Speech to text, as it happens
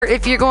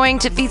If you're going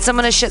to feed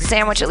someone a shit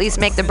sandwich, at least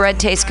make the bread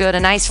taste good. A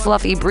nice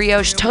fluffy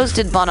brioche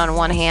toasted bun on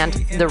one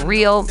hand, the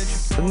real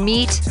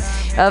meat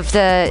of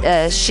the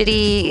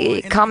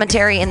shitty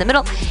commentary in the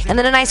middle, and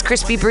then a nice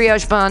crispy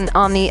brioche bun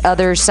on the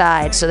other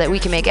side so that we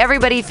can make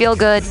everybody feel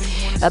good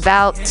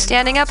about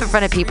standing up in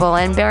front of people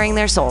and bearing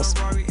their souls.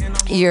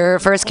 Your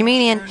first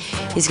comedian,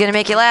 he's going to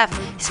make you laugh.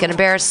 He's going to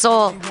bare his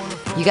soul.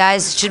 You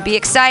guys should be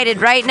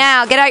excited right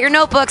now. Get out your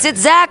notebooks. It's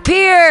Zach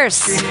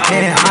Pierce.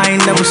 And I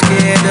ain't never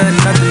scared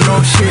of nothing,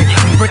 no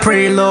shit.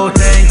 Pretty little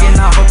thing, and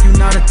I hope you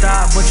not a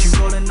thought, but you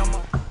rolling on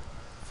my...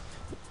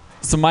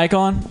 Is the mic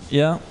on?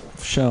 Yeah,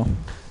 show.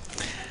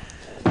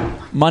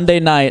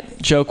 Monday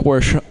night, joke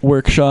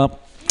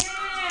workshop.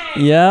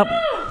 Yep.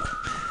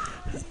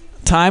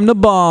 Time to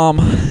bomb.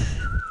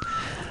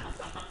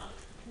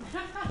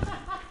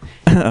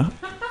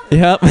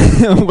 Yep,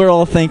 we're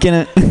all thinking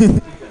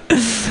it.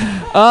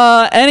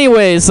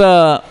 Anyways,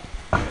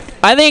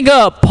 I think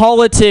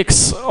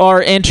politics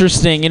are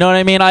interesting. You know what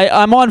I mean?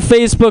 I'm on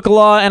Facebook a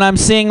lot, and I'm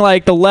seeing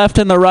like the left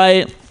and the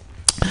right.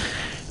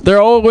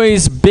 They're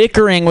always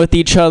bickering with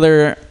each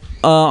other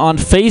on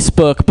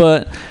Facebook,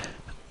 but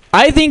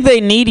I think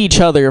they need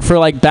each other for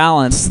like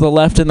balance, the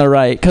left and the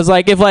right. Because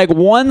like if like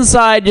one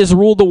side just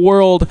ruled the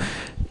world,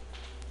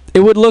 it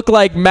would look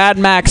like Mad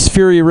Max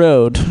Fury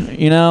Road.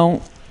 You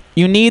know,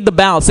 you need the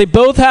balance. They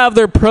both have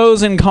their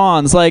pros and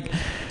cons. Like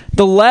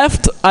the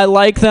left, I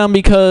like them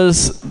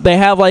because they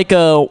have like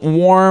a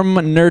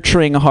warm,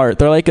 nurturing heart.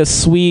 They're like a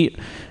sweet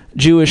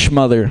Jewish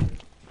mother.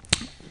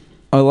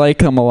 I like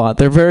them a lot.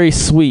 They're very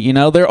sweet, you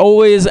know. They're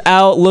always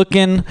out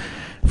looking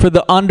for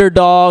the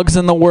underdogs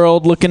in the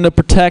world, looking to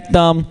protect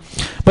them.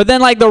 But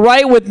then like the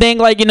right would think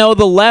like, you know,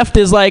 the left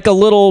is like a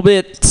little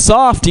bit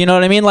soft, you know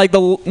what I mean? Like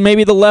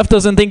maybe the left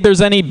doesn't think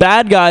there's any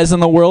bad guys in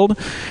the world.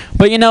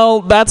 But you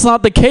know, that's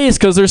not the case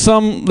because there's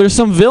some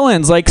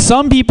villains. Like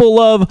some people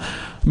love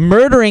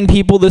murdering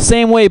people the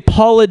same way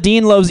Paula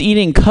Deen loves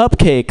eating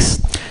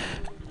cupcakes.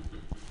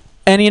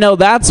 And you know,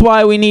 that's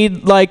why we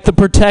need like the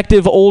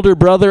protective older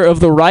brother of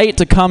the right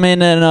to come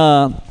in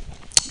and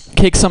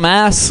kick some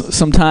ass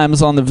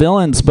sometimes on the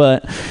villains.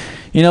 But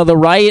you know, the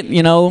right,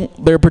 you know,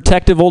 they're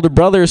protective older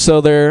brothers, so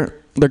they're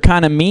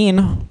kind of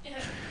mean,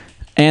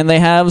 and they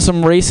have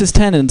some racist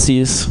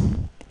tendencies.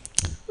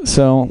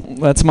 So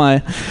that's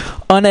my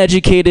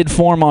uneducated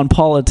form on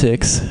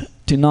politics.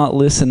 Do not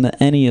listen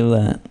to any of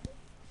that.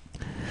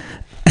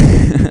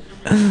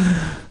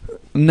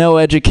 No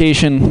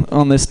education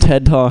on this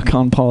TED Talk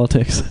on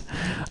politics.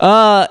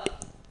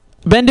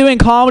 Been doing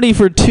comedy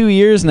for 2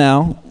 years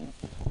now.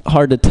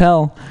 Hard to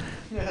tell.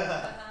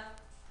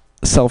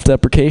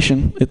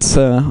 Self-deprecation. It's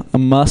a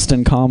must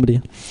in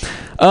comedy.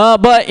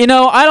 But, you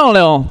know, I don't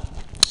know.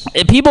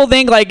 If people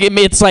think like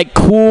it's like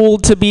cool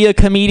to be a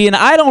comedian.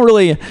 I don't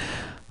really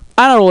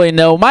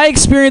know. My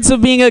experience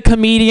of being a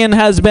comedian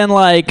has been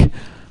like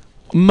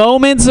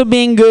moments of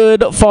being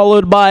good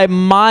followed by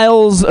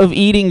miles of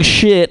eating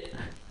shit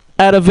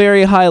at a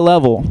very high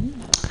level.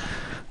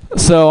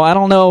 So I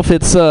don't know if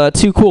it's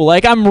too cool.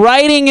 Like I'm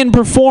writing and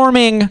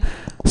performing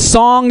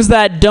songs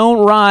that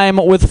don't rhyme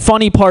with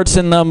funny parts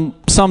in them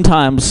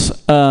sometimes,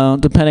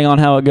 depending on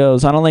how it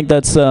goes. I don't think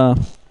that's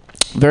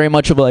very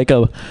much of like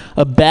a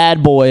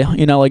bad boy.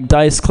 You know, like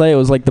Dice Clay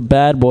was like the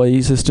bad boy.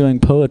 He's just doing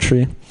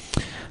poetry.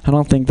 I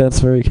don't think that's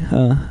very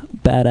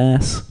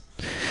badass.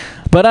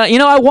 But, you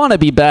know, I want to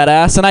be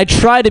badass, and I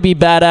try to be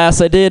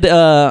badass. I did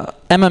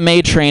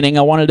MMA training.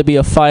 I wanted to be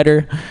a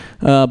fighter.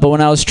 But when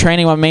I was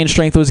training, my main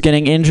strength was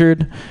getting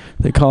injured.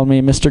 They called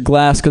me Mr.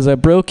 Glass because I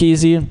broke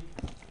easy. You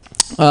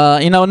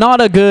know,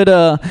 not a good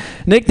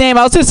nickname.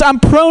 I'm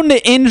prone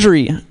to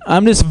injury.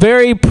 I'm just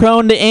very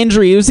prone to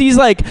injury. It was these,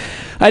 like,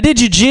 I did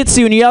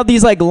jiu-jitsu, and you have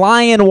these, like,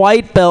 lion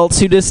white belts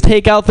who just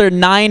take out their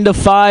 9 to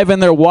 5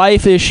 and their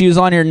wife issues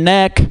on your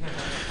neck.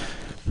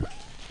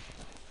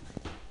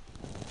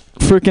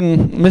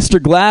 Freaking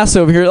Mr. Glass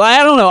over here.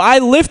 I don't know. I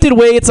lifted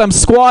weights. I'm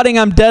squatting.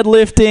 I'm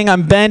deadlifting.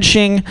 I'm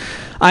benching.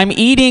 I'm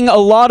eating a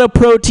lot of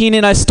protein,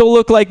 and I still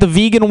look like the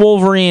vegan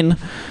Wolverine.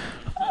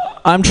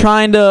 I'm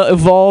trying to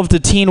evolve to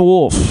Teen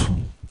Wolf.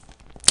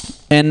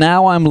 And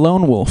now I'm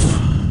Lone Wolf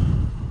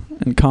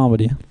in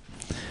comedy.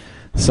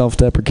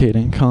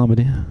 Self-deprecating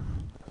comedy.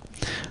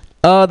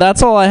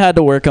 That's all I had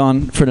to work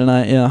on for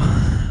tonight, yeah.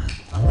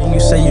 You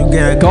say you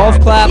get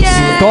golf claps.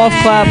 Yay! Golf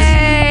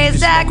claps.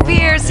 Zach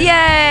Pierce,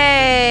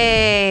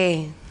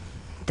 yay!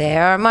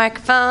 There are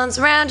microphones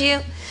around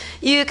you.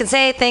 You can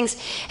say things.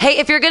 Hey,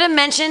 if you're going to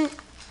mention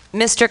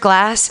Mr.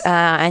 Glass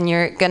and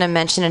you're going to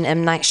mention an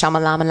M. Night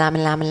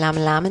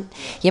Shyamalan,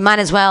 you might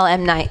as well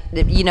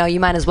you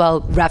might as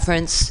well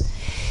reference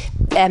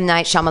M.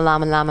 Night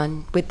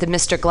Shyamalan with the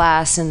Mr.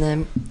 Glass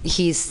and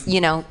he's,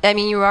 you know, I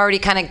mean, you're already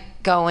kind of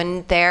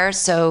going there,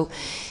 so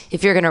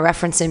if you're going to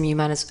reference him,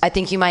 I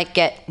think you might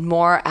get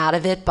more out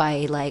of it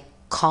by like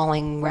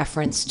calling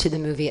reference to the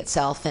movie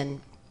itself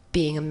and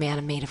being a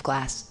man made of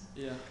glass.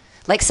 Yeah.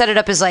 Like set it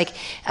up as like,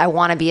 I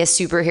want to be a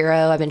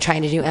superhero. I've been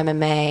trying to do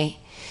MMA,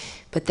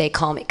 but they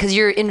call me, because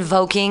you're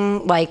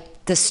invoking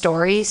like the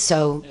story,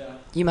 so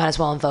you might as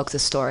well invoke the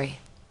story.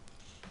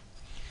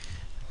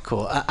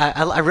 Cool.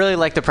 I really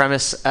like the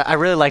premise. I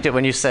really liked it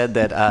when you said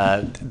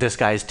that this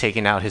guy's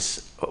taking out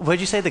his. What did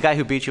you say? The guy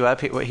who beat you up?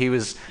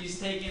 He's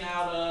taking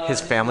out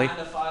his family. 9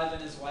 to 5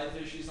 and his wife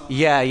issues.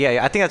 Yeah.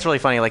 I think that's really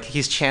funny. Like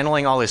he's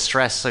channeling all his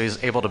stress, so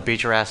he's able to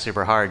beat your ass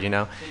super hard.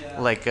 Yeah.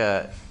 Like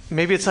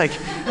maybe it's like,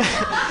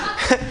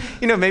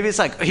 maybe it's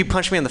like he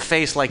punched me in the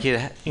face, like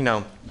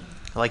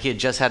like he had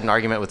just had an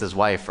argument with his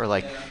wife, or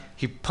like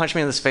he punched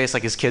me in the face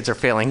like his kids are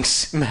failing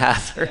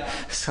math or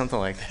something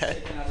like that.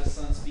 Taking out his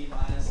son's B-.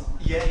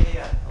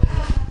 Yeah.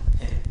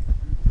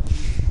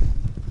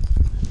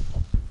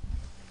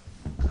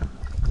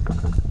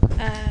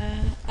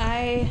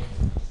 I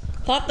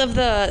thought of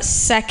the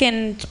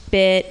second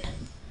bit,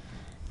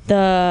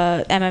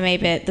 the MMA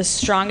bit, the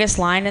strongest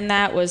line in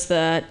that was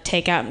the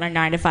take out my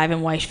 9 to 5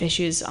 and wife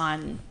issues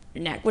on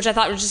your neck, which I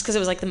thought was just because it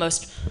was like the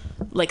most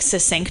like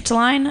succinct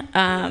line.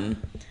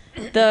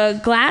 The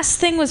glass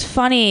thing was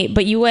funny,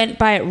 but you went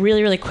by it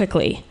really, really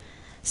quickly.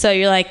 So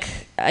you're like,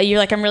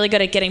 I'm really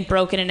good at getting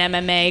broken in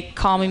MMA.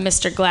 Call me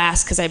Mr.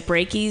 Glass because I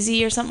break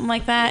easy or something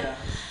like that. Yeah.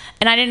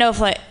 And I didn't know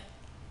if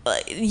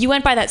you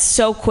went by that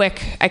so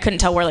quick, I couldn't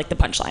tell where like the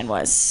punchline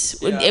was.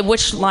 Yeah.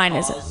 Which line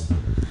is it?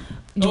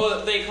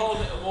 Well, they called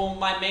me. Well,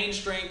 my main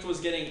strength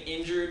was getting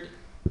injured,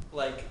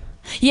 like.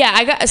 Yeah,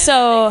 I got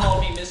so. They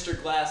called me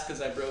Mr. Glass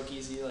because I broke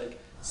easy, like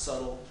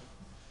subtle.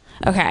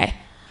 Okay.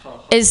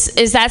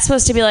 Is that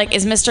supposed to be like,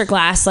 is Mr.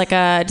 Glass like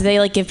do they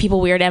like give people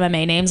weird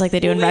MMA names like they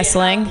do in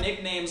wrestling? Have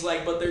nicknames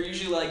but they're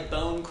usually like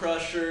Bone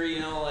Crusher,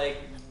 like.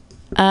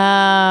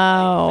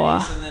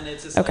 Oh. And then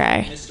it's just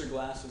okay. Like Mr.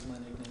 Glass was my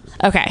nickname.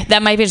 Okay,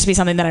 that might just be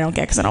something that I don't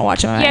get because I don't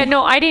watch MMA. Yeah,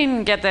 no, I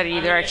didn't get that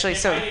either actually.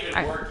 It might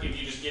even work if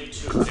you just give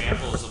 2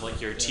 examples of like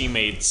your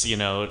teammates,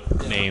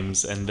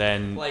 names, and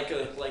then like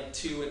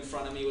 2 in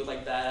front of me with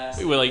like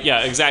badass. Well,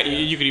 exactly.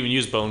 You could even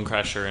use Bone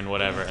Crusher and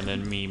whatever, and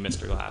then me,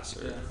 Mr. Glass,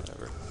 or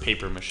whatever.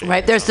 Paper mache.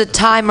 Right, there's the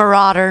Thai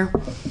Marauder.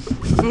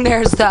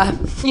 There's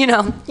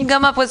the, you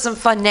come up with some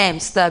fun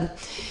names.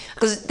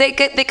 Because they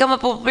come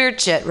up with weird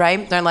shit,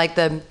 right? They're like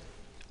the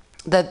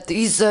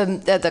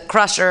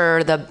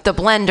Crusher, the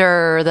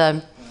Blender,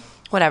 the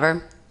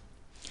whatever.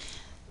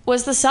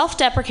 Was the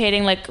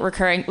self-deprecating like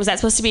recurring? Was that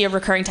supposed to be a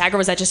recurring tag, or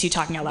was that just you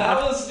talking out loud?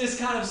 That was just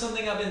kind of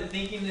something I've been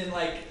thinking in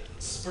like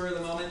spur of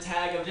the moment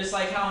tag of just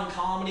like how in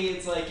comedy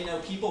it's like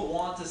people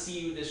want to see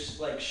you just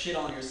like shit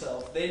on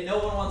yourself. No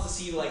one wants to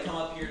see you like come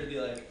up here to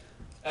be like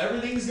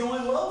everything's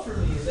going well for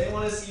me. They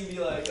want to see you be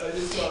like I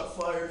just got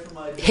fired from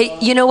my job. Hey,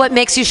 you know what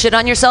makes you shit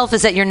on yourself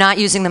is that you're not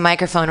using the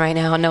microphone right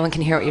now and no one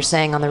can hear what you're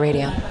saying on the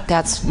radio.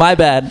 That's my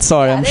bad.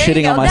 Sorry, I'm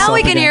shitting on myself. Now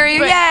we can again. hear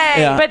you. Yay!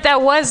 Yeah. But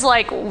that was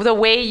like the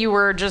way you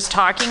were just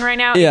talking right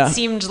now. Yeah. It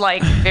seemed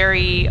like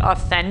very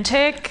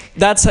authentic.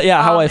 That's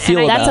how I feel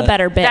about it. That's a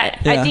better bit.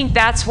 I think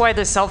that's why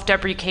the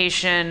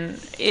self-deprecation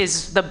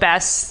is the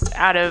best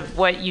out of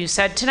what you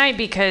said tonight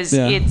because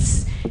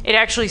it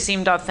actually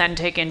seemed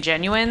authentic and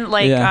genuine.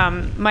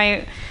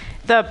 Like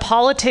the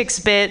politics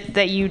bit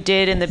that you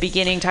did in the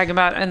beginning, talking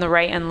about in the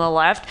right and the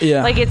left.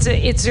 Yeah. Like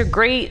it's a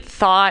great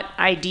thought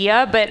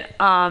idea, but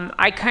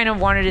I kind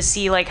of wanted to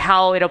see like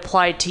how it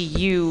applied to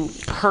you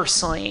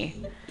personally.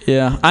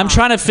 Yeah, I'm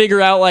trying to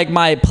figure out like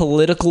my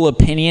political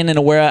opinion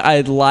and where I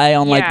lie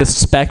on like the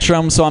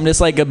spectrum. So I'm just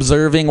like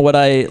observing what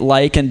I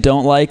like and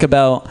don't like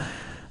about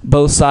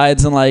both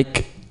sides and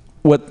like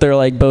what they're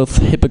like both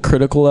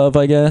hypocritical of,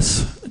 I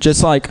guess.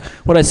 Just like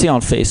what I see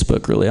on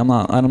Facebook, really. I'm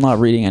not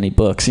reading any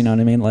books, you know what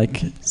I mean?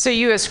 Like. So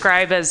you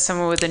ascribe as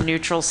someone with a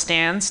neutral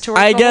stance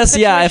towards I the guess,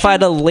 whole yeah, if I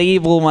had to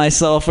label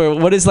myself, or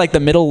what is like the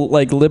middle,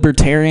 like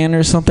libertarian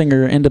or something,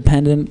 or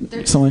independent?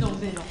 There's something. no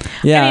middle.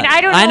 Yeah, I mean,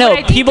 I don't know. I know. I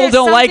think People there's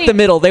don't like the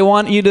middle. They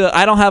want you to.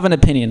 I don't have an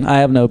opinion. I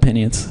have no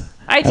opinions.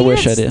 I think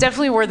wish it's I did.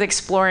 definitely worth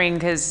exploring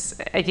because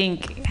I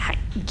think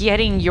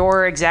getting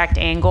your exact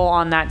angle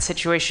on that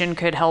situation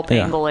could help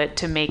angle it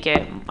to make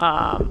it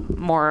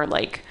more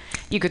like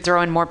you could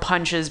throw in more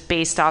punches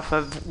based off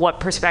of what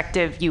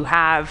perspective you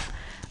have.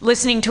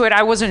 Listening to it,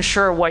 I wasn't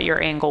sure what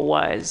your angle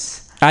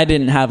was. I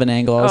didn't have an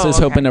angle. I was just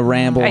hoping to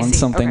ramble on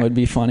something would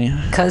be funny.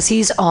 Because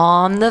he's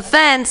on the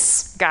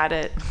fence. Got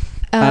it.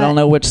 I don't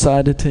know which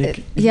side to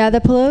take. Yeah,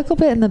 the political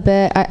bit in the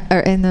bit, or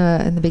in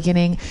the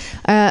beginning,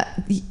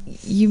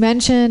 you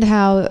mentioned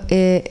how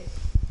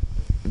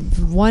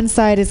one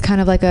side is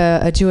kind of like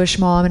a Jewish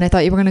mom, and I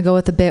thought you were going to go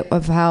with the bit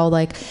of how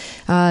like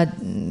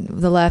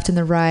the left and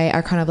the right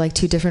are kind of like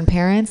 2 different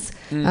parents.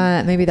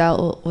 Maybe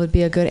that would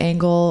be a good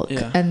angle,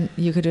 and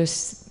you could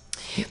just.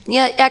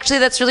 Yeah, actually,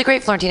 that's really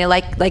great, Florentina.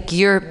 Like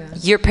your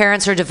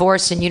parents are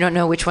divorced and you don't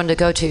know which one to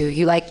go to.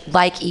 You like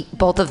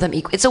both of them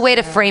equal. It's a way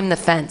to frame the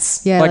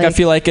fence. Yeah, like I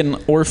feel like an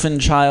orphan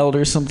child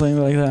or something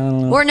like that. I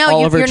don't know. Or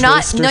no, you're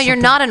not. No, you're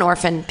not an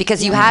orphan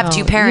because you have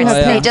 2 parents.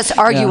 They just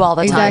argue all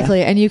the time.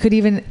 Exactly, and you could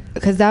even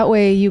because that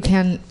way you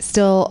can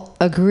still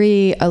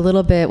agree a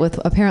little bit with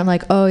a parent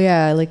like, oh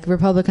yeah, like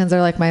Republicans are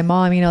like my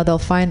mom. They'll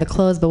find the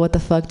clothes, but what the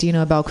fuck do you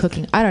know about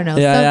cooking? I don't know.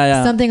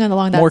 Something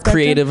along that more spectrum.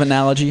 Creative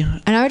analogy.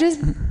 And I would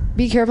just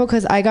be careful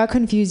because I got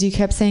confused. You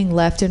kept saying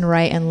left and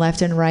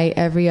right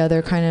every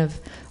other kind of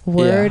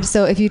word.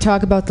 So if you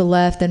talk about the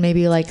left, then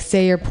maybe like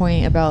say your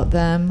point about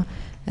them,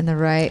 and the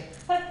right.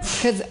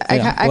 Because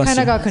I kind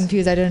of got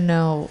confused. I didn't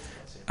know.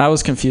 I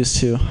was confused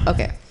too.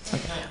 Okay.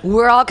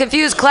 We're all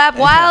confused. Clap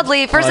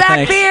wildly for Zach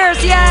thanks.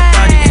 Pierce. Yay!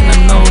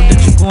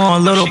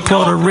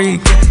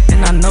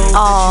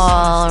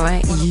 All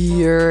right,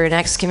 your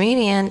next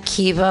comedian.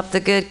 Keep up the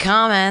good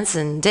comments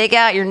and take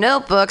out your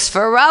notebooks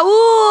for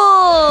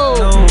Raul.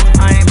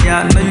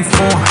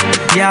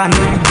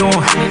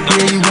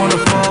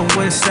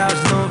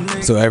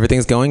 So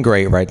everything's going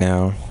great right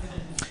now.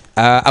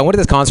 I went to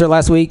this concert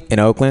last week in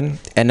Oakland,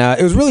 and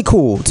it was really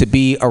cool to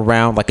be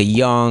around like a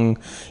young,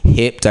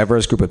 hip,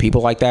 diverse group of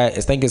people like that.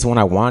 I think it's what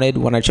I wanted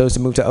when I chose to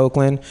move to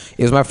Oakland.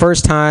 It was my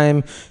first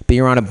time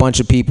being around a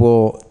bunch of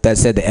people that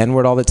said the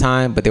N-word all the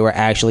time, but they were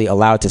actually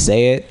allowed to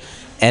say it.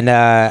 And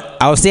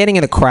I was standing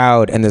in the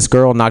crowd, and this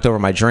girl knocked over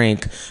my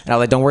drink, and I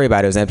was like, don't worry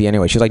about it, it was empty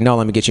anyway. She was like, no,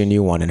 let me get you a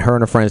new one. And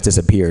her friends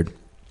disappeared.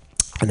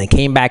 And they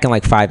came back in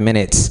like 5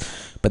 minutes,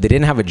 but they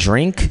didn't have a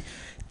drink.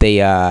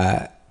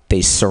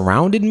 They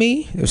surrounded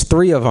me. There was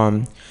 3 of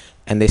them,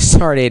 and they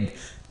started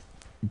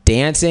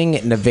dancing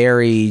in a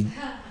very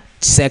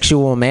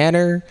sexual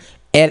manner,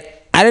 and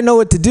I didn't know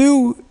what to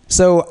do.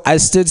 So I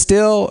stood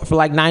still for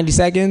like 90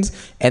 seconds,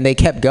 and they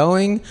kept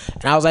going,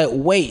 and I was like,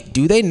 wait,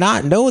 do they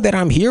not know that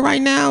I'm here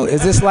right now?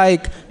 Is this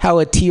like how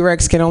a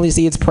T-Rex can only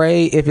see its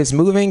prey if it's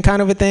moving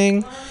kind of a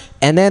thing?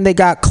 And then they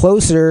got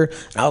closer,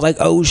 and I was like,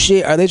 oh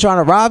shit, are they trying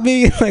to rob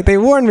me? Like, they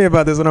warned me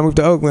about this when I moved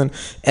to Oakland.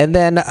 And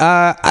then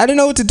I didn't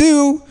know what to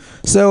do.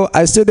 So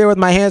I stood there with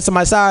my hands to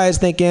my sides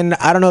thinking,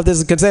 I don't know if this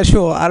is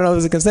consensual.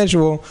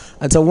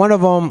 Until one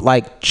of them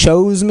like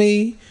chose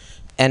me,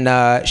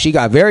 and she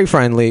got very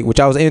friendly,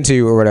 which I was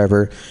into or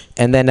whatever.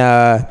 And then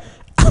I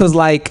was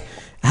like,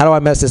 how do I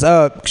mess this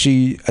up?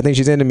 I think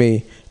she's into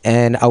me.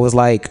 And I was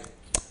like,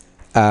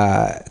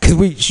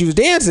 she was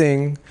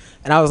dancing,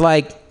 and I was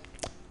like,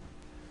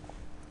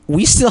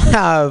 we still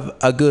have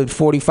a good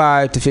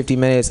 45 to 50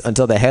 minutes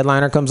until the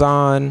headliner comes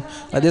on.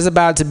 Like, this is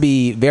about to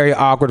be very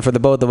awkward for the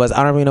both of us.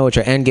 I don't really know what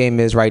your end game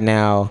is right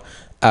now.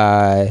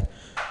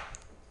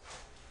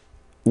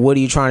 What are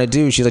you trying to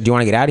do? She's like, do you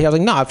want to get out of here? I was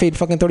like, no, I paid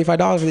fucking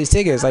 $35 for these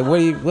tickets. Like,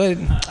 what?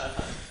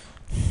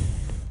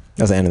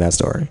 That's the end of that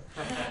story.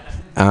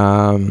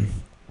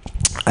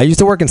 I used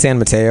to work in San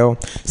Mateo.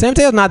 San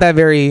Mateo's not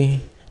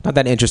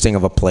that interesting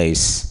of a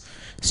place.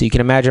 So you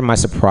can imagine my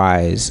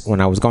surprise when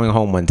I was going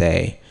home one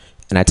day,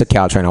 and I took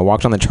Caltrain. I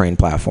walked on the train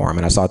platform,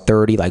 and I saw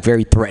 30 like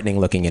very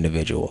threatening-looking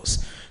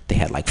individuals. They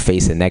had like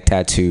face and neck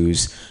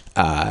tattoos.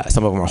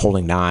 Some of them were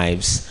holding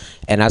knives,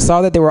 and I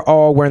saw that they were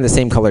all wearing the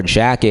same colored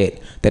jacket.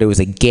 That it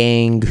was a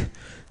gang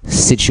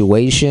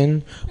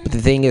situation. But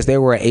the thing is, there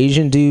were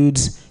Asian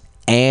dudes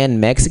and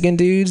Mexican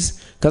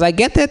dudes. Because I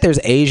get that there's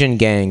Asian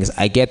gangs.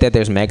 I get that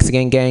there's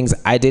Mexican gangs.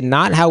 I did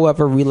not,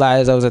 however,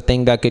 realize that was a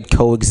thing that could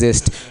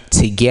coexist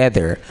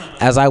together.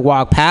 As I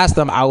walked past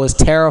them, I was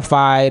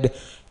terrified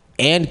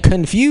and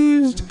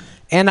confused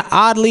and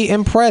oddly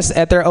impressed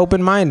at their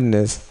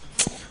open-mindedness.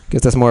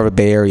 Guess that's more of a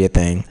Bay Area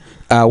thing.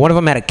 One of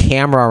them had a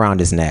camera around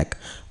his neck.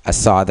 I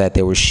saw that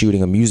they were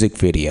shooting a music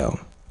video,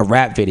 a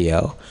rap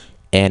video,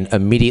 and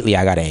immediately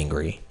I got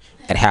angry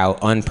at how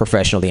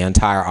unprofessional the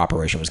entire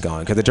operation was going.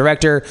 Because the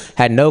director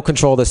had no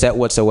control of the set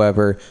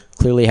whatsoever,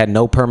 clearly had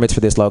no permits for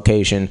this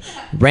location.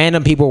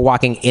 Random people were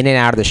walking in and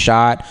out of the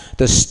shot.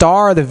 The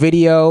star of the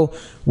video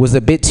was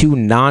a bit too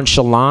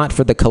nonchalant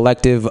for the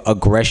collective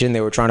aggression they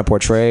were trying to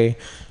portray.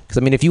 Because,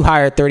 I mean, if you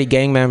hire 30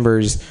 gang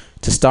members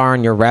to star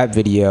in your rap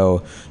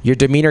video, your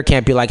demeanor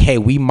can't be like, hey,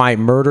 we might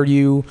murder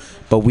you,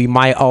 but we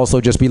might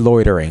also just be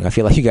loitering. I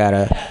feel like you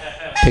gotta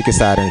pick a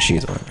side and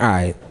choose one. All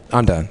right,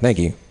 I'm done. Thank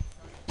you.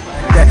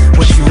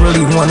 What you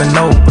really want to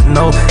know, but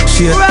no,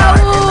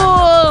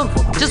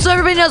 Raul! Just so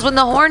everybody knows, when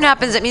the horn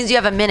happens, it means you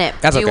have a minute.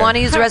 That's Do you okay. want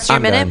to use the rest of your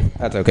I'm minute? done.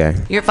 That's okay.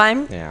 You're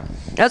fine? Yeah.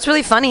 That's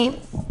really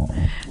funny.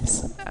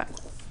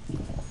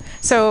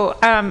 So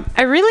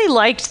I really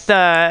liked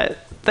the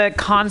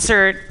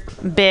concert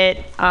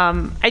bit.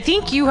 I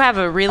think you have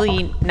a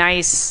really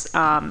nice,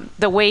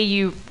 the way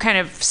you kind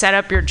of set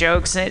up your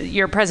jokes,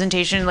 your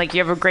presentation, like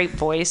you have a great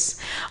voice.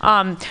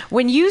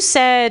 When you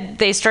said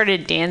they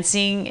started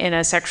dancing in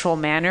a sexual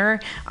manner,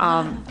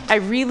 I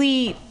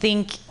really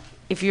think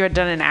if you had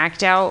done an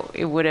act out,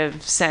 it would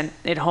have sent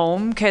it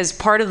home, because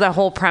part of the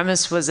whole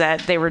premise was that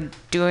they were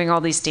doing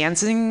all these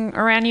dancing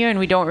around you, and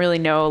we don't really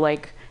know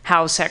like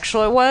how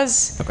sexual it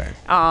was. Okay.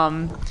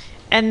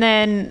 And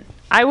then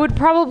I would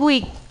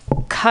probably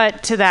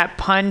cut to that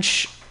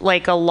punch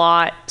like a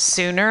lot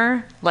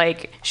sooner.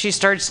 Like, she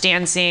starts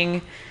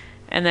dancing,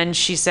 and then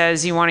she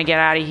says, you want to get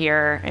out of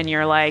here, and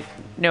you're like,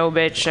 no,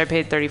 bitch, I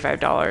paid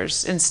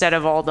 $35, instead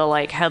of all the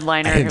like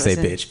headliner. I didn't say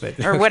bitch, but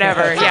or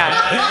whatever.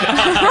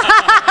 Yeah.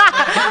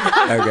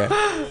 Okay.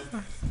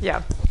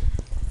 Yeah.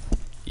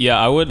 Yeah,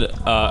 I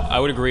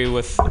would agree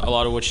with a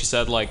lot of what she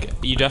said. Like,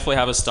 you definitely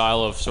have a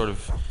style of sort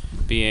of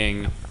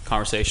being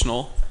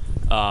conversational.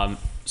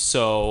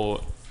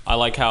 So I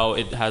like how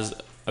it has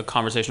a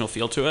conversational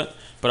feel to it,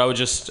 but I would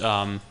just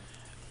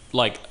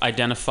like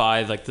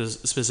identify like the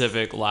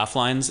specific laugh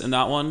lines in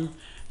that one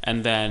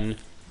and then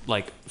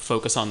like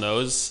focus on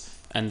those,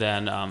 and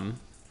then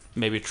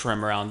maybe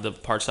trim around the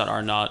parts that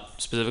are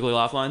not specifically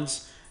laugh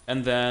lines.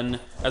 And then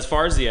as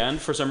far as the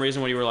end, for some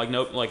reason when you were like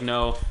no,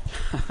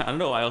 I don't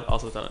know. I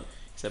also thought you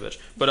said bitch,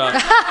 but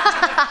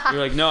you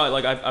were like no,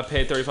 like I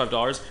paid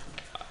 $35.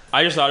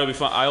 I just thought it'd be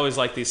fun. I always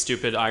like these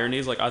stupid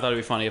ironies. Like I thought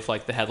it'd be funny if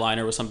like the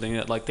headliner was something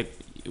that like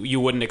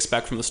you wouldn't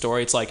expect from the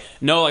story. It's like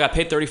no, like I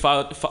paid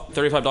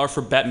 $35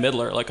 for Bette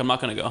Midler. Like I'm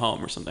not gonna go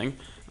home or something.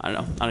 I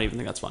don't know. I don't even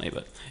think that's funny,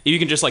 but you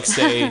can just like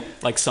say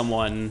like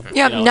someone.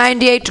 Yeah,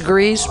 98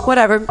 degrees,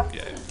 whatever.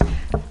 Yeah.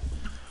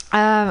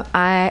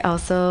 I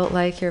also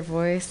like your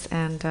voice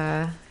and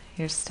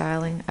your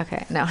styling.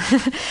 Okay, no.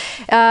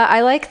 I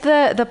like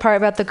the part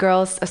about the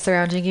girls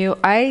surrounding you.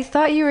 I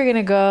thought you were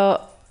gonna go.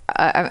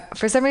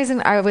 For some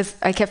reason,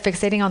 I kept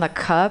fixating on the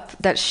cup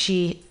that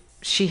she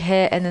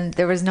hit, and then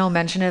there was no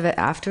mention of it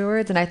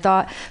afterwards. And I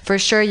thought for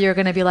sure you're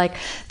gonna be like,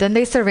 then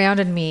they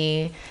surrounded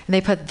me and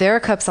they put their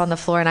cups on the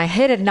floor, and I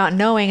hit it not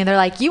knowing, and they're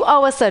like, you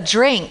owe us a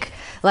drink.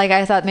 Like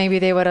I thought maybe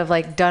they would have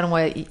like done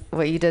what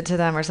you did to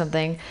them or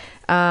something.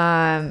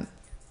 Again,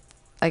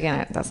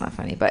 that's not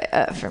funny,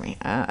 but for me.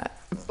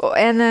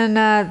 And then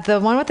the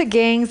one with the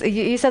gangs,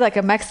 you said like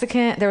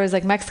there was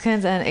like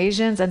Mexicans and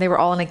Asians, and they were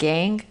all in a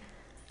gang.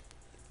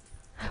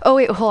 Oh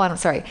wait, hold on. I'm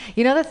sorry.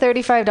 You know the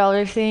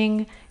 $35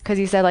 thing? Because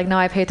you said like, no,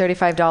 I paid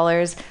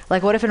 $35.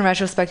 Like, what if in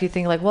retrospect you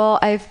think like, well,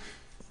 I've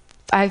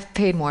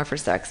paid more for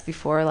sex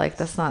before. Like,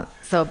 that's not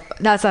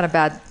a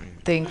bad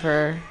thing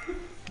because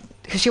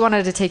she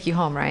wanted to take you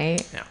home,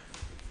 right? Yeah.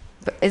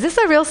 But is this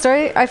a real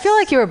story? I feel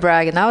like you were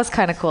bragging. That was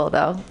kind of cool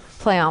though.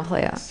 Play on,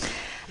 play out.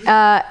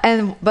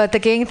 But the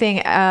gang thing,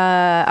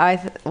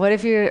 what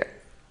if you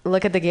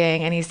look at the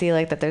gang and you see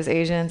like that there's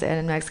Asians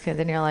and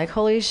Mexicans, and you're like,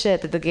 holy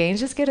shit, did the gangs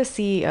just get a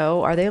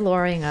CEO? Are they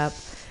lowering up?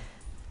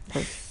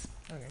 Okay.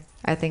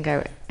 I think I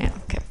would. Yeah.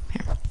 Okay.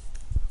 Here.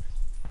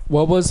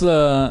 What was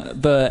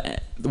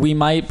the we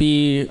might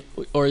be,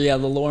 or the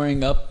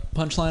lowering up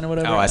punchline or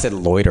whatever? Oh, I said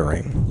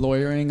loitering.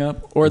 Loitering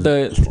up, or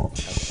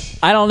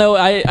I don't know.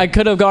 I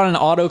could have gotten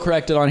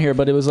auto-corrected on here,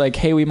 but it was like,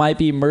 hey, we might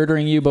be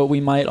murdering you, but we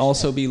might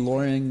also be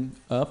lowering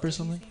up or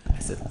something. I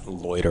said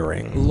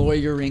loitering.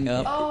 Loitering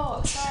up.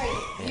 Oh, sorry.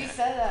 You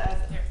said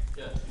that.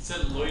 Yeah, it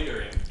said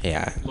loitering.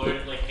 Yeah.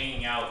 Loitering, like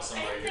hanging out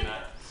somewhere. You're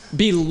not.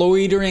 Be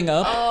loitering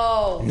up.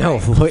 Oh. No,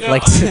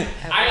 like.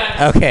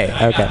 Okay.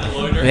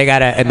 They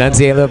gotta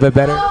enunciate a little bit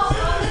better.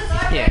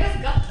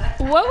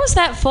 Yeah. What was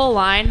that full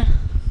line?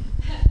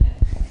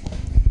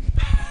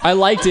 I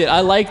liked it.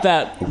 I like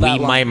that. We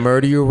might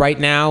murder you right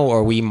now,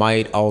 or we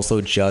might also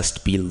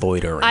just be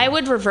loitering. I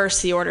would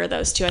reverse the order of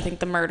those two. I think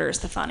the murder is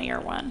the funnier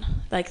one.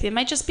 Like, they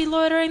might just be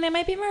loitering. They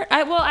might be murder.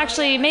 Well,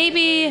 actually,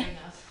 maybe...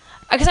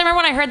 Because I remember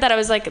when I heard that, I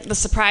was like, the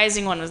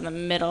surprising one was in the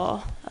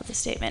middle of the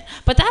statement.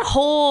 But that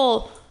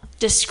whole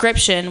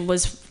description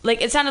was,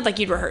 like, it sounded like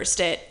you'd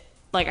rehearsed it.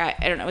 Like, I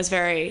don't know, it was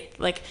very,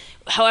 like,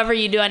 however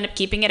you do end up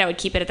keeping it, I would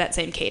keep it at that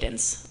same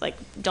cadence. Like,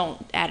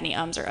 don't add any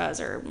ums or uhs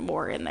or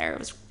more in there. It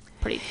was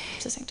pretty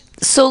succinct.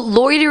 So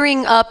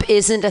loitering up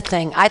isn't a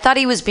thing. I thought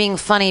he was being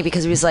funny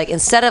because he was like,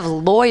 instead of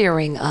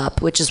lawyering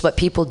up, which is what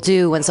people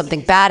do when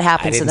something bad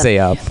happens to them. I didn't say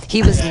up.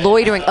 He was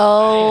loitering.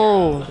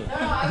 Oh. No,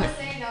 I was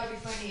saying that would be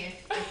funny if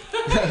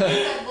he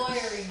said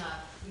lawyering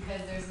up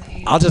because there's an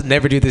Asian. I'll just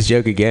never do this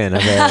joke again.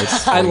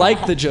 I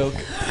like the joke.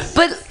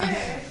 But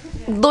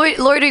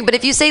loitering. But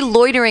if you say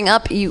loitering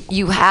up,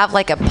 you have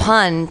like a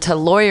pun to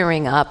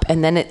lawyering up,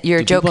 and then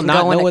your joke can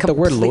go in a completely... Do people not know what the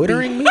word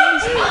loitering means?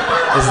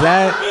 Is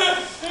that...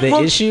 The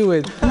issue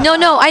with...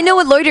 No, I know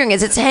what loitering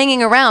is. It's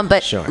hanging around,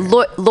 but sure.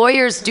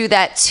 Lawyers do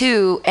that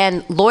too,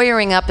 and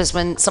lawyering up is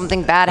when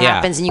something bad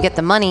happens and you get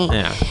the money.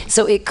 Yeah.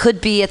 So it could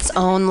be its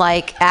own,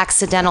 like,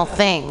 accidental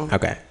thing.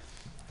 Okay.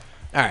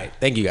 All right.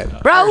 Thank you, guys.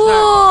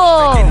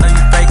 Raul!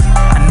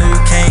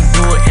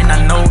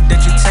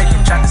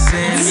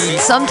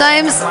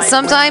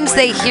 Sometimes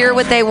they hear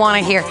what they want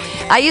to hear.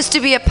 I used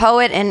to be a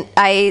poet, and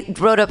I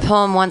wrote a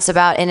poem once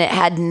about, and it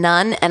had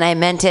none, and I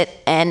meant it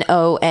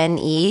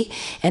N-O-N-E,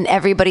 and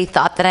everybody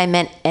thought that I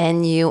meant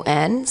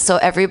N-U-N. So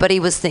everybody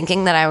was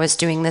thinking that I was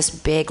doing this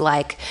big,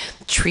 like,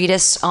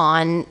 treatise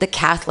on the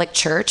Catholic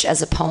Church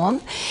as a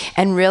poem,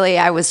 and really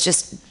I was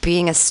just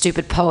being a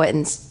stupid poet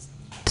and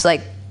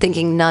like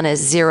thinking none as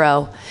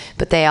zero,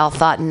 but they all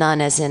thought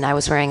none as in I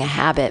was wearing a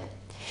habit.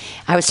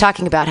 I was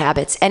talking about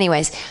habits.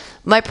 Anyways,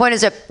 my point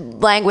is that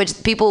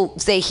language, people,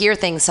 they hear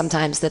things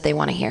sometimes that they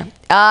want to hear.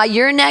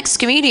 Your next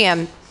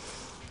comedian,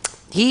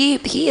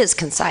 he is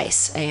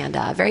concise and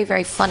very,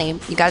 very funny.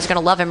 You guys are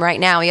going to love him right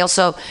now. He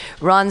also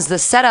runs the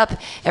setup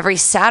every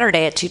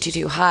Saturday at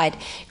 222 Hyde.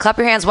 Clap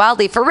your hands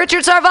wildly for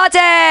Richard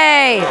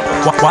Sarvate!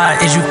 Why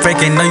is you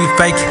faking? Know you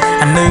fake.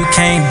 I know you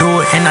can't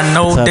do it, and I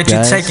know that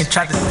you're taking.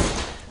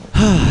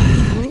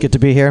 Good to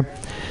be here.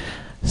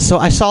 So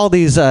I saw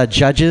these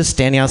judges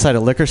standing outside a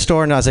liquor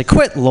store, and I was like,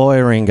 quit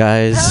lawyering,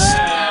 guys.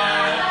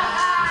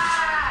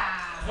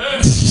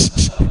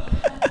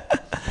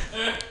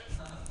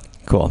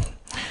 Cool.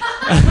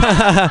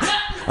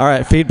 All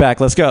right, feedback.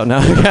 Let's go. No,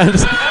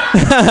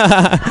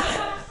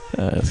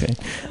 okay.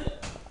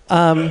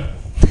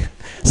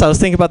 So I was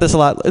thinking about this a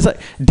lot. It's like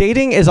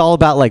dating is all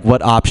about like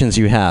what options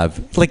you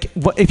have. Like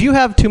if you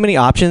have too many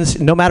options,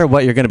 no matter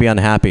what, you're going to be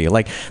unhappy.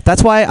 Like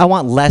that's why I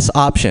want less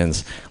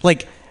options.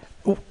 Like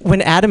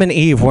when Adam and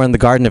Eve were in the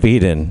Garden of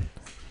Eden,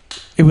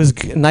 it was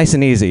nice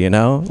and easy, you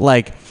know?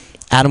 Like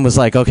Adam was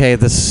like, okay,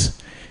 this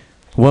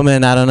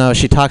woman, I don't know,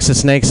 she talks to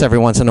snakes every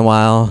once in a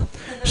while.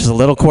 She's a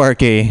little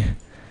quirky.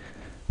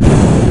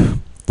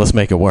 Let's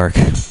make it work.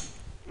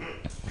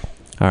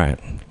 All right.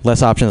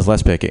 Less options,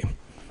 less picky.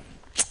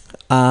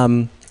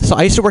 So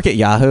I used to work at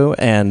Yahoo,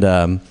 and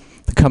the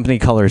company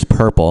color is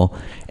purple,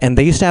 and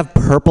they used to have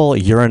purple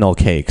urinal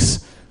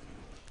cakes.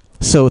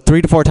 So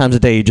 3 to 4 times a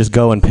day, you just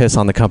go and piss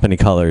on the company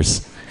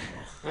colors.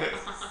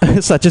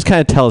 So that just kind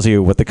of tells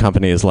you what the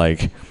company is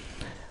like.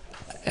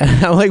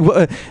 I'm like,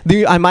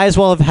 I might as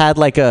well have had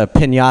like a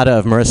piñata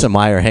of Marissa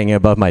Meyer hanging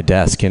above my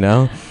desk, you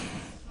know?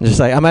 Just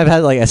like I might have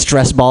had like a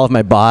stress ball of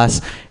my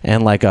boss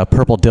and like a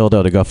purple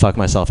dildo to go fuck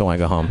myself when I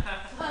go home.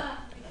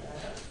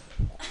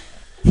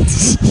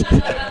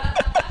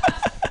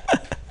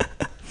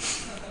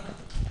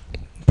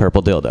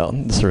 Purple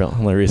dildo. That's the real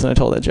only reason I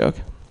told that joke.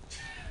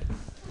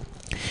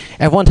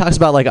 Everyone talks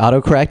about like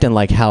autocorrect and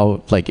like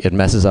how like it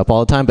messes up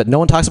all the time, but no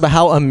one talks about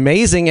how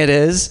amazing it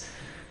is.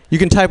 You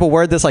can type a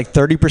word that's like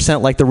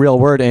 30% like the real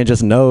word and it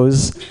just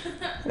knows.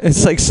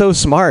 It's like so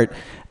smart.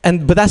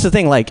 But that's the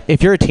thing, like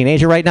if you're a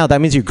teenager right now,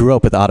 that means you grew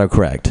up with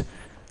autocorrect.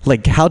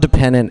 Like how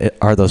dependent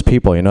are those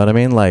people, you know what I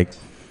mean? Like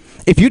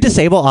if you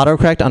disable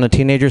autocorrect on a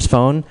teenager's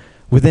phone,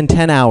 within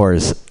 10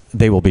 hours,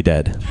 they will be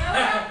dead.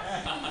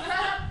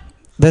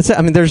 That's it.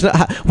 I mean, there's no,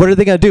 what are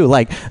they going to do?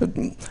 Like,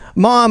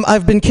 Mom,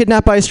 I've been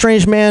kidnapped by a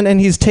strange man and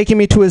he's taking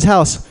me to his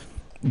house.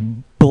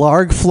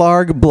 Blarg,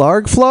 flarg,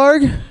 blarg,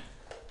 flarg?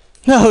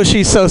 No,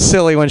 she's so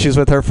silly when she's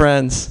with her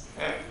friends.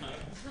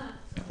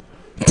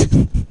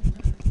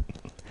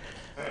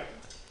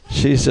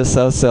 She's just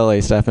so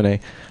silly,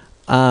 Stephanie.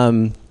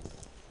 I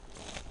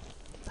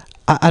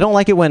don't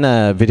like it when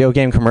video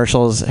game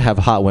commercials have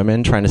hot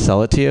women trying to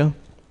sell it to you.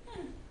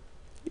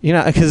 You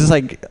know, because it's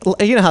like,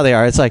 you know how they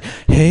are. It's like,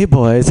 hey,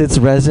 boys, it's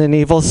Resident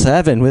Evil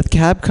 7 with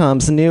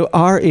Capcom's new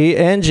RE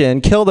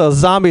engine. Kill those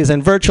zombies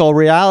in virtual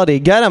reality.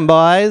 Get 'em,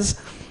 boys.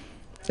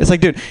 It's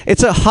like, dude,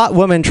 it's a hot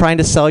woman trying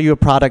to sell you a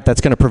product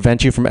that's going to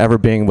prevent you from ever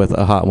being with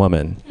a hot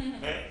woman.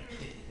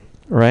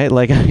 Right?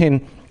 Like, I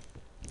mean,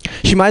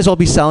 she might as well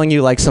be selling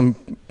you, like, some,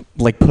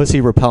 like,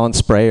 pussy repellent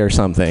spray or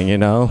something, you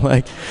know?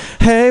 Like,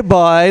 hey,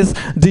 boys,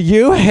 do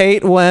you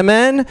hate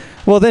women?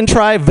 Well, then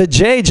try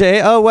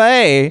Vajayjay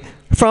away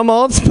from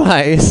Old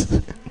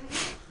Spice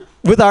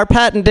with our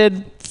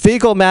patented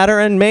fecal matter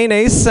and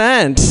mayonnaise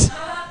scent.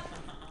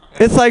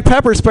 It's like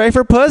pepper spray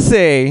for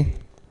pussy.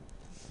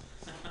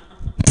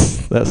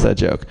 That's that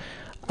joke.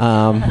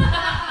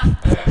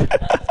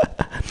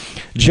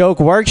 Joke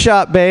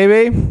workshop,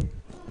 baby.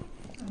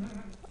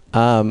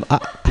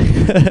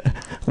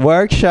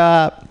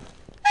 Workshop.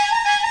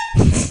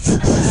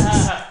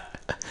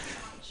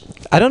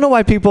 I don't know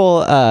why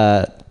people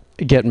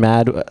get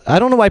mad. I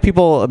don't know why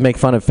people make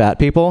fun of fat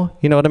people.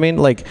 You know what I mean?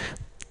 Like,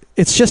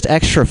 it's just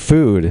extra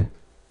food,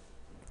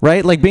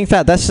 right? Like being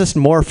fat, that's just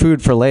more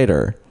food for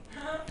later.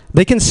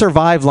 They can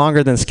survive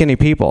longer than skinny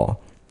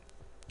people.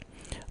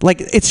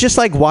 Like, it's just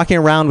like walking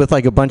around with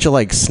like a bunch of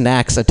like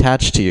snacks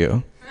attached to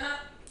you.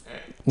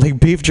 Like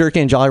beef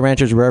jerky and Jolly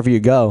Ranchers wherever you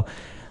go.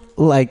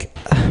 Like,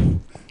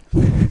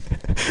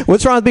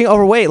 what's wrong with being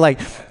overweight? Like,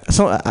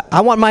 so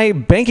I want my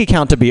bank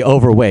account to be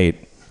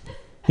overweight.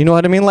 You know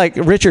what I mean? Like,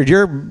 Richard,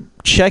 your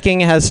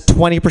checking has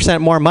 20%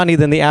 more money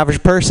than the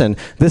average person.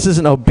 This is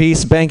an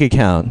obese bank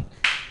account.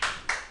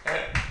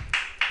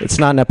 It's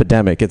not an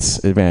epidemic.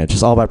 It's advantage.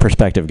 It's all about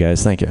perspective,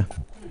 guys. Thank you.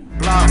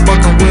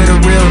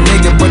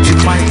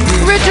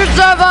 Richard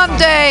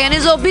Savante and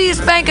his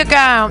obese bank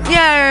account.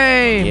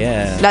 Yay!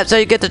 Yeah. That's how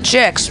you get the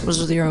chicks, was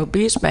with your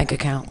obese bank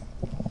account.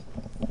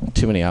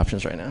 Too many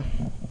options right now.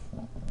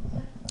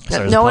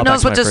 Sorry, no one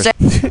knows what to say.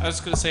 I was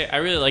going to say, I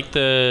really like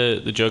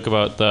the joke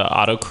about the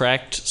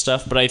autocorrect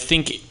stuff, but I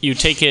think you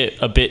take it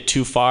a bit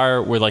too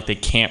far where like they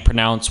can't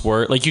pronounce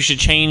word. Like you should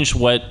change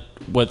what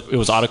it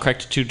was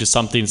autocorrected to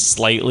something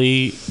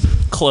slightly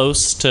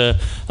close to,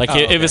 like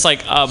if it's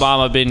like, Mom,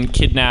 I've been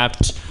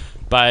kidnapped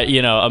by,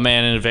 you know, a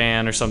man in a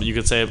van or something. You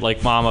could say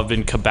like, Mom, I've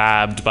been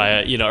kebabbed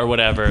by a, you know, or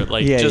whatever.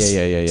 Like yeah.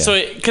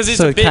 So because it's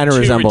so a bit kind of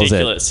too resembles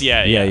ridiculous. It.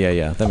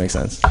 Yeah. That makes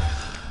sense.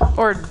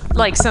 Or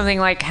like something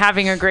like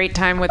having a great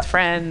time with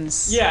friends.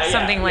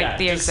 Something like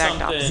the exact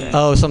something. opposite.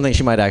 Oh, something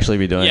she might actually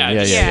be doing. Yeah.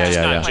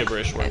 Not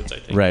gibberish words, I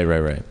think.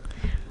 Right.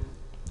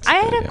 I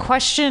had a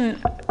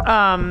question.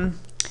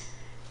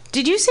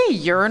 Did you say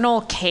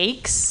urinal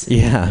cakes?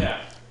 Yeah.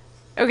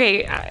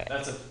 Okay.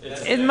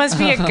 It must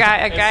be a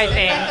guy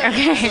thing.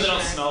 Okay. So they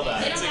don't smell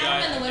that.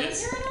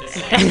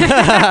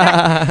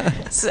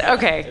 It's a guy.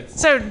 Okay.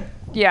 So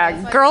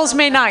yeah, girls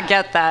may not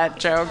get that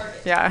joke.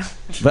 Yeah.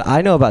 But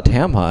I know about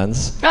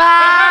tampons.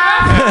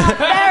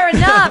 Fair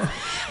enough.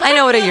 I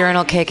know what a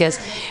urinal cake is.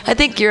 I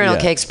think urinal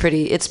cake's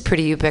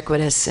pretty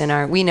ubiquitous in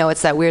our. We know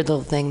it's that weird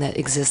little thing that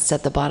exists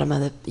at the bottom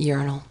of the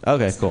urinal.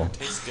 Okay, cool.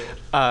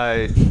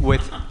 I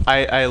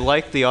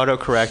like the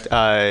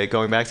autocorrect.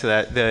 Going back to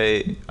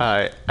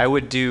that, I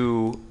would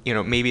do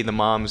maybe the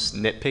mom's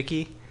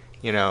nitpicky.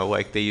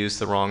 Like they use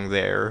the wrong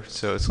there,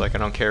 so it's like I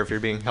don't care if you're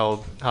being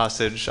held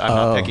hostage. I'm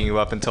not picking you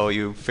up until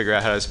you figure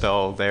out how to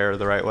spell there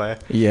the right way.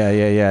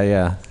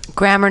 Yeah.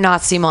 Grammar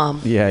Nazi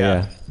mom.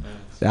 Yeah.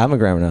 I'm a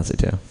grammar Nazi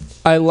too.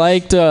 I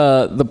liked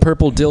the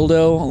purple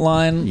dildo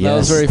line. That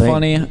was very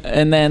funny.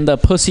 And then the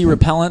pussy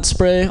repellent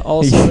spray,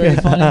 also very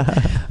funny.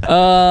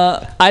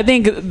 I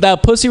think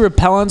that pussy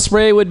repellent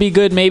spray would be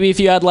good maybe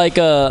if you had like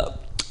a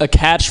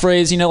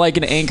catchphrase, like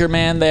an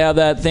Anchorman, they have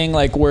that thing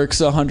like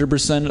works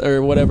 100%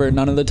 or whatever,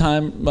 none of the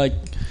time. Like,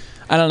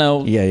 I don't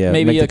know. Yeah.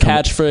 Maybe a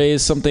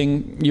catchphrase,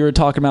 something you were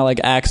talking about, like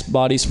Axe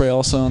body spray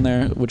also in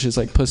there, which is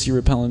like pussy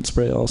repellent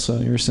spray also,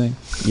 you were saying.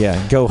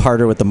 Yeah, go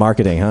harder with the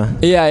marketing, huh?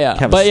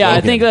 Yeah. But yeah,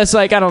 I think that's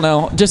like, I don't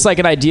know, just like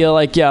an idea,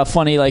 like,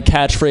 funny like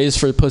catchphrase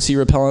for pussy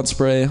repellent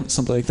spray,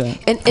 something like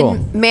that.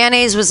 And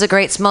mayonnaise was a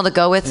great smell to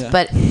go with,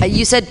 but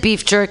you said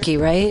beef jerky,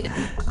 right?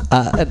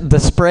 The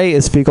spray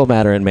is fecal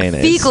matter and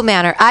mayonnaise. Fecal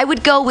matter. I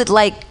would go with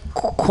like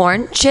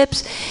corn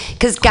chips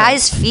because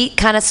guys' feet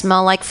kind of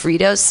smell like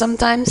Fritos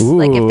sometimes. Ooh.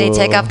 Like if they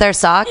take off their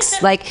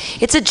socks, like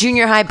it's a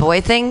junior high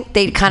boy thing.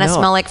 They kind of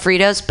smell like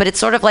Fritos, but it's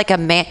sort of like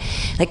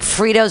like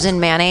Fritos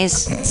and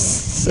mayonnaise.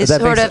 It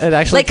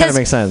actually kind of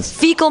makes sense.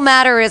 Fecal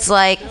matter is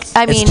like,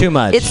 it's too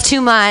much. It's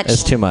too much.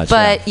 It's too much.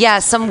 But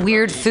some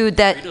weird food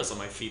that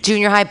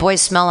junior high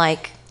boys smell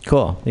like.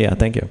 Cool. Yeah.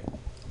 Thank you.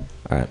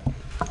 All right.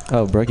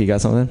 Oh, Brooke, you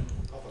got something?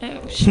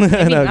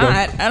 Maybe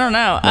not. I don't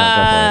know.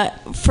 I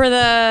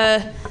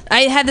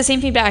had the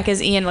same feedback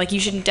as Ian. Like, you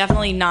should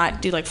definitely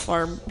not do like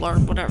floor,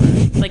 whatever.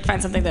 Like,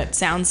 find something that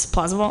sounds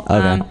plausible.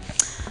 Okay.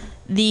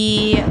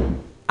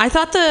 I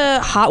thought the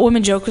hot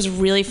woman joke was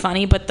really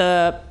funny, but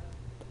the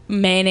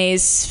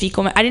mayonnaise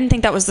fecal. I didn't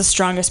think that was the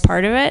strongest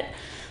part of it.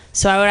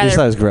 So I would either. You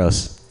thought it was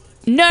gross.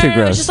 No,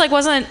 it's just like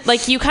wasn't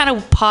like you kind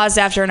of paused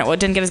after and it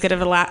didn't get as good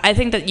of a laugh. I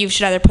think that you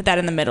should either put that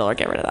in the middle or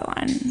get rid of that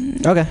line.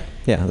 Okay,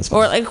 yeah, that's fine.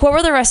 Or like, what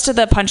were the rest of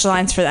the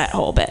punchlines for that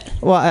whole bit?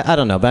 Well, I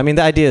don't know, but I mean,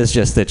 the idea is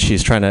just that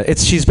she's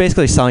she's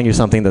basically selling you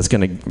something that's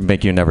going to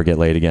make you never get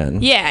laid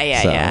again.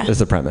 Yeah. Is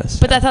the premise.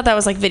 But I thought that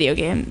was like video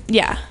game.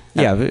 Yeah.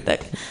 Yeah.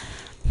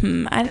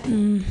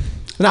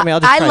 No, I mean, I'll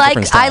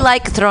just I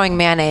like throwing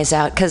mayonnaise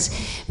out because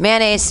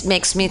mayonnaise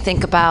makes me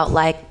think about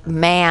like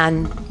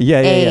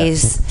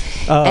man-aise.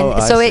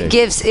 And so it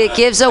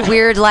gives a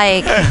weird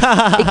like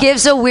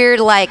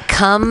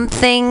cum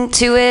thing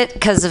to it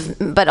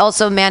but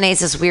also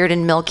mayonnaise is weird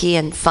and milky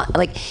and fun,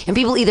 like, and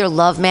people either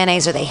love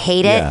mayonnaise or they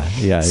hate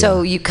it.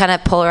 So you kind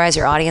of polarize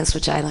your audience,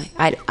 which I like.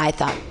 I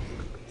thought.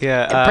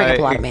 Yeah. Bring up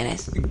a lot of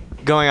mayonnaise.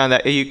 Going on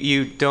that,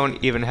 you don't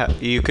even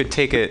have. You could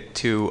take it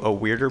to a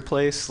weirder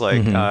place,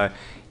 like. All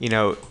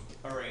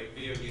right,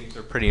 video games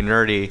are pretty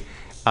nerdy.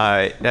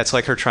 That's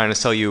like her trying to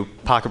sell you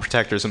pocket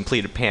protectors and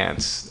pleated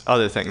pants,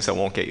 other things that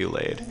won't get you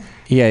laid.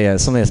 Yeah,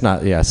 something that's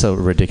not, so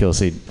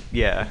ridiculously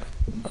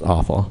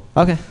awful.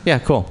 Okay, yeah,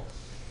 cool.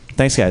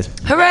 Thanks, guys.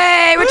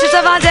 Hooray, Richard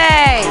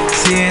Savante!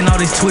 Seeing all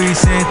these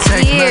tweets and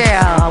text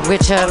Yeah,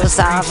 Richard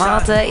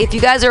Savante. If you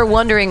guys are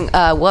wondering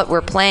what we're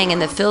playing in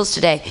the Phils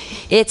today,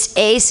 it's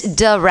Ace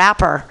the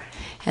Rapper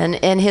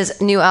and his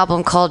new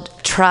album called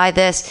Try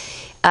This.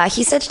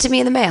 He sent it to me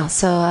in the mail,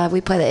 so we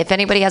play that. If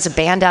anybody has a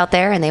band out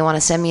there and they want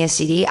to send me a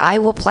CD, I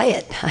will play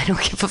it. I don't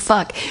give a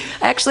fuck.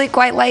 I actually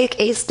quite like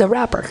Ace the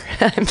Rapper.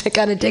 I'm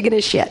kind of digging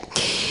his shit.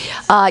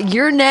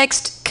 Your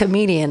next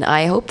comedian,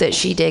 I hope that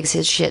she digs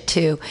his shit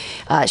too.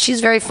 She's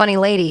a very funny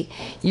lady.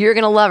 You're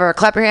going to love her.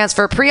 Clap your hands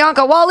for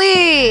Priyanka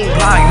Wali.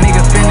 Like,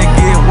 nigga finna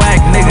get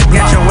whacked, nigga,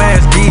 get your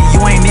ass beat.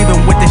 You ain't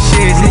even with the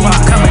shit. So you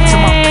coming to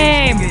my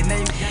face,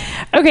 nigga.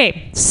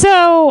 Okay,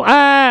 so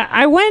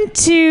I went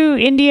to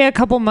India a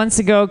couple months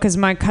ago because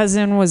my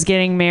cousin was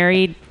getting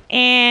married,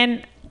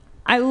 and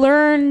I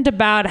learned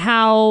about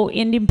how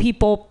Indian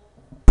people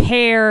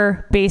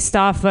pair based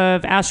off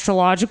of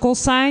astrological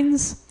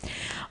signs.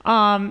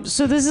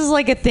 So this is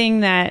like a thing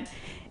that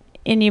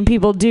Indian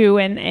people do,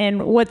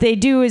 and what they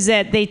do is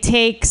that they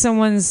take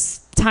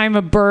someone's time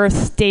of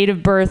birth, date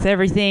of birth,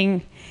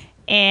 everything,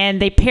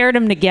 and they paired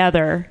them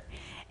together,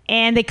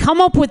 and they come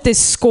up with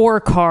this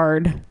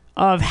scorecard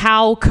of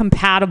how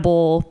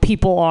compatible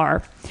people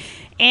are.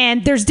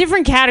 And there's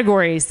different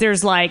categories.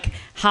 There's like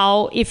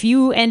how, if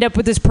you end up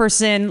with this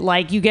person,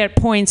 like you get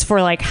points for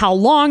like how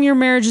long your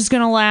marriage is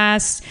going to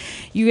last.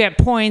 You get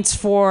points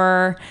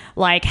for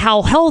like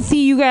how healthy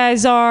you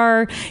guys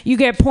are. You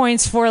get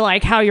points for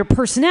like how your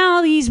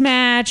personalities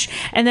match.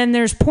 And then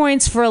there's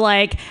points for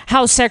like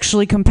how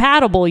sexually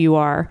compatible you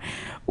are,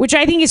 which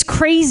I think is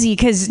crazy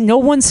because no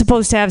one's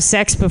supposed to have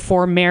sex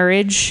before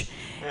marriage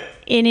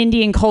in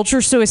Indian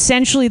culture. So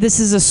essentially this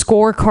is a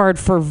scorecard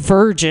for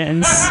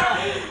virgins.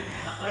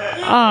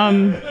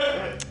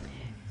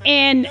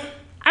 And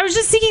I was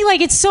just thinking, like,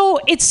 it's so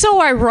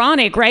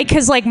ironic, right?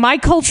 Because like my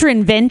culture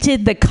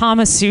invented the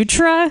Kama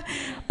Sutra,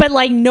 but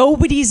like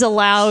nobody's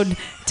allowed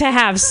to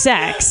have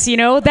sex, you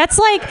know? That's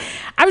like,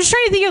 I was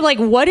trying to think of like,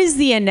 what is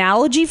the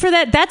analogy for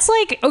that? That's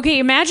like, okay,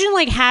 imagine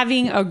like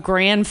having a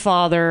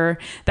grandfather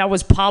that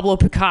was Pablo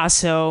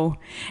Picasso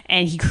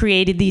and he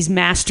created these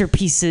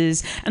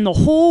masterpieces and the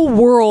whole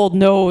world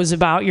knows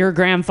about your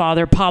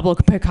grandfather, Pablo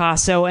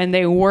Picasso, and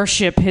they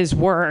worship his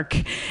work.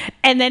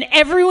 And then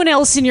everyone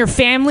else in your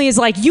family is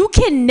like, you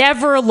can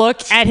never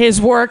look at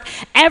his work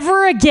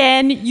ever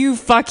again, you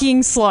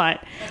fucking slut.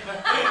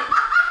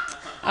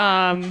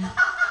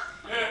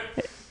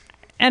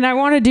 And I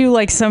want to do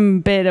like some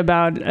bit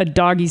about a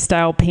doggy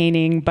style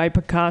painting by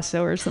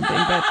Picasso or something,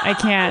 but I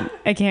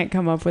can't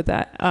come up with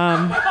that.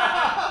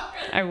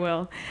 I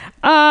will.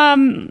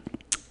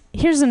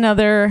 Here's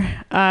another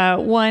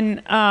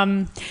one.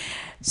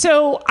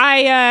 So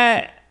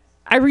I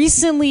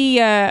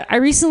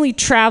recently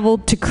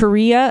traveled to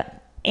Korea,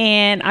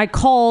 and I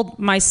called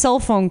my cell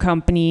phone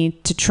company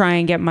to try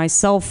and get my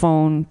cell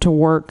phone to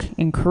work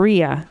in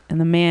Korea. And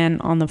the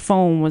man on the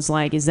phone was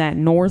like, "Is that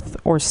North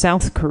or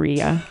South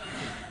Korea?"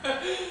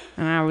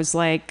 And I was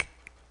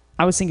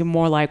thinking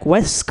more like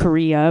West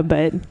Korea,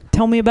 but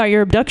tell me about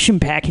your abduction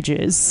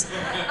packages.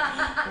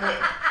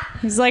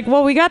 He's like,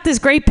 well, we got this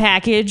great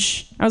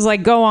package. I was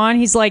like, go on.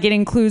 He's like, it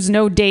includes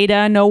no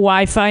data, no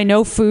Wi-Fi,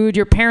 no food.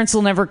 Your parents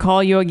will never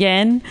call you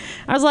again.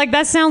 I was like,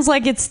 that sounds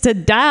like it's to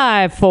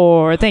die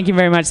for. Thank you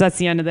very much. That's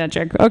the end of that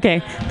joke.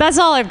 Okay, that's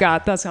all I've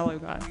got. That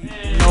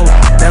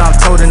I'm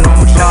toting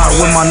on shot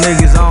with my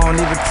niggas. I don't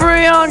even.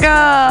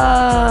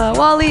 Priyanka,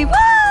 Wally, woo!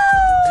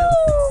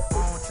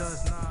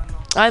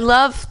 I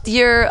love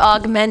your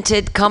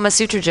augmented Kama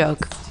Sutra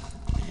joke.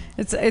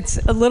 It's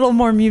a little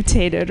more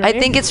mutated, right? I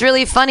think it's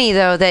really funny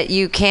though that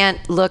you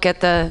can't look at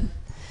the.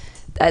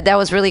 That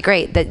was really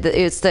great. That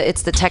it's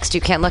the text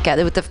you can't look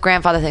at with the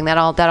grandfather thing. That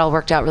all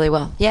worked out really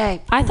well.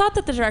 Yay! I thought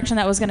that the direction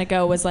that was going to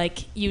go was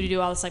like you to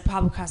do all this like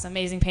Pablo Picasso,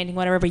 amazing painting,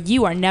 whatever. But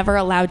you are never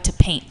allowed to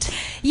paint.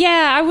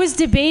 Yeah, I was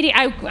debating.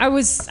 I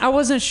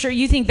wasn't sure.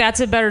 You think that's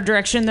a better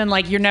direction than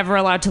like you're never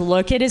allowed to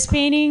look at his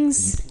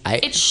paintings?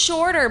 It's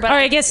shorter, but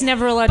I guess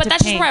never allowed to paint. But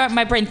that's just where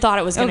my brain thought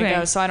it was going to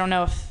go. So I don't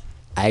know if.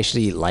 I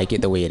actually like it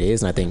the way it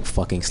is, and I think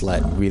fucking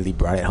slut really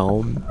brought it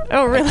home.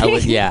 Oh, really?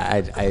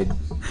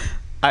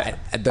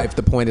 If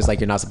the point is like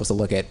you're not supposed to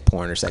look at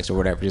porn or sex or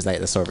whatever, just like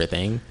the sort of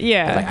thing.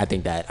 Yeah. Like, I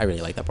think that I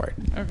really like that part.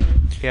 Okay.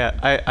 Yeah,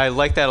 I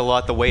like that a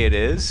lot the way it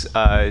is.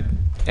 But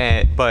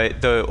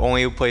the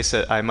only place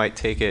that I might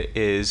take it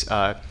is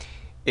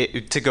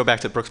to go back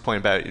to Brooke's point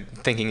about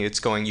thinking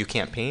it's going you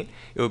can't paint.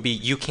 It would be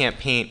you can't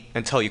paint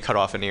until you cut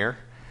off an ear.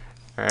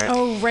 Right.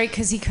 Oh, right,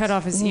 because he cut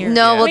off his ear.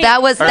 No, well,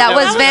 that was Van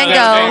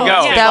Gogh.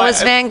 That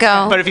was Van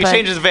Gogh. But if he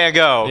changes Van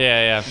Gogh,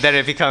 yeah, then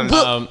it becomes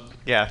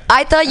yeah.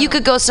 I thought you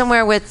could go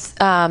somewhere with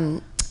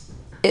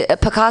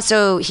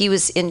Picasso. He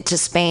was into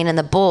Spain and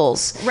the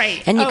bulls,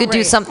 right? And you could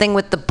do something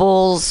with the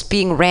bulls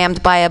being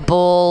rammed by a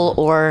bull,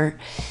 or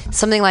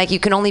something like you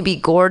can only be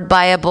gored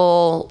by a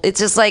bull. It's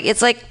just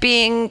like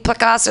being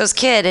Picasso's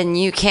kid, and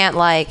you can't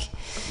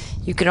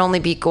you could only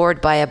be gored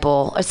by a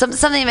bull or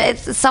something.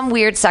 It's some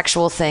weird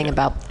sexual thing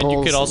about bulls. And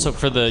you could also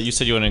you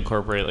said you want to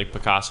incorporate like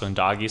Picasso and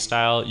doggy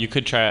style. You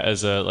could try it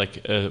as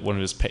one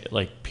of his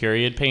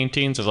period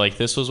paintings of like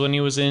this was when he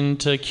was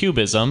into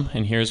cubism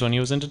and here's when he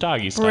was into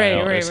doggy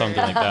style or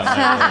something like that.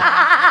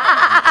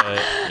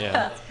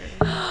 Yeah.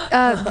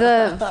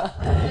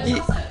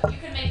 You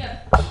could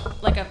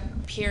make a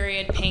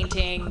period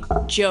painting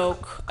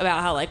joke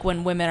about how like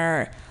when women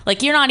are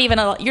like you're not even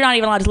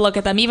allowed to look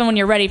at them even when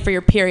you're ready for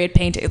your period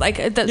painting, like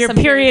your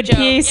period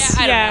piece.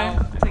 Yeah, I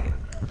don't know.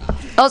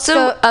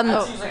 Also,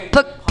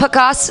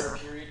 Picasso.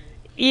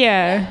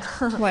 Yeah,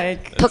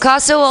 like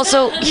Picasso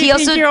also. You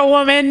think you're a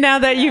woman now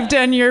that you've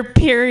done your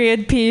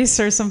period piece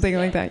or something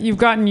like that. You've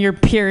gotten your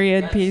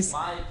period piece.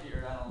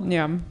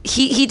 Yeah.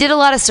 He did a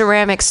lot of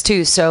ceramics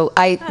too. So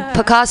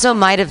Picasso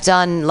might have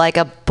done like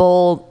a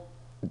bull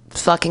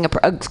fucking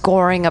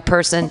goring a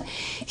person.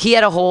 He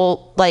had a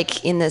whole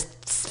like in the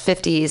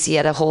 50s.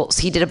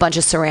 He did a bunch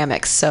of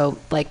ceramics. So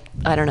like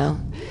I don't know.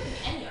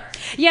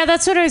 Yeah,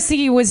 that's what I was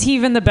thinking. Was he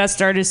even the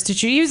best artist to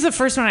choose? He was the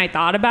first one I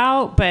thought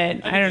about,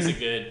 but I don't know.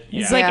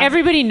 It's like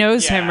everybody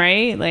knows him,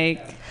 right?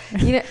 Like,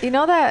 you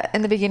know that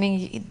in the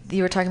beginning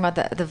you were talking about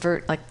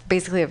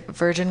basically a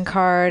virgin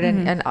card,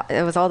 and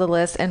it was all the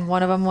lists, and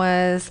one of them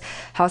was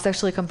how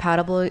sexually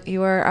compatible you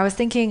were. I was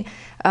thinking,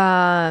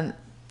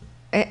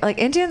 like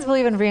Indians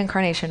believe in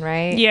reincarnation,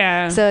 right?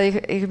 Yeah. So you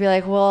could be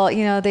like, well,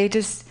 they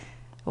just,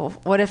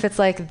 what if it's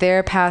like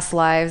their past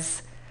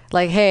lives?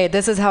 Like, hey,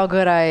 this is how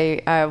good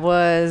I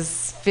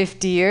was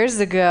 50 years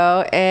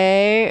ago.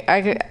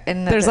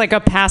 There's like a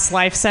past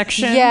life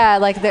section. Yeah,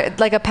 like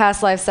a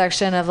past life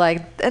section of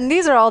like and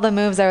these are all the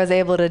moves I was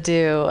able to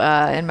do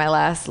in my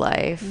last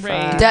life.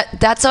 Right.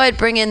 That's how I'd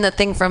bring in the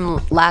thing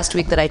from last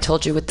week that I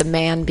told you with the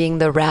man being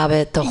the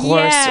rabbit, the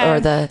horse, or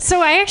the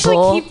So I actually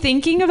bull. keep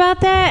thinking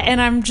about that,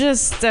 and I'm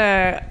just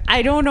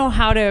I don't know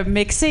how to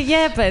mix it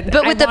yet.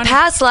 But with the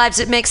past lives,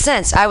 it makes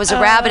sense. I was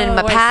a rabbit in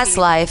my past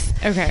life,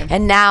 Okay.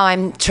 and now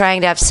I'm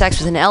trying to have sex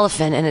with an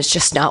elephant, and it's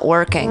just not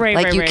working. Right,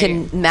 like right, you right.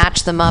 can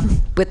match them up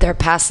with their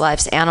past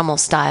lives, animal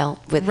style,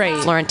 with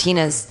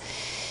Florentina's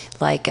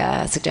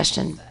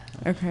suggestion.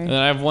 Okay. And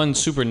then I have one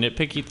super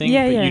nitpicky thing.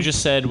 Yeah, but yeah. You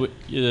just said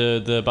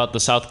about the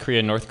South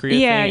Korea, North Korea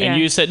Yeah, thing. yeah.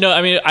 And you said, no,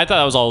 I mean, I thought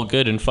that was all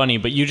good and funny,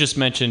 but you just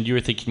mentioned you were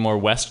thinking more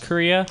West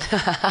Korea,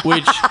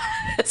 which...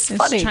 it's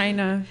funny. It's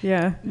China,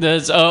 yeah.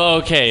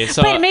 Okay.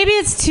 So, but maybe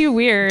it's too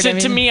weird.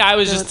 To me, I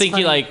was just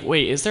thinking,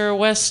 wait, is there a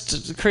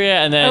West Korea?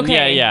 And then,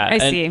 Okay, yeah. I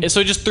see. And so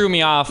it just threw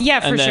me off. Yeah,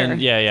 for and then, sure.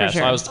 Yeah. For So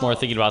sure. I was more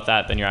thinking about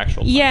that than your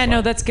actual Yeah,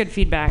 no, that's good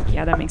feedback.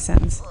 Yeah, that makes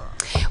sense.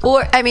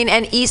 Or, I mean,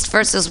 and East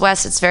versus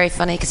West, it's very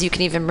funny because you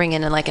can even bring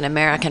in like an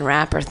American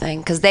rapper thing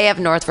because they have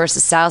North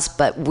versus South,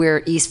 but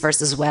we're East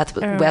versus West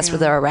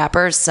with our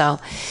rappers. So,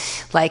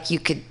 like, you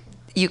could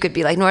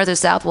be like North or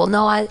South. Well,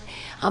 no,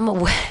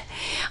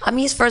 I'm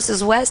East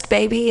versus West,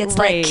 baby. It's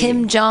like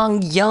Kim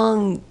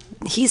Jong-un.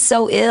 He's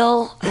so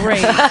ill.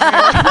 Right.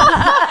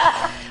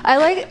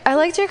 I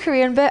liked your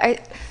Korean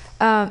bit.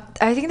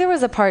 I think there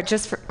was a part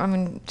just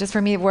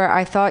for me where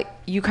I thought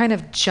you kind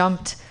of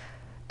jumped.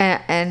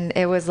 And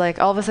it was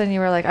like all of a sudden you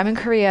were like, I'm in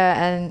Korea,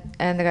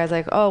 and the guy's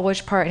like, oh,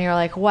 which part? And you're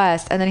like,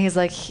 West. And then he's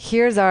like,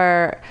 here's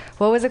our,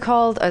 what was it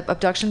called?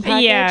 Abduction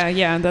package?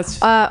 Yeah, that's.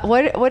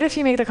 What if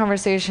you make the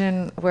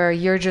conversation where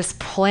you're just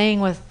playing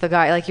with the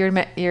guy, like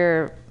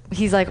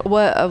he's like,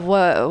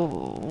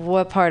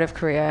 what part of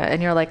Korea?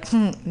 And you're like,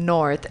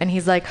 North. And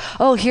he's like,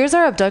 oh, here's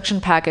our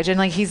abduction package, and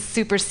like he's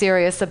super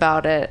serious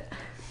about it.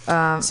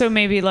 So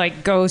maybe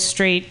like go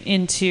straight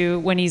into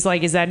when he's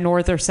like, is that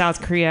North or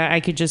South Korea? I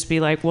could just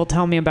be like, well,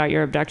 tell me about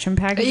your abduction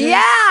packages.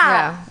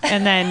 Yeah.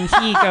 And then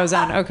he goes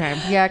on.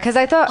 Okay. Yeah, because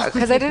I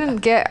didn't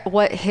get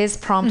what his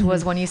prompt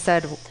was when you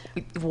said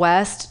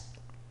West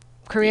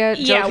Korea.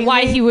 Yeah,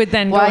 why he would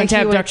then go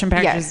into abduction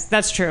packages. Yes.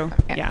 That's true.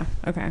 Yeah.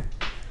 Okay.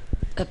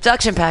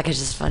 Abduction package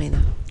is funny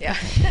though. Yeah.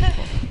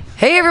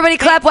 Hey everybody,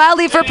 clap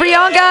wildly for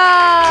Priyanka!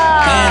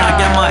 Man, I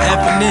got my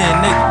effing in,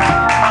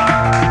 nigga.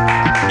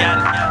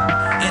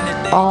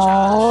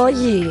 Oh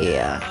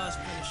yeah.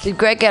 Did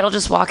Greg Gettle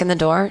just walk in the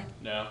door?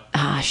 No.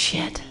 Ah,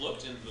 shit.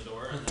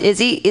 Is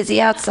he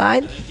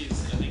outside?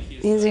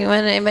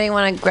 Anybody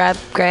want to grab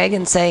Greg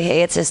and say,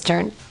 hey, it's his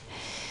turn?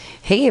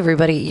 Hey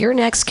everybody, your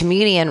next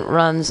comedian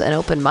runs an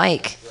open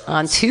mic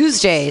on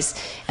Tuesdays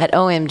at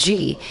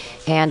OMG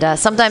and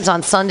sometimes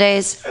on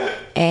Sundays,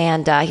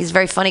 and he's a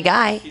very funny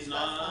guy.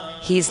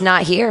 He's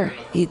not here.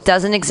 He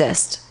doesn't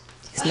exist.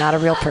 He's not a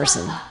real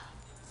person.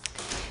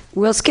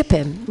 We'll skip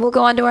him. We'll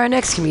go on to our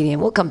next comedian.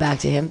 We'll come back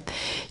to him.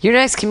 Your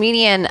next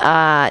comedian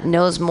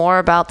knows more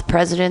about the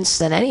presidents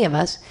than any of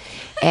us,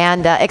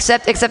 and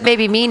except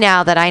maybe me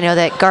now that I know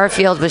that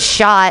Garfield was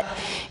shot,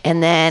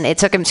 and then it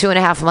took him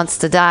 2.5 months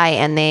to die,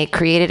 and they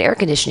created air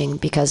conditioning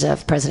because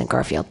of President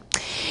Garfield.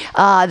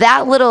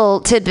 That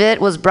little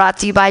tidbit was brought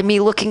to you by me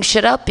looking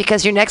shit up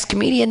because your next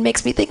comedian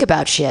makes me think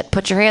about shit.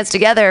 Put your hands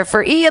together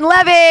for Ian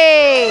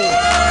Levy.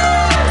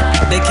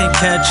 They can't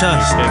catch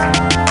us.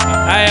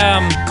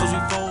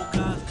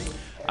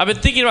 I've been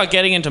thinking about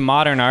getting into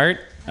modern art.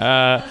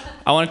 I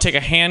want to take a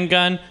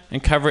handgun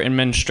and cover it in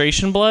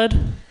menstruation blood.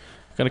 I'm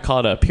gonna call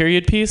it a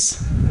period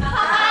piece.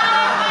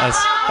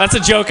 That's a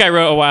joke I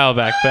wrote a while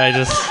back, but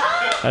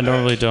I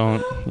normally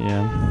don't.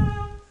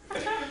 Yeah.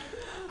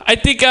 I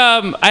think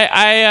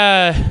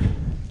I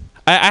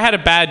had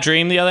a bad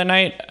dream the other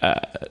night.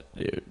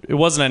 It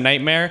wasn't a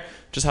nightmare.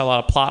 Just had a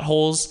lot of plot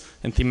holes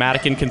and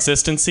thematic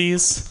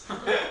inconsistencies.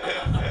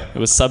 It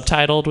was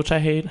subtitled, which I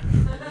hate.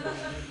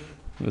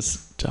 It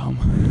was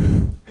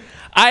dumb.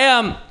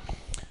 I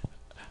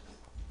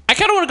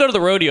kind of want to go to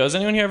the rodeo. Has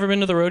anyone here ever been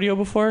to the rodeo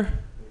before?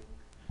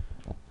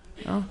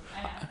 No?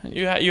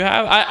 You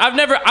have?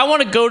 I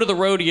want to go to the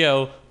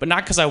rodeo, but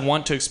not because I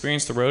want to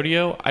experience the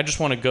rodeo. I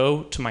just want to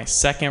go to my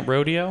second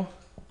rodeo.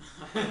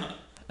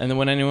 And then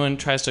when anyone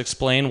tries to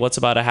explain what's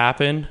about to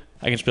happen,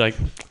 I can just be like,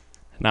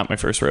 not my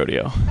first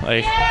rodeo.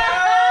 Like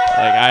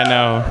I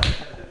know.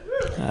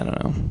 I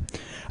don't know.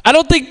 I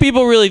don't think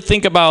people really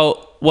think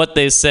about what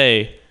they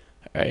say.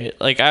 Right,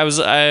 like I was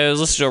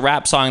listening to a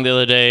rap song the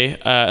other day,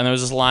 and there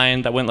was this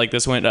line that went like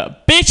this: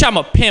 "Bitch, I'm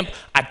a pimp.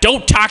 I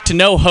don't talk to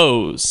no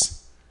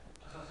hoes."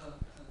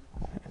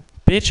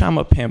 Bitch, I'm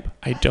a pimp.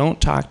 I don't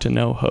talk to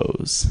no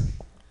hoes.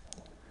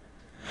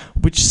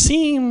 Which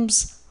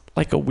seems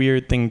like a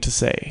weird thing to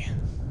say,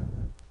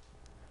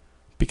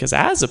 because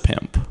as a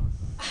pimp,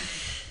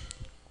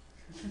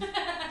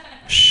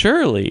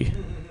 surely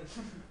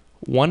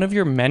one of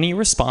your many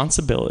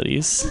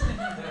responsibilities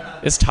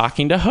is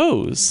talking to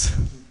hoes.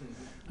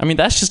 I mean,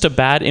 that's just a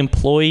bad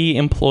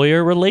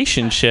employee-employer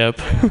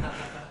relationship.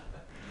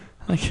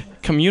 Like,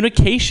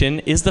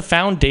 communication is the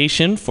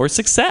foundation for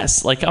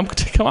success. Like, come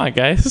on,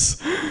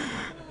 guys.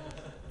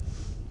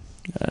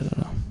 I don't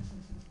know.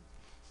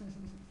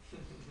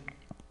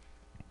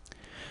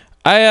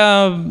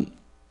 I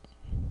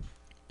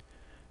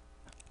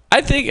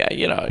think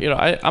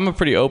I'm a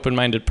pretty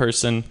open-minded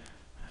person.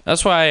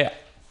 That's why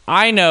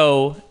I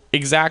know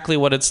exactly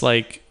what it's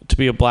like to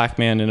be a black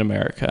man in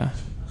America.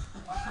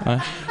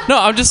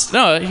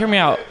 Hear me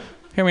out.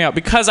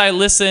 Because I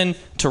listen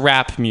to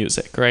rap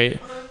music,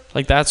 right?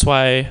 Like, that's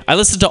why I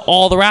listen to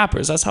all the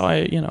rappers. That's how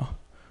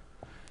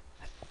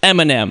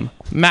Eminem,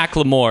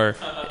 Macklemore,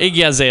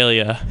 Iggy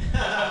Azalea,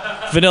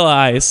 Vanilla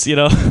Ice,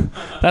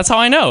 That's how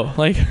I know.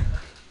 Like,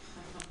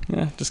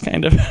 yeah, just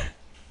kind of.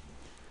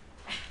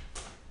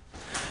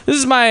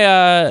 This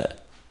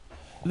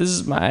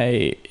is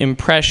my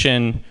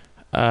impression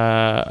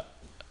of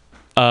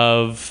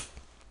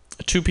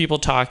two people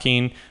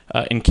talking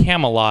in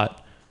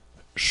Camelot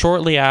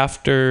shortly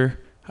after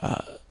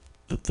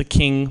the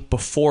king,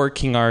 before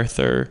King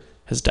Arthur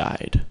has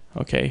died.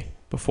 Okay,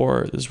 this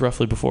is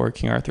roughly before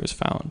King Arthur is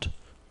found.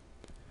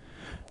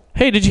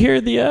 Hey, did you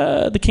hear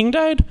the king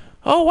died?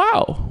 Oh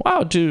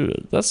wow,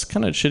 dude, that's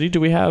kind of shitty.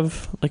 Do we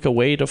have like a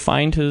way to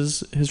find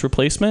his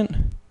replacement?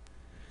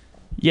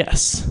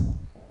 Yes,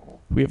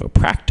 we have a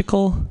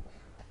practical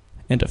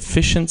and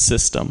efficient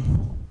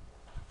system.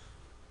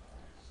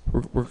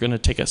 We're going to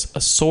take a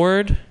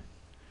sword,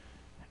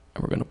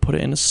 and we're going to put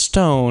it in a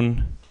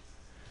stone,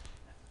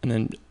 and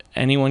then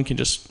anyone can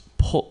just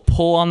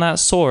pull on that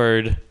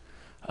sword,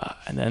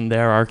 and then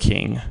they're our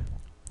king.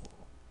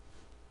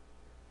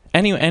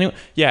 Anyone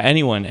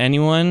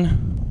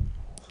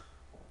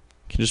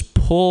can just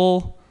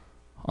pull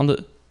on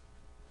the...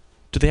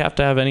 Do they have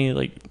to have any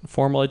like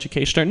formal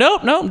education?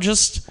 No,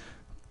 just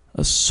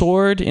a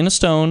sword in a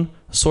stone.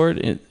 A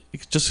sword,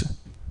 just...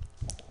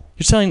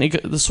 You're telling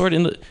the sword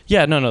in the...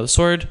 Yeah, no, the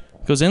sword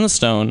goes in the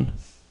stone,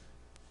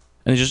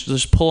 and you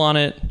just pull on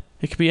it.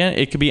 It could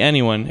be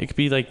anyone. It could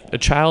be like a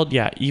child.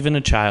 Yeah, even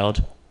a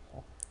child.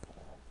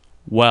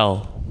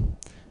 Well,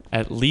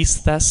 at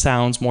least that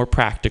sounds more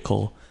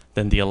practical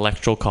than the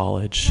Electoral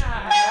College.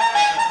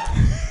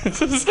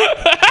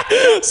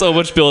 So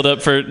much build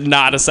up for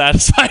not a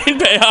satisfying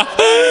payoff.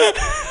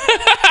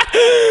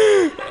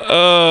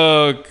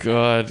 Oh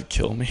God,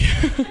 kill me.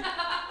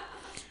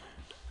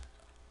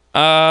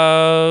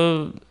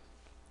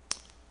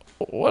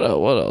 What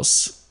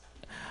else?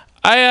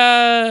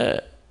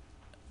 I've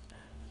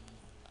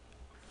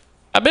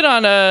been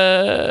on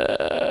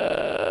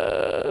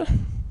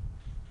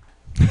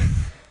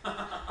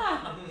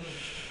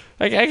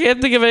I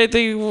can't think of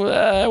anything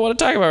I want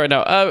to talk about right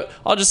now.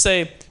 I'll just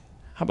say,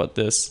 how about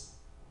this?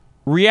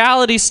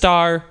 Reality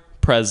star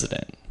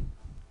president.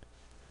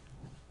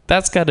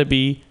 That's got to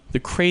be the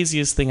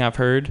craziest thing I've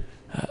heard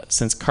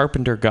since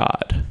Carpenter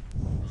God.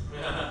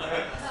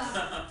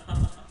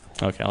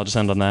 Okay, I'll just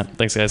end on that.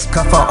 Thanks, guys.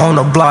 On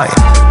the block,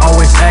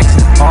 always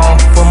asking all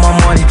for my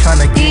money, trying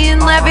to get Ian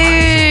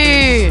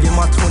Levy.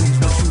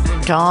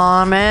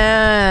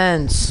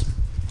 Comments.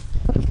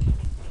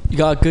 You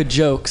got good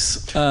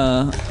jokes.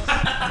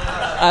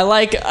 I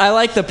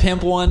like the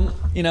pimp one.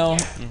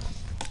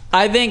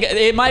 I think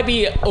it might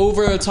be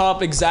over the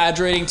top,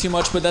 exaggerating too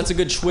much, but that's a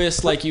good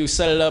twist. Like, you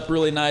set it up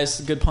really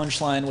nice, good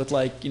punchline with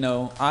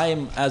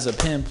I'm as a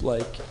pimp,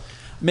 like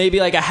maybe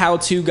like a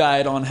how-to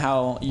guide on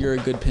how you're a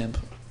good pimp.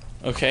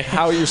 Okay.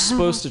 How you're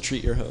supposed to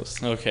treat your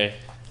host. Okay.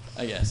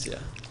 I guess, yeah.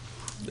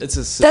 It's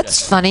a suggestion.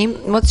 That's funny.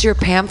 What's your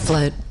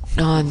pamphlet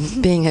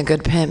on being a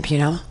good pimp?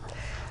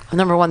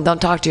 Number one, don't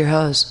talk to your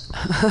host.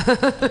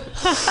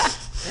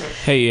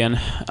 Hey Ian,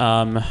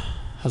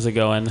 how's it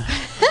going?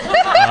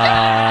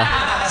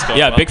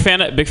 Yeah, big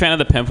fan of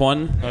the pimp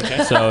one.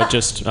 Okay. So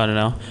just I don't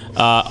know.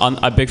 I'm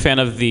a big fan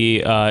of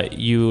the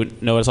you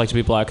know what it's like to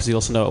be black because you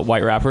listen to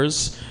white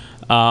rappers.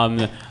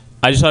 I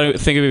just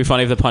think it'd be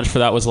funny if the punch for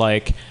that was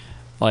like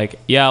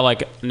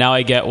now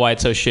I get why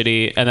it's so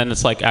shitty, and then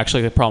it's like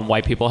actually the problem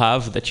white people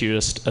have that you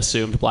just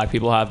assumed black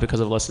people have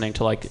because of listening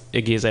to like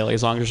Iggy Azalea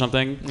songs or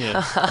something,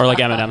 or like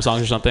Eminem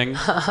songs or something.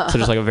 So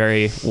just like a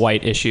very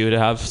white issue to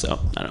have. So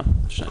I don't know.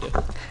 Just an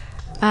idea.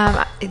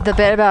 The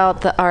bit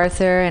about the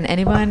Arthur and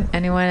anyone,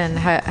 and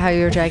how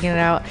you were dragging it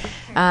out,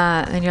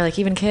 and you're like,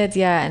 even kids,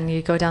 yeah, and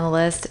you go down the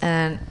list,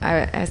 and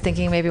I was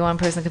thinking maybe one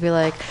person could be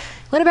like,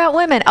 what about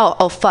women?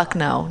 Oh, fuck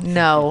no,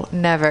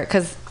 never,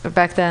 because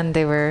back then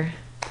they were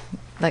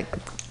like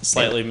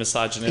slightly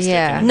misogynistic.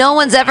 Yeah. No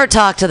one's ever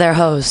talked to their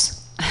host.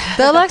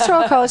 The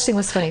Electoral College thing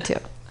was funny too,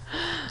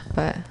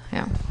 but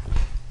yeah.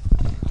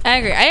 I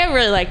agree. I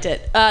really liked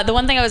it. The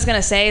one thing I was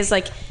gonna say is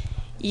like,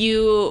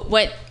 you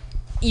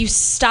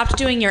stopped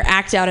doing your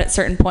act out at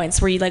certain points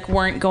where you like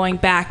weren't going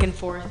back and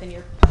forth in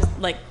your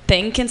like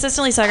thing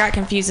consistently, so I got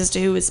confused as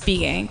to who was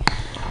speaking.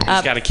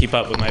 Just got to keep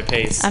up with my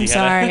pace. I'm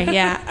sorry.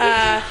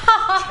 Yeah.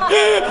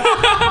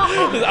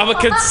 I'm a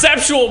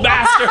conceptual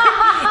master.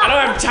 I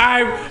don't have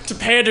time to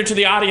pander to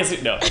the audience.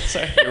 No,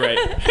 sorry, you're right.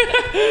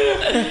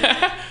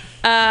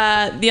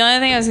 The only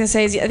thing I was gonna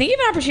say is I think you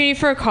have an opportunity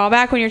for a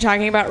callback when you're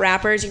talking about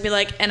rappers. You can be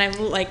like,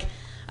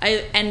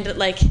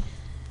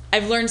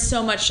 I've learned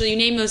so much. So you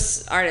name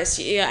those artists.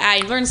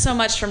 I've learned so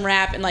much from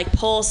rap and like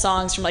pull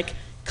songs from like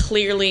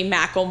clearly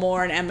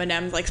Macklemore and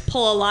Eminem, like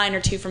pull a line or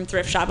two from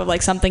Thrift Shop of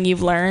like something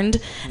you've learned,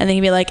 and then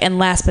you'd be like, and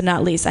last but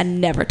not least, I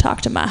never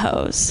talk to my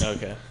hoes.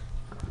 Okay.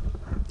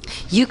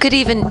 You could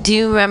even, do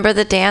you remember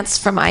the dance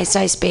from Ice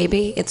Ice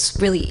Baby? It's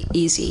really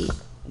easy.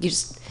 You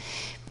just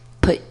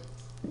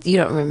you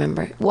don't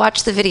remember.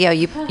 Watch the video.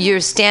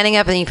 You're standing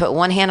up and you put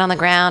one hand on the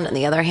ground and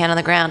the other hand on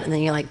the ground, and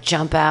then you like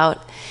jump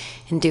out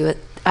and do it.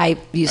 I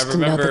used to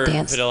know the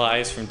dance. Vanilla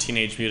Ice from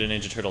Teenage Mutant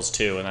Ninja Turtles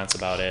 2, and that's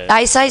about it.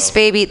 Ice Ice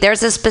Baby,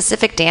 there's a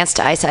specific dance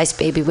to Ice Ice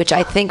Baby, which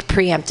I think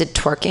preempted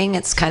twerking.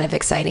 It's kind of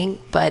exciting,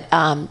 but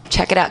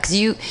check it out, because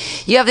you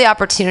have the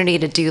opportunity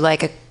to do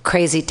like a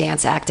crazy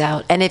dance act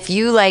out. And if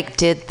you like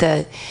did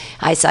the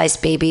Ice Ice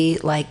Baby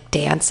like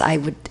dance,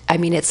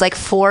 it's like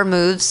 4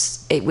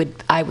 moves.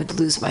 I would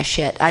lose my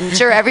shit. I'm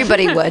sure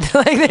everybody would.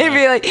 Like they'd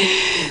be like,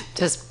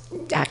 just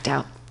act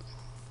out.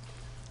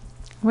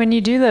 When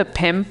you do the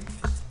pimp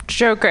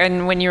joke,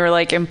 and when you were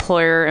like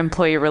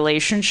employer-employee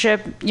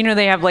relationship,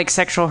 they have like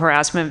sexual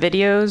harassment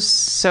videos,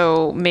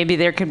 so maybe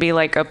there could be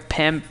like a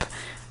pimp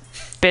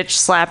bitch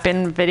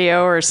slapping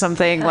video or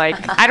something. Like,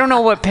 I don't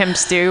know what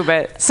pimps do,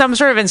 but some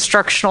sort of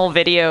instructional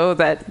video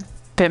that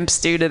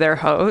pimps do to their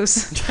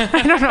hoes.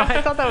 I don't know,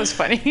 I thought that was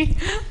funny.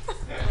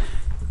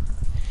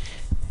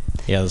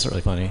 Yeah, that's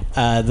really funny.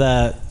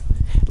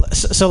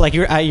 So like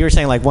you were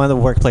saying, like one of the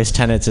workplace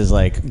tenets is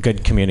like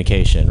good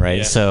communication, right?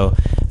 Yeah. So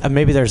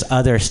maybe there's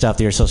other stuff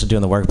that you're supposed to do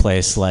in the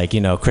workplace, like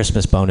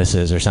Christmas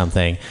bonuses or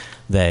something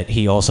that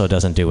he also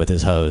doesn't do with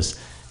his hoes,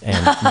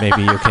 and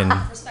maybe you can.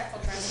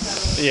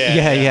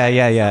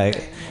 Yeah.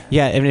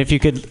 I mean, if you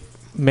could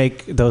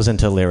make those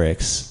into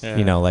lyrics,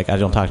 like I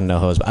don't talk to no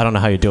hoes, but I don't know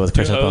how you deal with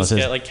Christmas bonuses.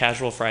 Get like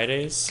casual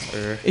Fridays,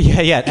 or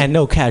and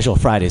no casual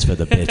Fridays for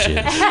the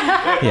bitches.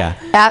 Yeah.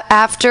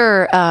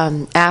 After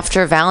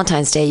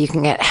Valentine's Day, you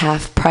can get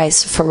half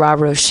price Ferrero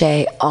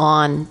Rocher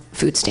on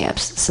food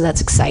stamps, so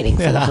that's exciting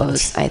for the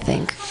hoes, I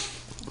think.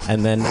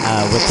 And then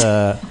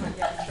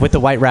with the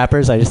white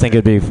rappers, I just think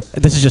it'd be.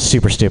 This is just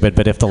super stupid,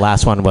 but if the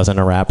last one wasn't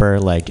a rapper,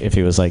 like if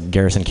he was like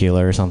Garrison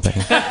Keillor or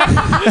something.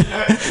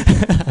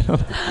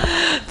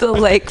 The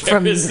lake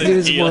from News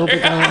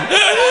Wobegon.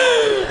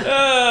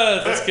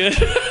 That's good.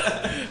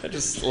 I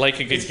just like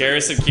a good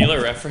Garrison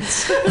Keillor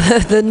reference.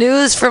 The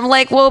news from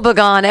Lake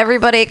Wobegon.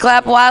 Everybody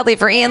clap wildly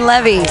for Ian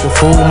Levy.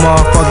 Fool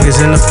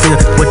motherfuckers in the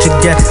field. What you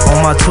get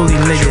on my toolie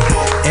nigga?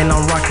 And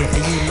I'm rocking,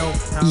 and you know.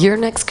 Your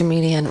next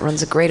comedian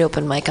runs a great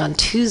open mic on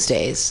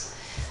Tuesdays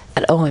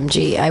at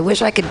OMG. I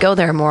wish I could go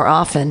there more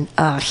often.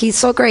 He's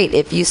so great.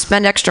 If you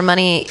spend extra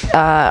money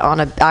on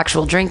an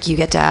actual drink, you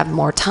get to have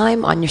more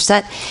time on your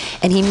set.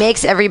 And he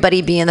makes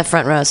everybody be in the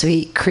front row. So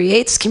he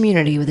creates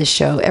community with his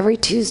show every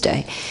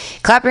Tuesday.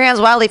 Clap your hands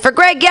wildly for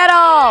Greg Gettle.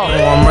 Oh,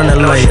 I'm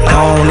running late.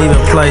 I don't even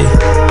play.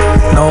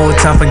 No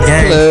time for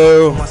games.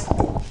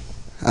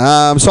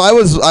 Hello. So I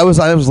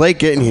was late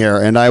getting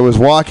here, and I was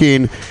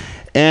walking.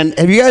 And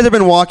have you guys ever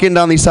been walking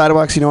down these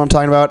sidewalks? You know what I'm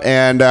talking about?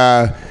 And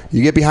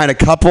you get behind a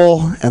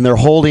couple, and they're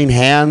holding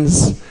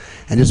hands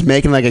and just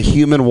making like a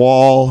human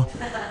wall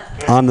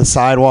on the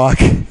sidewalk.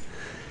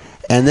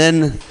 And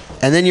then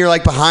you're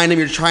like behind them,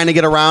 you're trying to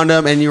get around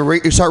them, and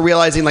you start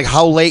realizing like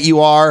how late you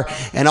are,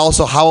 and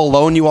also how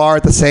alone you are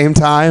at the same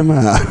time.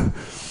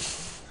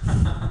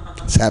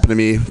 It's happened to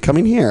me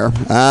coming here.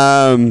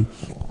 I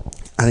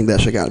think that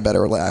should have got a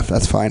better laugh.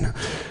 That's fine.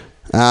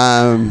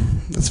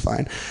 That's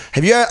fine.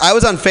 I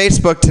was on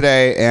Facebook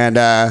today,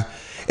 and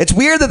it's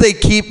weird that they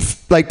keep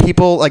like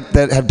people like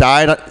that have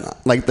died,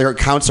 like their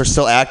accounts are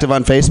still active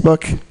on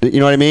Facebook. You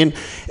know what I mean?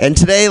 And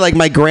today, like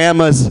my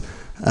grandma's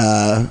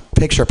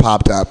picture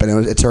popped up,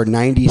 and it's her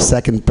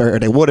 92nd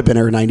birthday. It would have been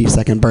her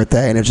 92nd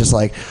birthday, and it's just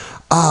like,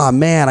 oh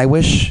man, I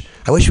wish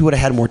we would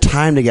have had more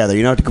time together.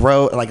 To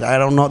grow. Like I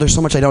don't know. There's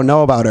so much I don't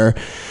know about her.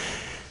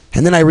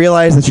 And then I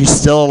realized that she's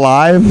still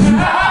alive.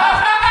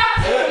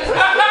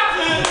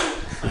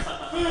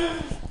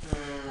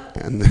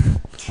 And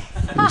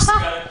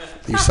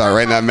you start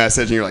writing that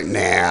message, and you're like,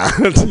 nah.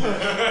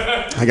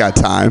 I got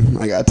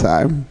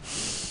time.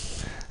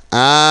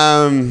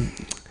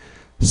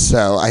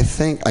 So I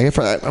think I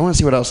want to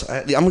see what else.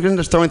 I'm going to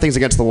just throwing things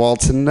against the wall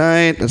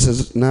tonight. This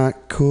is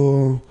not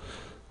cool.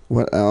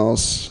 What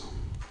else?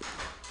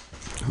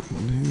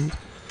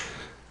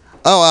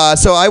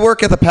 So I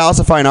work at the Palace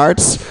of Fine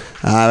Arts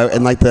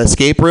in like the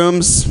escape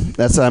rooms.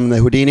 That's the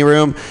Houdini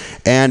room,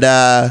 and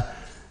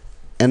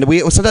we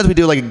sometimes we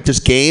do like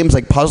just games,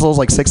 like puzzles,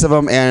 like 6 of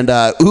them. And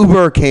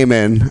Uber came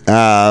in,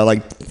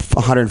 like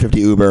 150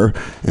 Uber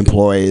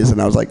employees, and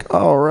I was like,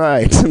 all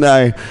right. And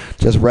I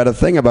just read a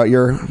thing about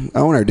your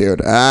owner,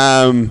 dude.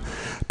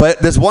 But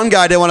this one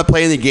guy didn't want to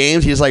play any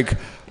games. He's like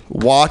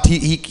walked.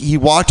 He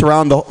walked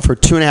around for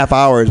 2.5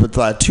 hours with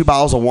 2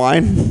 bottles of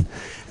wine.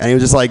 And he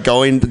was just like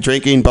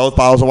drinking both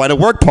bottles of wine at a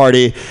work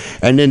party,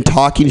 and then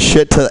talking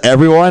shit to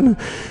everyone.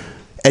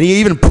 And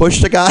he even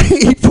pushed a guy.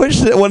 He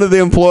pushed one of the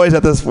employees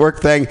at this work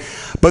thing.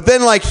 But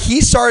then, like,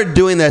 he started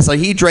doing this. Like,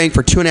 he drank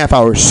for 2.5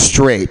 hours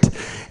straight.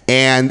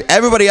 And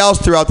everybody else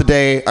throughout the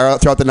day or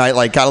throughout the night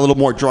like got a little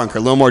more drunker,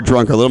 a little more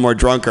drunker, a little more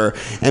drunker.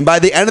 And by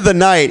the end of the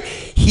night,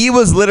 he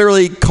was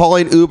literally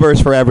calling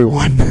Ubers for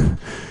everyone.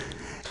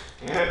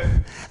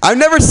 I've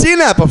never seen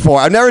that before.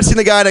 I've never seen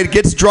the guy that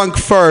gets drunk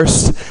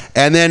first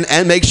and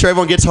makes sure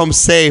everyone gets home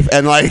safe.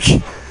 And like,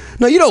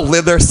 no, you don't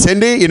live there,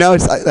 Cindy. You know,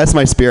 that's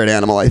my spirit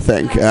animal, I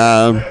think.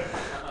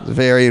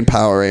 Very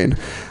empowering.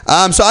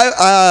 So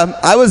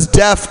I was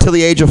deaf till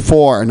the age of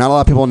 4. Not a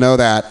lot of people know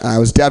that. I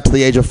was deaf till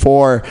the age of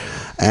 4.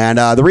 And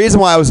the reason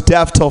why I was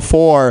deaf till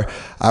 4,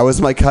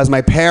 because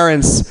my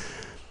parents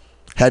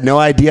had no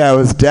idea I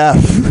was deaf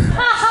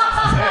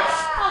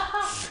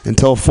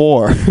until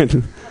 4.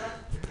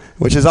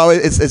 Which is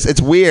always, it's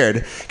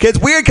weird. It's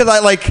weird because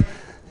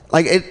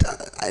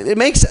it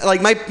makes,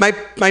 like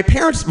my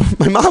parents,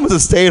 my mom was a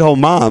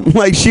stay-at-home mom.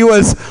 Like she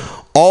was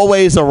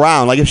always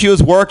around. Like if she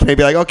was working, I'd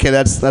be like, okay,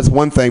 that's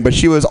one thing. But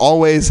she was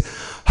always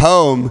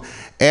home.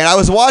 And I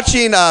was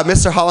watching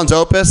Mr. Holland's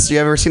Opus. You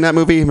ever seen that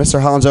movie,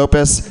 Mr. Holland's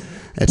Opus?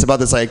 It's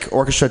about this like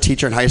orchestra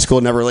teacher in high school,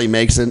 never really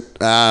makes it.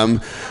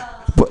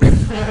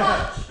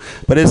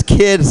 But his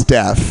kid's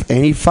deaf,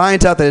 and he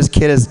finds out that his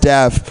kid is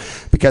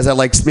deaf because at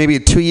like maybe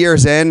 2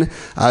 years in,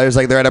 there's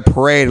like they're at a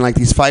parade and like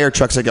these fire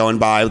trucks are going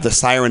by with the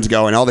sirens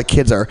going. All the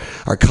kids are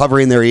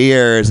covering their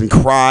ears and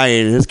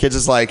crying, and his kid's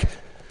just like,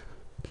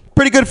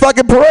 pretty good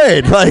fucking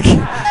parade. Like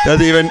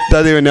doesn't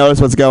even notice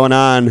what's going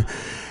on,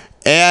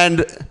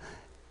 and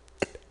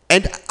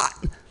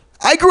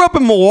I grew up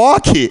in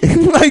Milwaukee.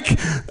 Like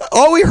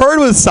all we heard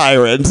was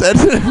sirens. And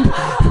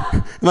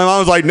my mom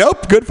was like,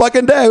 "Nope, good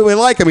fucking day. We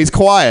like him. He's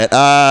quiet."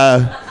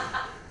 But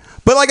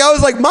like I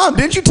was like, "Mom,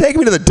 didn't you take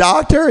me to the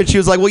doctor?" And she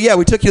was like, "Well, yeah,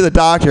 we took you to the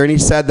doctor, and he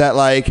said that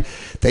like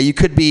that you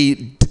could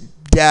be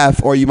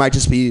deaf or you might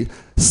just be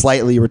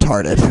slightly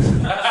retarded."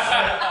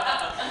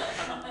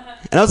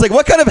 And I was like,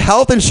 "What kind of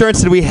health insurance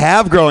did we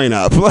have growing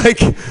up? Like,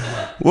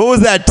 what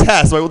was that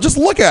test?" Like, well, just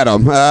look at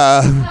him.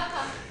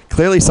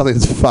 Clearly,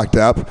 something's fucked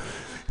up.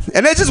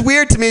 And it's just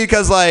weird to me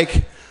because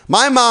like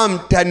my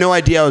mom had no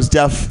idea I was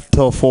deaf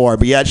till 4,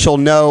 but yet she'll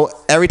know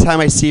every time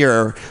I see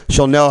her,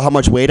 she'll know how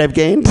much weight I've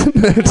gained.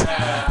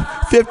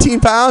 15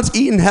 pounds,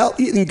 eating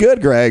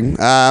good, Greg.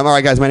 All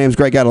right, guys, my name is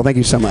Greg Gettle. Thank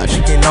you so much.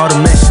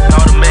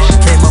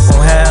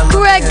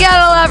 Greg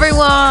Gettle,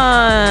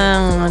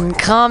 everyone.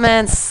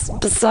 Comments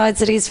besides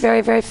that he's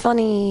very, very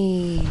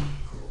funny.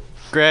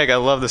 Greg, I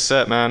love the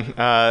set, man.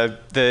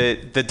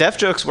 The deaf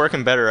joke's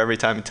working better every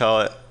time you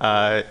tell it.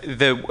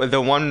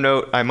 The one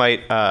note I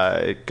might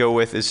go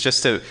with is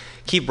just to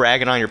keep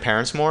bragging on your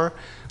parents more.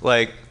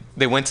 Like,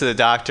 they went to the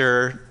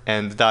doctor,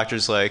 and the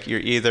doctor's like,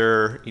 you're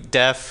either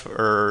deaf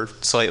or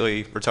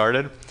slightly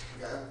retarded.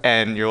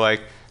 And you're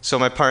like, so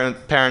my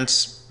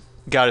parents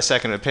got a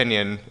second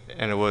opinion,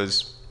 and it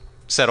was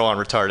settle on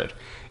retarded.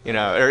 You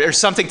know, or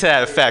something to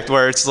that effect,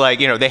 where it's like,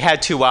 you know, they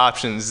had 2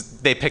 options.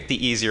 They picked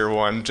the easier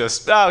one.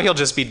 He'll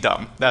just be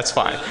dumb. That's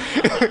fine.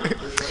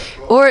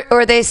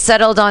 Or they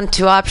settled on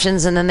 2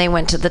 options, and then they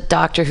went to the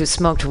doctor who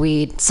smoked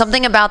weed.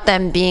 Something about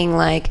them being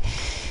like,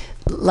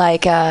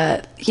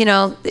 you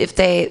know, if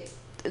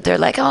they're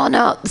like, oh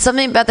no,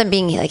 something about them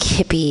being like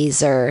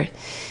hippies or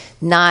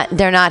not.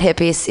 They're not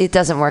hippies. It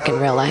doesn't work in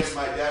real life.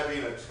 My dad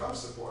being a Trump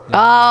supporter. Oh,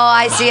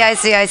 I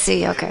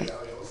see. Okay.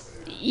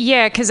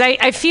 Yeah, because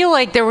I feel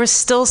like there was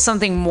still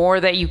something more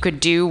that you could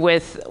do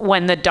with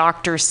when the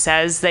doctor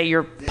says that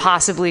you're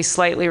possibly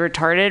slightly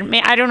retarded.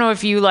 I don't know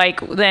if you like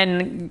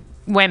then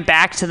went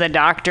back to the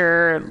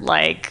doctor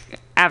like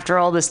after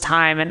all this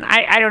time, and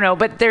I don't know,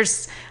 but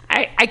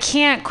I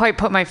can't quite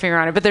put my finger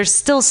on it, but there's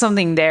still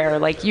something there.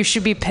 Like you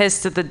should be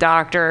pissed at the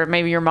doctor.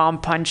 Maybe your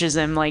mom punches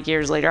him like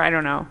years later. I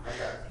don't know.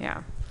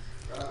 Yeah.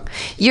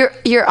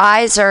 Your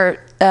eyes are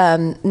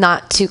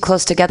not too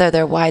close together.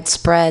 They're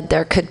widespread.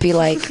 There could be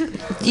like,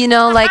 you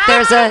know, like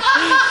there's a,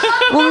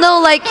 well,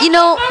 no, like, you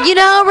know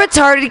how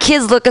retarded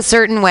kids look a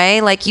certain way.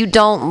 Like you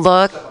don't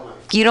look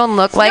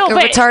like a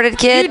retarded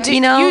kid.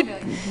 You know.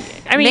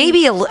 I mean,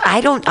 maybe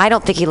I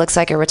don't think he looks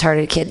like a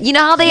retarded kid. You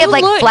know how they have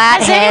like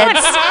flat heads?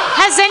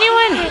 Has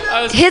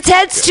anyone? His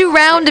head's too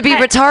round to be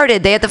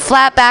retarded. They have the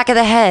flat back of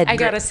the head. I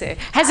gotta say,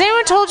 has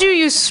anyone told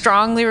you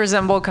strongly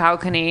resemble Kyle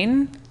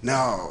Kinane?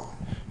 No.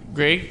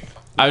 Greg,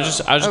 I was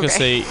just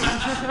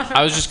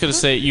gonna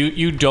say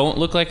you don't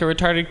look like a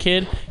retarded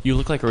kid. You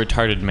look like a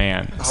retarded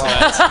man. So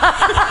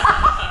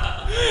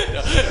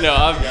no,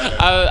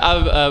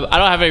 I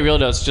don't have any real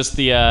notes. Just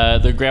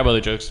the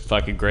grandmother joke's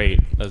fucking great.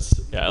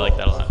 I like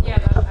that a lot. Yeah.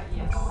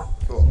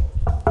 Cool.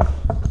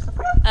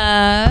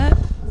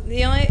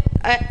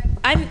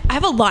 I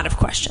have a lot of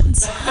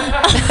questions.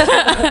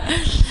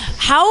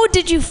 How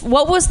did you?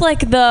 What was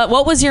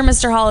your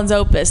Mr. Holland's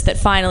Opus that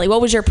finally?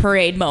 What was your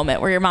parade moment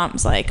where your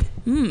mom's like,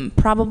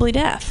 probably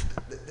deaf?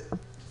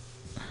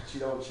 She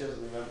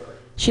doesn't remember.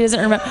 She doesn't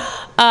remember.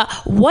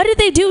 What did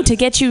they do to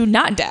get you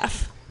not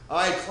deaf?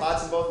 I had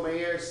clots in both my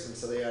ears, and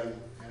so they had.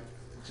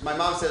 My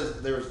mom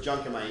says there was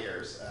junk in my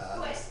ears.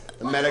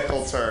 The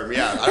medical term,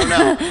 yeah. I don't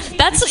know.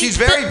 She's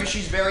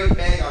very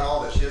vague on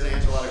all this. She doesn't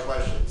answer a lot of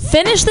questions.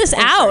 finish this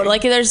out.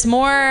 Like, there's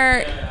more.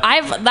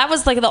 That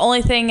was like the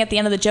only thing at the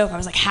end of the joke. I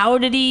was like, how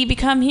did he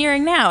become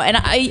hearing now? And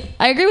I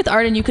agree with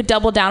Arden. You could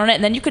double down on it,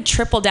 and then you could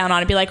triple down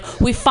on it. Be like,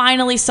 we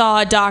finally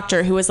saw a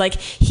doctor who was like,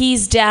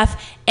 he's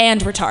deaf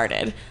and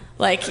retarded.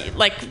 Like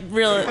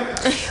real.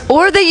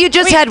 Or that you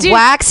just had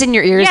wax in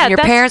your ears and your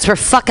parents were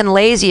fucking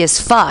lazy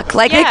as fuck.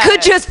 Like, it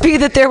could just be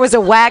that there was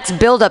a wax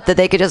buildup that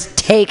they could just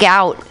take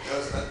out.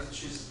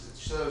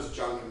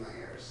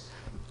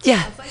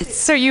 Yeah.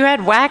 So you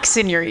had wax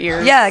in your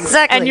ears. Yeah,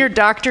 exactly. And your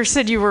doctor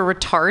said you were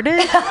retarded?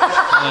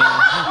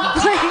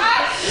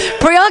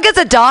 Priyanka's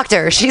a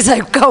doctor. She's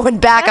like going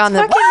back on the.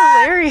 That's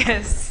fucking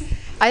hilarious.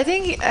 I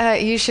think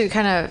you should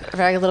kind of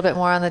rag a little bit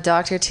more on the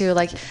doctor too.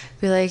 Like,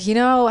 be like, you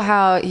know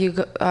how you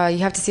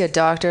have to see a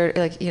doctor,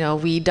 like,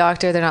 weed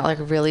doctor. They're not like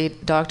really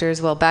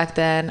doctors. Well, back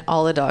then,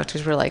 all the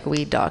doctors were like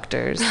weed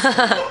doctors.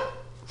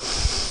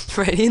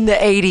 Right in the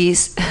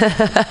 80s.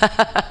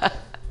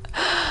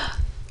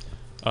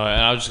 And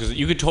I was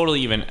you could totally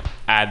even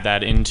add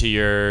that into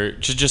your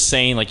just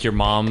saying like your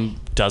mom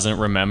doesn't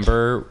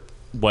remember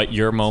what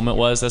your moment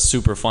was. That's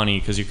super funny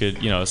because you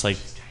could, it's like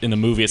in the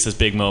movie it's this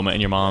big moment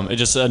and your mom. It's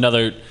just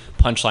another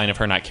punchline of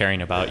her not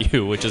caring about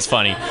you, which is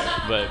funny.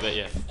 But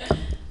yeah.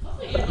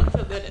 You don't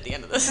feel good at the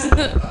end of this.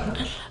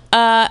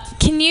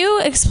 Can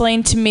you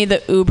explain to me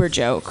the Uber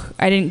joke?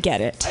 I didn't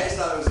get it. I just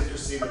thought it was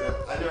interesting.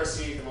 I've never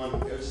seen anyone.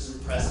 It was just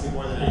impressed me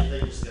more than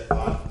anything. Just get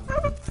caught.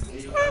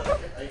 You kind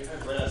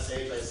of right off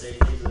stage, I say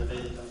things and if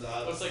anything comes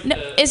out. No,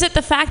 is it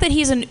the fact that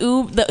he's the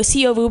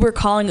CEO of Uber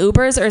calling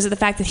Ubers, or is it the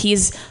fact that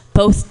he's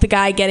both the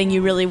guy getting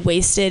you really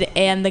wasted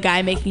and the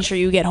guy making sure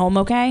you get home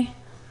okay?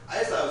 I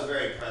just thought it was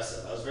very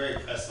impressive. I was very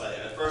impressed by it.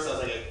 At first, I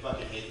was like, I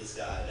fucking hate this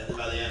guy, and then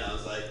by the end, I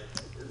was like,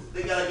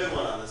 they got a good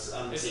one on this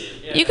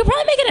team. Yeah. You could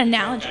probably make an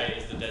analogy. The guy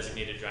is the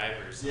designated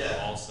drivers.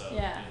 Yeah. Also.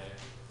 Yeah.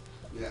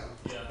 Yeah.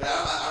 But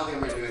I don't think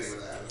I'm gonna do anything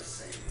with that. I'm just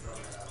saying,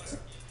 throwing that out there.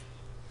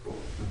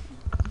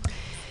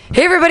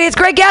 Hey everybody, it's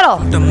Greg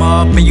Gettle. Them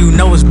up and you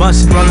know it's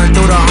busting, rolling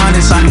through the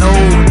hundreds. I know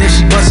that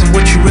she busting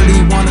what you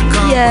really wanna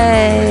come.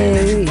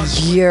 Yay!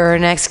 Your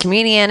next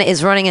comedian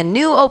is running a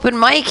new open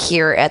mic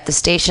here at the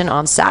station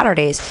on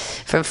Saturdays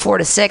from 4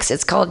 to 6.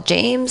 It's called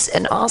James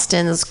and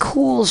Austin's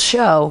Cool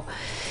Show.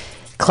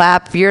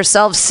 Clap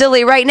yourself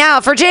silly right now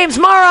for James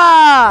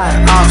Mara.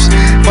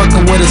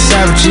 Fucking with a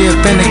savage, yeah,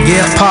 finna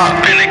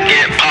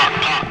get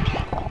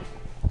pop.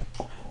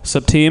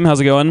 Sup team, how's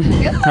it going?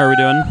 How are we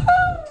doing?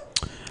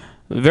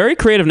 Very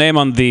creative name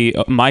on the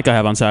mic I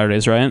have on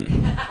Saturdays, right?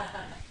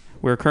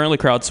 We're currently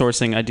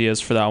crowdsourcing ideas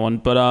for that one.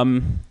 But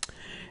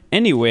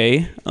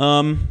anyway,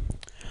 I'm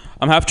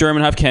half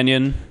German, half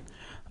Kenyan.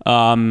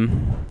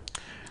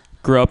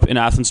 Grew up in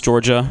Athens,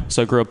 Georgia,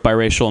 so I grew up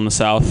biracial in the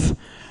South,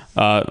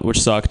 which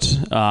sucked.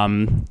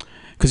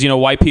 Because,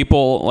 white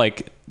people,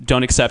 like,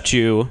 don't accept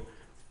you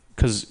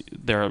because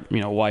they're,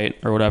 white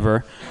or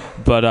whatever.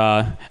 But,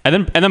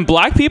 and then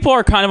black people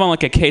are kind of on,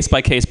 like, a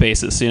case-by-case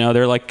basis,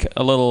 They're, like,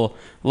 a little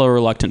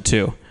reluctant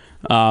too.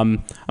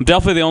 I'm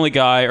definitely the only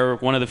guy or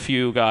one of the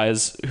few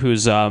guys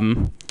who's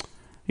been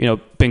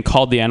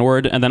called the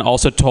N-word and then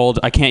also told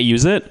I can't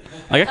use it.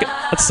 Like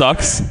that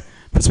sucks.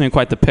 Puts me in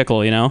quite the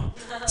pickle,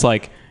 It's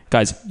like,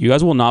 guys, you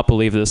guys will not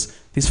believe this.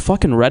 These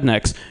fucking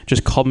rednecks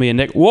just called me a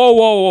nick.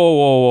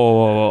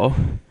 Whoa.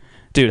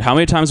 Dude, how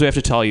many times do we have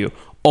to tell you?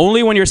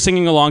 Only when you're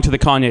singing along to the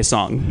Kanye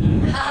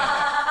song.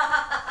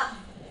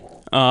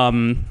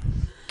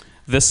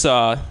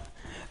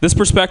 This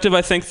perspective,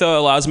 I think, though,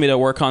 allows me to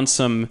work on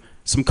some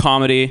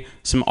comedy,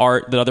 some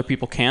art that other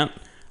people can't.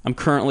 I'm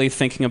currently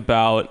thinking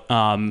about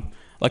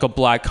like a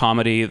black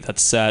comedy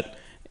that's set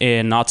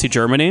in Nazi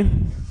Germany.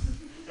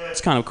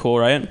 It's kind of cool,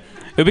 right?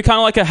 It would be kind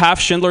of like a half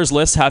Schindler's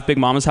List, half Big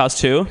Mama's House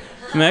 2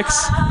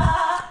 mix.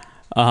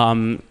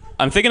 I'm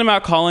thinking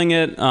about calling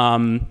it...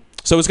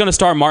 so it's going to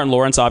star Martin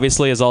Lawrence,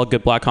 obviously, as all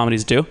good black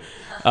comedies do.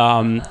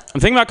 I'm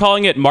thinking about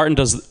calling it Martin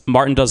Does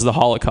the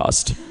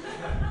Holocaust.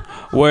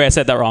 Wait, I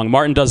said that wrong.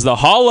 Martin Does the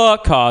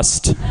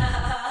Holocaust.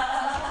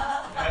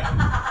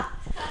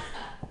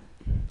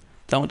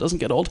 That one doesn't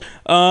get old.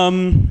 How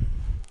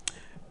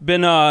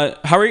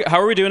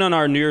are we doing on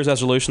our New Year's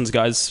resolutions,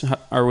 guys?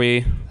 Are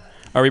we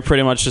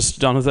pretty much just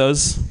done with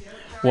those?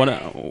 One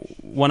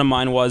of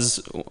mine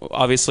was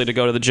obviously to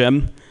go to the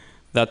gym.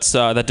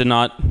 That did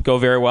not go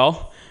very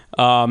well.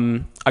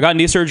 I got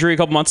knee surgery a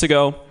couple months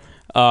ago.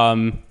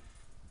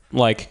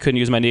 Couldn't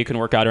use my knee, couldn't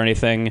work out or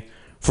anything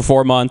for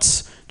 4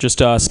 months. Just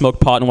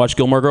smoked pot and watched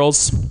Gilmore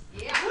Girls.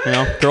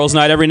 Girls'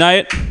 night every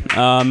night.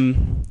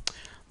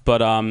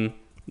 But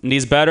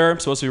knee's better. I'm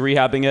supposed to be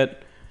rehabbing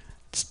it.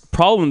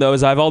 Problem though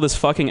is I have all this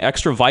fucking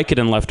extra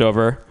Vicodin left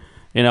over.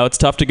 It's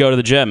tough to go to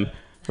the gym,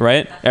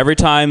 right? Every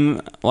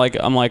time,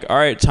 I'm like, all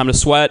right, time to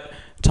sweat,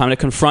 time to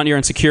confront your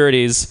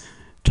insecurities,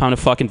 time to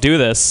fucking do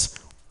this,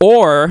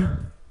 or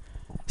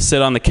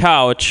sit on the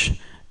couch,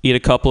 eat a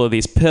couple of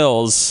these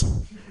pills,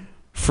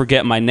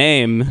 forget my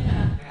name,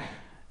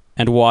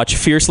 and watch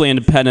fiercely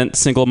independent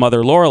single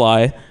mother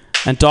Lorelai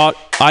and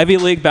Ivy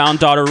League bound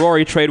daughter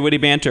Rory trade witty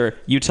banter.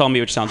 You tell me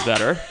which sounds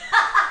better.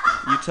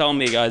 You tell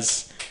me,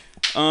 guys.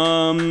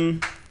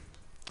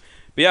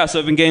 But yeah, so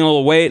I've been gaining a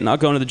little weight, not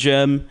going to the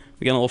gym, been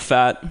getting a little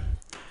fat.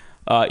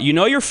 You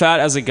know you're fat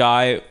as a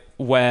guy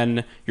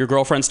when your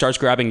girlfriend starts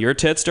grabbing your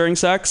tits during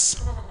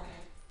sex.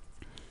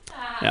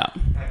 Yeah.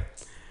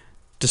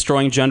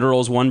 Destroying gender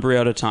roles one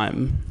burrito at a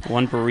time.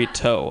 One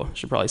burrito.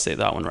 Should probably say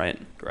that one right,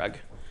 Greg.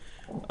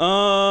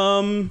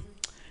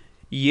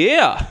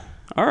 Yeah.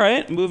 All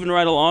right, moving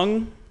right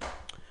along.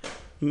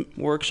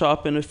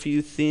 Workshopping a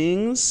few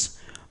things.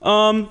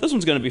 This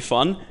one's going to be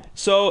fun.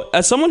 So,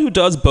 as someone who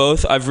does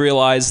both, I've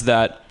realized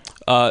that,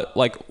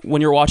 like,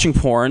 when you're watching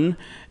porn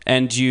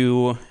and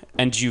you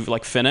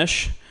like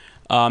finish,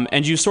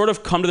 and you sort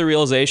of come to the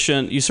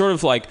realization, you sort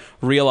of like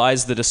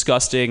realize the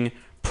disgusting,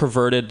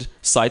 perverted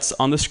sights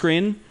on the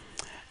screen,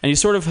 and you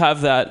sort of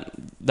have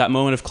that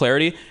moment of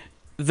clarity.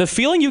 The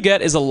feeling you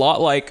get is a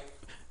lot like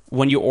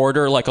when you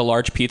order like a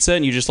large pizza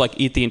and you just like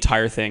eat the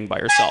entire thing by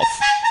yourself.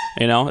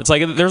 You know, it's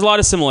like there's a lot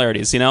of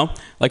similarities. You know,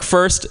 like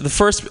the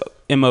first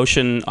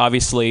emotion,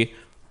 obviously,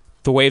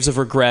 the waves of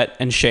regret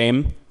and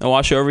shame that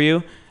wash over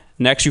you.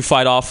 Next, you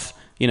fight off,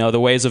 the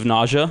waves of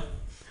nausea.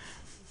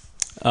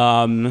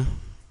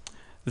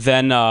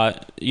 Then,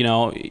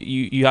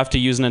 you have to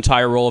use an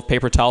entire roll of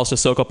paper towels to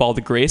soak up all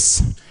the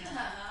grease.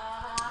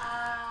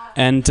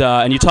 And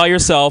you tell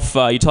yourself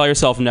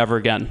never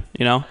again.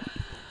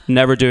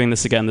 Never doing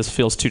this again. This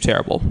feels too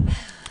terrible.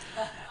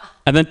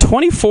 And then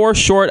 24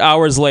 short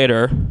hours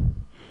later.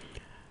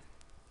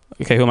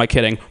 Okay, who am I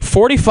kidding?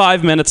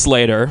 45 minutes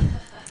later,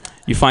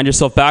 you find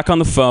yourself back on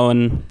the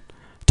phone,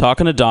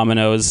 talking to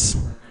Domino's.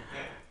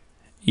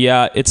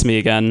 Yeah, it's me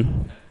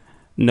again.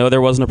 No,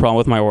 there wasn't a problem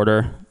with my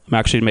order. I'm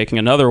actually making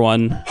another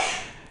one.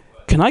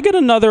 Can I get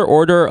another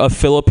order of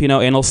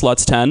Filipino anal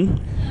sluts 10?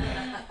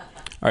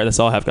 All right, that's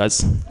all I have,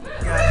 guys.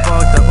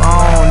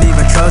 I don't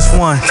even trust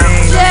one.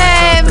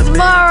 James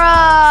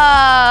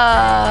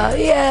Mara!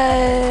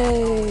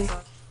 Yay!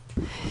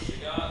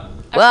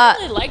 I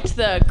really liked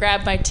the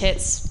grab my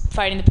tits,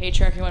 fighting the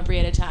patriarchy one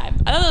burrito at a time.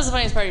 I thought that was the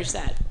funniest part of your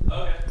set.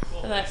 Okay,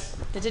 cool. That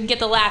didn't get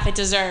the laugh it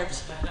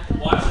deserved.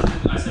 Well,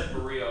 I said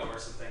burrito or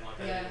something like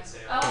that. Yeah. Didn't say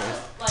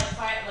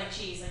Like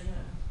cheese.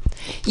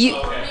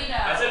 Okay.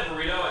 I said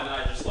burrito and then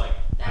I just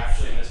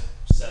actually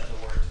missaid the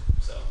word.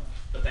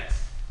 But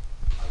thanks.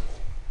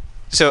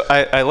 So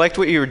I liked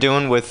what you were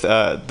doing with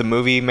the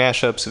movie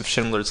mashups of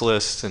Schindler's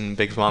List and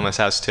Big Mama's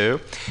House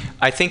 2.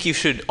 I think you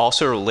should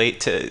also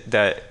relate to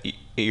that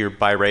you're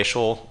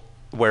biracial,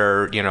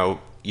 where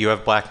you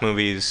have black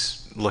movies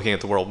looking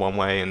at the world one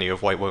way and you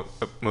have white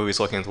movies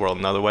looking at the world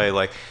another way.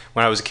 Like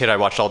when I was a kid, I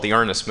watched all the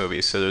Ernest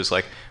movies. So there's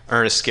like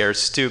Ernest Scared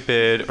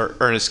Stupid or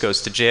Ernest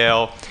Goes to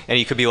Jail, and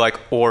you could be like,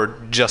 or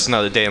Just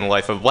Another Day in the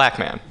Life of a Black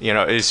Man.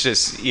 It's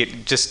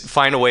just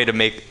find a way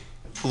to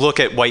look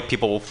at white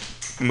people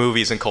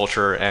movies and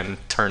culture and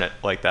turn it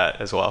like that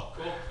as well.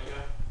 Cool.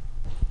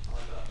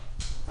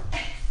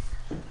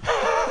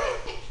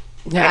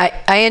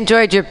 Yeah, I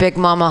enjoyed your Big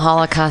Mama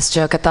Holocaust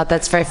joke. I thought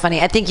that's very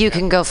funny. I think you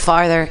can go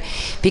farther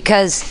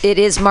because it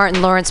is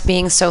Martin Lawrence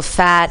being so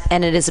fat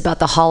and it is about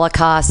the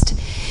Holocaust.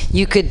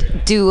 You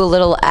could do a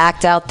little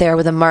act out there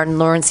with a Martin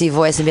Lawrence-y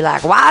voice and be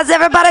like, why is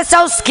everybody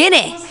so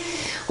skinny?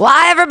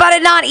 Why everybody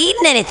not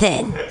eating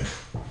anything?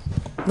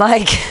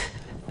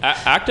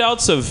 Act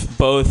outs of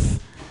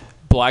both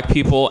black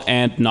people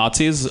and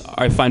Nazis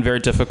I find very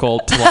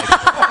difficult to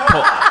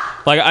pull.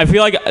 I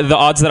feel like the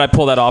odds that I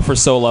pull that off are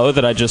so low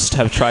that I just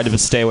have tried to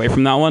stay away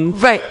from that one.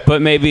 Right. But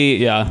maybe,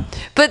 yeah.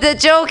 But the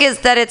joke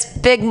is that it's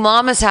Big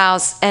Mama's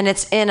house and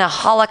it's in a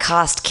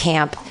Holocaust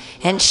camp.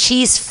 And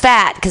she's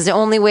fat because the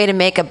only way to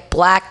make a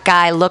black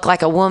guy look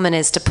like a woman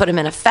is to put him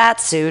in a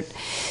fat suit.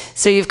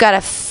 So you've got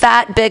a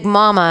fat Big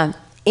Mama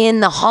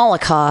in the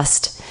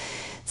Holocaust.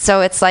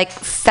 So it's like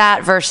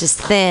fat versus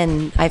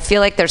thin. I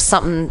feel like there's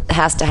something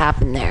has to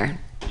happen there.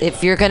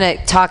 If you're going to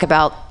talk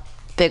about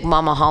Big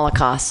Mama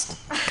Holocaust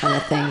kind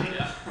of thing.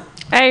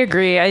 I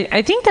agree.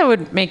 I think that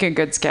would make a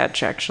good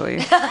sketch, actually.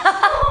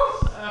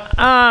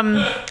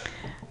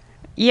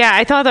 Yeah,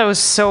 I thought that was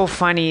so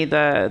funny,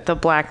 the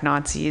black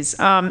Nazis.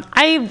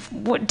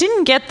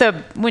 Didn't get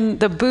when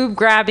the boob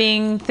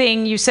grabbing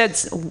thing. You said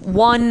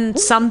one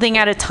something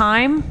at a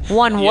time.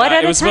 One what at a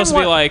time? It was supposed to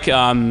be like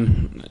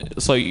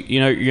so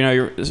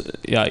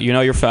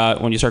you're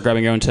fat when you start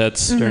grabbing your own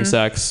tits during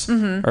sex,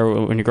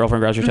 or when your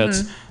girlfriend grabs your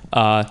tits.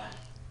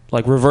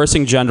 Like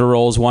reversing gender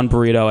roles, one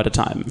burrito at a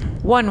time.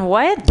 One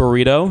what?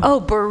 Burrito. Oh,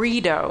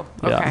 burrito.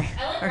 Okay. Yeah.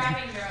 I like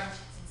grabbing your own tits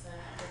instead of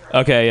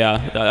Okay,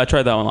 yeah. I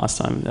tried that one last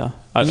time, yeah.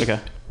 Okay.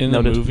 In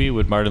the movie,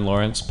 would Martin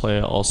Lawrence play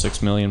all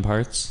 6 million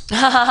parts?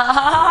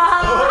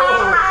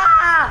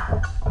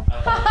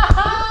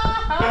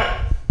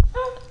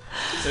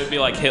 So it'd be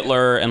like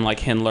Hitler and like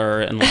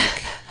Himmler and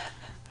like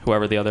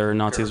whoever the other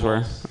Nazis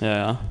were.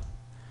 Yeah.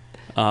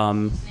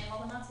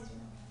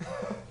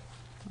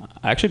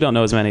 I actually don't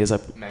know as many as I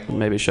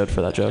maybe should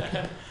for that joke.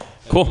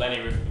 Cool.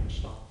 Name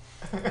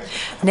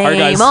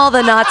all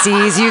the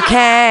Nazis you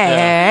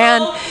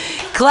can. Yeah.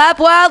 Clap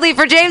wildly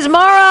for James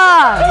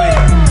Mara.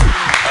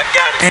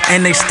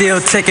 And they still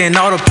taking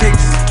all the pictures.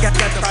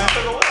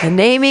 and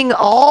naming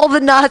all the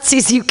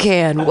Nazis you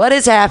can. What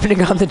is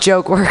happening on the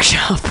Joke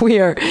Workshop? We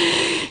are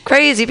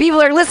crazy.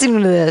 People are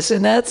listening to this,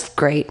 and that's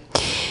great.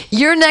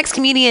 Your next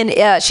comedian,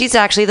 she's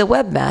actually the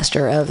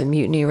webmaster of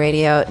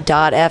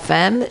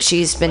MutinyRadio.fm.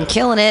 She's been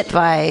killing it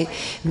by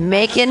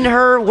making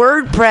her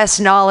WordPress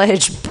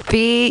knowledge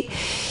be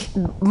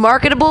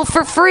marketable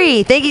for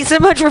free. Thank you so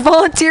much for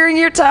volunteering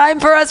your time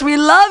for us. We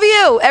love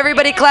you.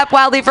 Everybody clap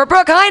wildly for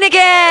Brooke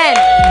Heineken.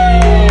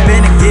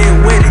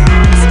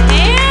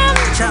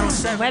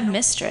 Web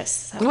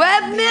mistress.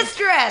 Web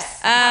mistress.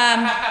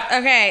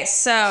 Okay,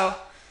 so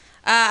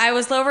I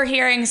was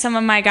overhearing some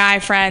of my guy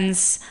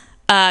friends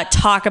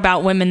talk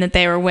about women that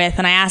they were with,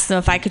 and I asked them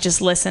if I could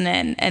just listen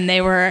in, and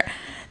they were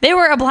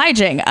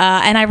obliging.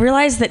 And I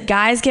realized that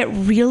guys get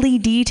really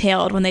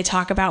detailed when they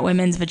talk about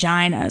women's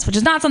vaginas, which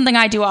is not something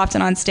I do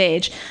often on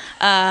stage.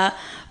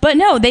 But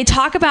no, they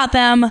talk about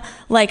them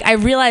like, I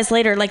realized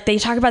later, like they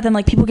talk about them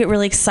like people get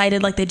really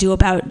excited like they do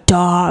about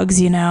dogs,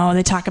 you know?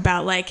 They talk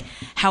about like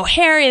how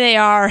hairy they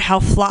are, how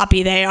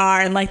floppy they are,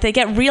 and like they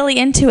get really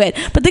into it.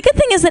 But the good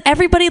thing is that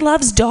everybody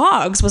loves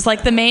dogs was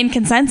like the main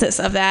consensus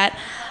of that.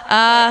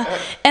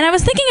 And I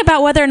was thinking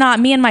about whether or not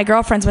me and my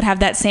girlfriends would have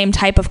that same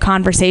type of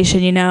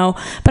conversation, you know?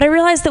 But I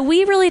realized that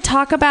we really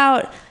talk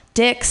about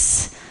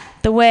dicks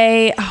the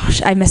way,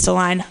 I missed a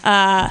line.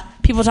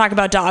 People talk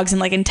about dogs in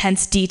like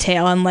intense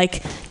detail and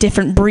like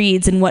different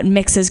breeds and what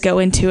mixes go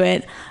into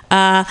it.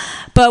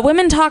 But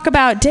women talk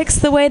about dicks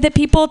the way that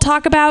people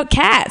talk about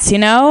cats, you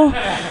know?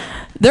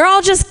 They're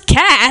all just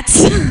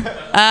cats.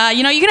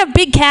 You know, you can have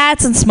big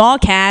cats and small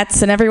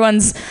cats, and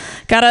everyone's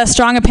got a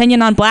strong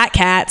opinion on black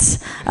cats.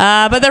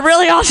 But they're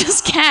really all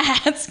just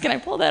cats. Can I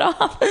pull that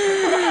off?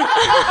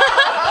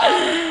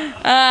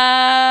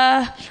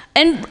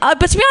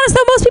 But to be honest,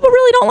 though, most people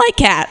really don't like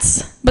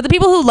cats. But the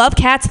people who love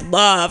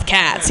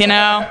cats, you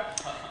know?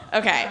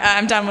 Okay,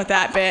 I'm done with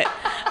that bit.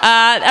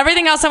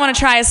 Everything else I want to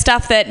try is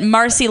stuff that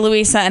Marcy,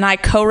 Louisa, and I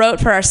co-wrote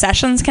for our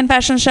Sessions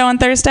Confession show on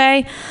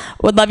Thursday.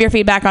 Would love your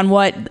feedback on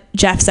what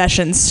Jeff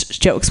Sessions'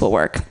 jokes will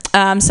work.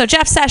 So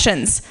Jeff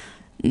Sessions,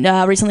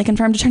 recently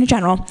confirmed Attorney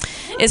General,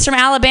 is from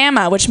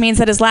Alabama, which means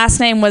that his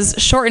last name was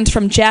shortened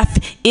from Jeff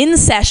in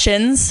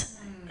Sessions.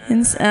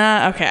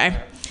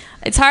 Okay.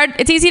 It's hard.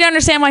 It's easy to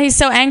understand why he's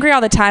so angry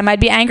all the time. I'd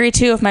be angry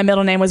too if my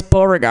middle name was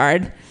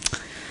Beauregard.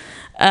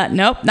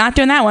 Nope, not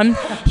doing that one.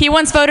 He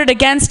once voted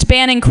against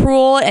banning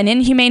cruel and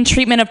inhumane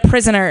treatment of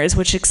prisoners,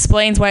 which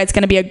explains why it's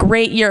going to be a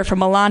great year for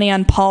Melania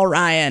and Paul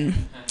Ryan.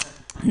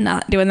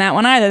 Not doing that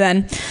one either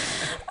then.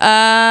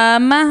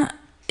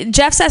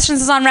 Jeff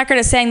Sessions is on record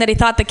as saying that he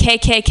thought the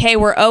KKK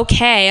were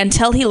okay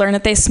until he learned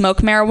that they smoke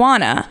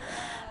marijuana.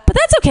 But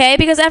that's okay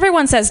because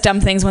everyone says dumb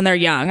things when they're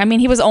young. I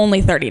mean, he was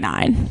only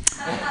 39.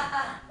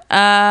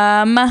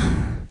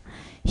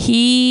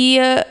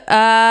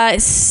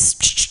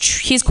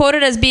 He's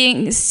quoted as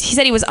being, he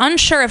said he was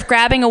unsure if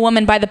grabbing a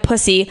woman by the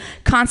pussy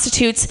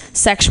constitutes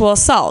sexual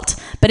assault.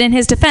 But in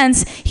his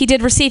defense, he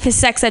did receive his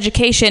sex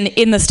education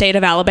in the state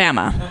of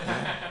Alabama.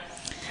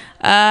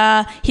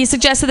 He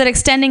suggested that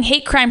extending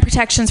hate crime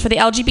protections for the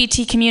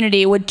LGBT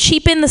community would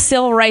cheapen the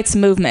civil rights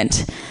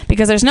movement,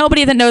 because there's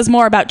nobody that knows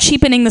more about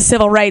cheapening the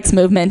civil rights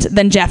movement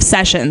than Jeff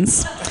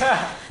Sessions.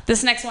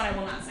 This next one I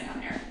will not say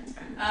on air.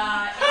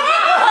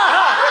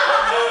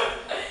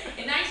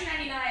 In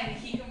 1999,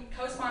 he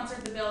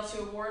co-sponsored the bill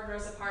to award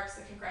Rosa Parks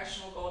the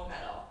Congressional Gold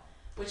Medal,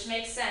 which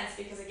makes sense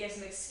because it gives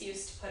an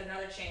excuse to put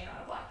another chain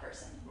around a black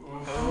person.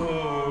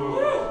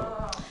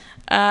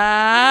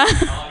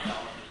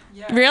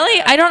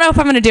 Really? I don't know if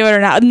I'm going to do it or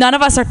not. None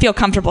of us feel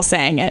comfortable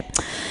saying it.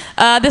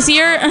 This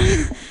year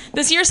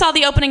saw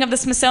the opening of the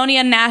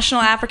Smithsonian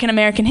National African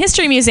American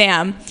History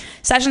Museum.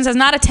 Sessions has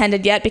not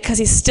attended yet because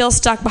he's still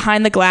stuck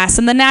behind the glass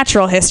in the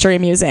Natural History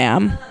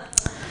Museum.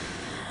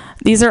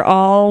 These are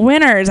all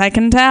winners, I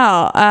can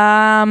tell.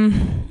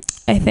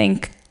 I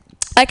think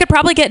I could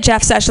probably get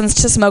Jeff Sessions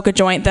to smoke a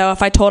joint, though,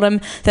 if I told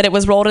him that it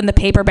was rolled in the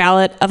paper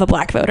ballot of a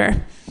black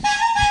voter.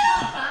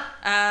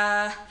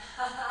 I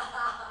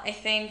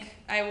think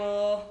I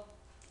will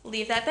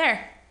leave that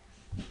there.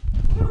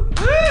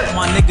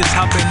 My niggas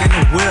hopping in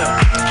the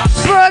whip.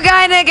 Brooke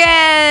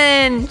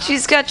Heineken!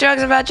 She's got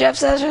jokes about Jeff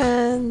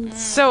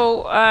Sessions.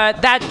 So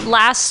that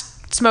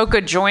last smoke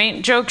a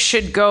joint joke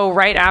should go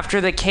right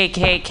after the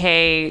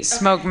KKK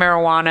smoke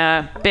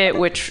marijuana bit,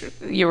 which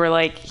you were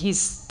like,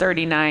 he's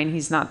 39,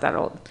 he's not that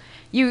old.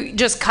 You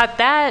just cut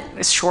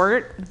that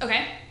short.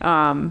 Okay.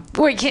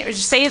 Wait, can't you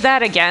say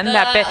that again?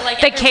 That bit.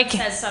 Like the everyone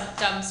says some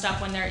dumb stuff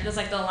when there's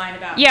like the line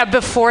about. Yeah,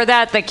 before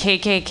that, the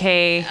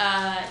KKK.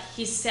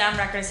 He's on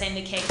record as saying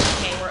the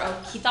KKK were.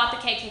 He thought the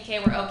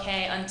KKK were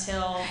okay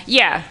until.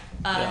 Yeah.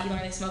 He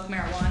learned they smoke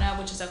marijuana,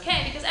 which is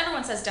okay because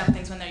everyone says dumb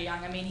things when they're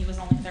young. I mean, he was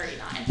only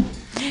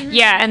 39.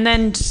 Yeah, and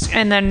then I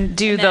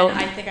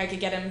think I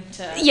could get him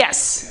to.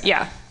 Yes.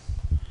 Yeah.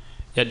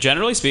 Yeah.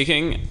 Generally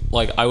speaking,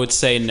 like I would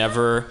say,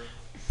 never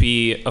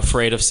be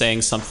afraid of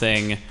saying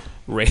something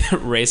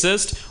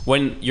racist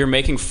when you're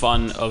making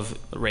fun of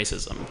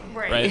racism,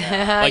 right?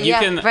 Yeah. Like you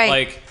can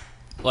right.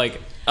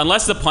 like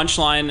unless the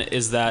punchline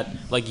is that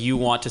like you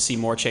want to see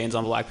more chains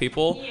on black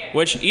people,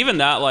 which even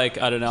that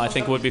like I don't know, I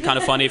think would be kind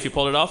of funny if you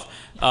pulled it off.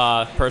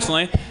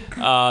 Personally,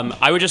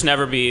 I would just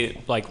never be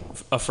like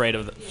afraid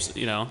of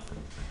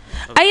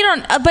I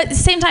don't, but at the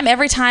same time,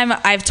 every time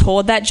I've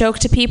told that joke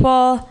to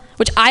people,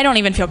 which I don't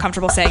even feel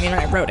comfortable saying even when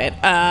I wrote it.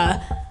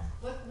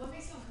 What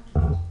makes you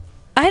uncomfortable?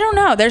 I don't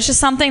know. There's just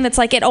something that's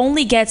like it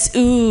only gets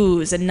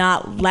oohs and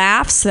not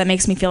laughs, so that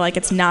makes me feel like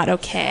it's not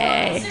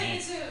okay.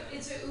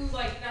 It's a ooh,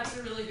 like that's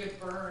a really good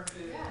burn.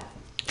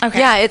 Okay.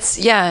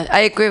 Yeah, I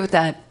agree with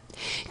that.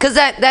 Because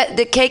that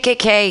the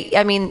KKK,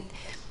 I mean,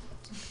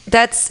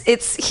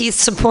 he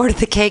supported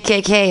the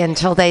KKK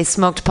until they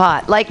smoked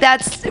pot. Like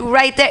that's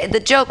right there.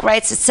 The joke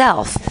writes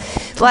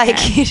itself.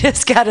 Like you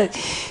just gotta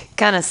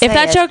kind of say if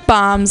that it. joke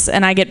bombs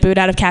and I get booed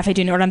out of Cafe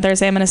Du Nord on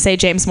Thursday, I'm going to say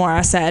James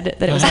Mora said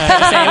that it was okay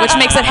to say, which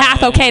makes it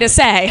half okay to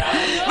say.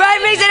 Right,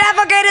 makes it half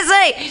okay to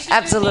say.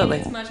 Absolutely.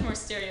 It's much more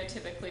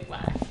stereotypically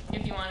black.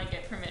 If you want to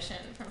get permission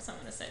from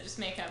someone to say, just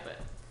make up it.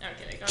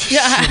 Okay, go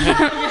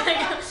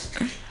ahead.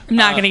 I'm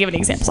not going to give any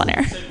examples on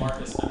air.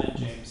 Marcus and then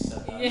James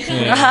said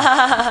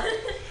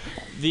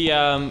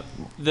that.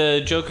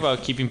 The joke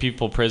about keeping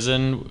people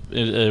prison,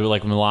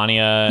 like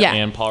Melania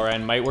and Paul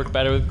Ryan, might work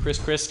better with Chris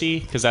Christie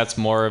because that's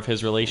more of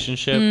his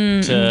relationship.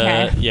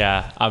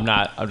 Yeah, I'm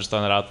just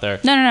throwing that out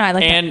there. No, I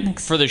like that. And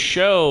for the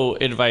show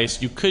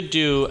advice, you could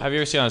do. Have you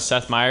ever seen on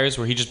Seth Meyers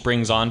where he just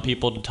brings on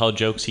people to tell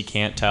jokes he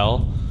can't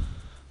tell?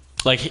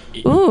 Like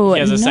he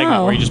has a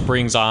segment where he just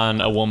brings on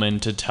a woman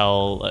to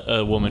tell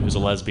a woman who's a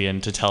lesbian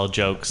to tell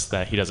jokes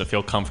that he doesn't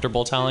feel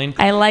comfortable telling.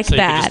 I like so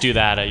that. You could just do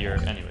that at your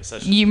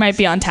anyways. You might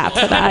be on tap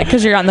for that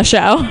because you're on the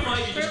show. For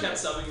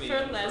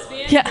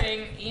lesbian,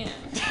 bring Ian.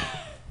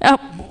 Oh,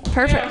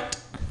 perfect.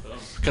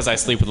 Because I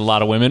sleep with a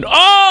lot of women.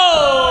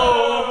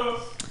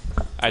 Oh!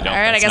 I don't. All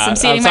right, I guess I'm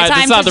ceding my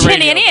time to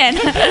Ginny and Ian.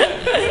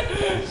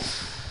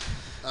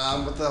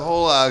 With the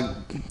whole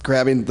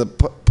grabbing the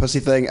pussy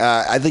thing,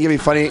 I think it'd be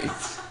funny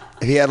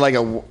if he had like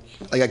a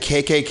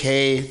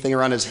KKK thing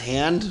around his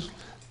hand,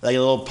 like a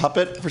little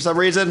puppet for some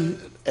reason.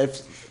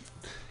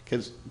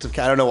 Because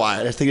I don't know why.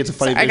 I just think it's a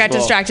funny. I got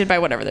distracted by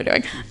whatever they're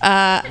doing.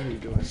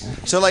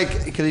 So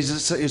like, because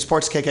he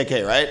supports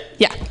KKK, right?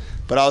 Yeah.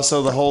 But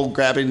also the whole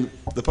grabbing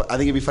the. I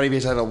think it'd be funny if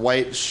he had a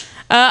white.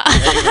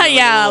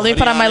 Let me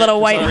put on my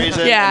little white.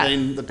 Reason, yeah.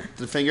 And then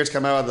the fingers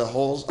come out of the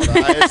holes of the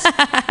eyes.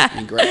 And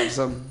he grabs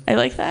them. I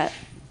like that.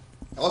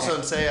 Also,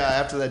 and say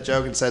after that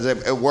joke and says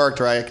it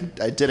worked, or I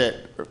did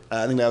it.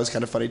 I think that was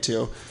kind of funny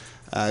too.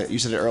 You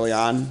said it early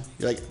on.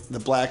 You're like the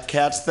black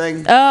cats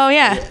thing. Oh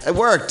yeah. It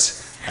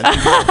worked. I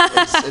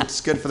think it's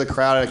good for the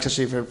crowd,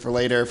 especially for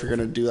later if you're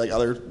gonna do like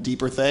other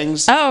deeper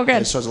things. Oh,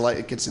 good. It shows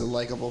it gets you a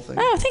likable thing.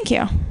 Oh, thank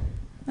you.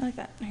 I like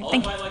that. Okay, I'll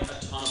invite like a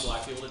ton of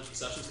black people to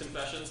Sessions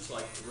Confessions to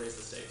like raise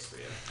the stakes for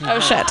you. Oh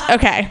shit.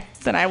 Okay.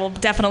 Then I will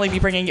definitely be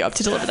bringing you up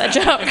to deliver that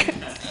joke.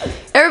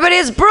 Everybody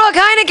is Brooke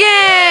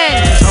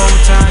Heineken.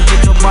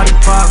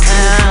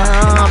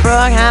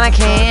 Brooke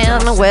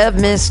Heineken, web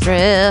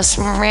mistress.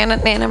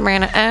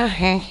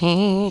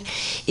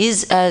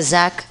 Is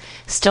Zach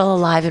still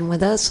alive and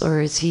with us,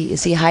 or is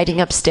he hiding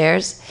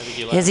upstairs?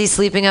 Is he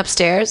sleeping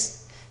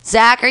upstairs?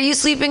 Zach, are you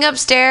sleeping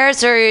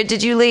upstairs, or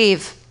did you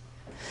leave?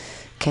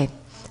 Okay.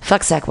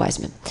 Fuck Zach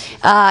Wiseman.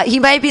 He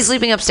might be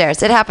sleeping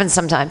upstairs. It happens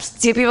sometimes.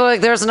 See people like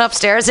there's an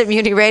upstairs at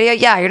Mutiny Radio?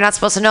 Yeah, you're not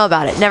supposed to know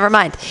about it. Never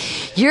mind.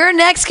 Your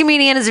next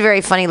comedian is a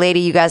very funny lady.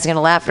 You guys are going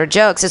to laugh at her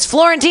jokes. It's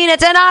Florentina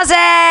Tenazzi!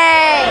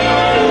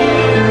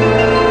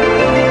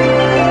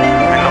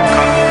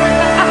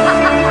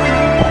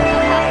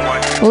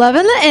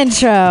 Loving the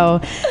intro.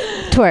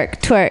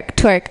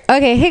 Twerk.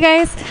 Okay, hey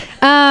guys.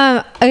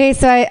 Okay,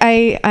 so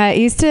I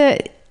used to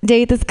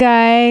date this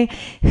guy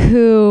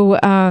who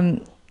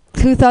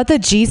thought the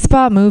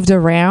G-spot moved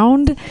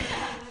around.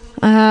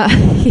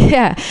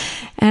 Yeah.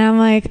 And I'm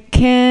like,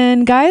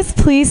 can guys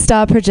please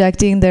stop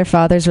projecting their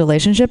father's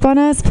relationship on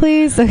us,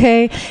 please?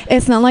 Okay.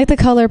 It's not like the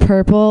color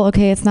purple.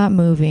 Okay, it's not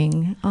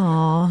moving.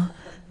 Aw.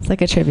 It's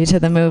like a tribute to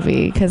the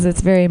movie because it's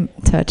very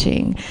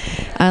touching.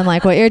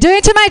 Unlike what you're doing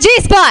to my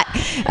G-spot.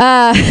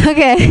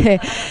 Okay.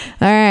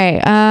 All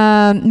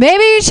right.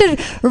 Maybe you should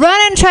run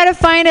and try to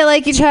find it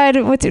like you tried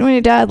when your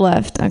dad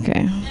left.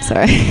 Okay.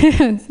 Sorry.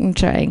 I'm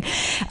trying.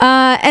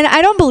 And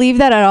I don't believe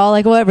that at all.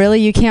 Like, what,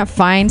 really? You can't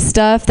find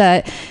stuff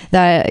that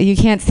you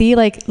can't see?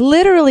 Like,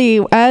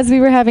 literally, as we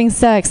were having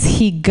sex,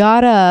 he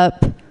got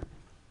up,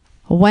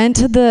 went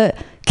to the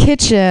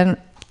kitchen.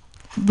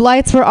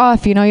 Lights were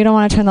off, you don't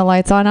want to turn the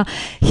lights on.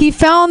 He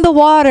found the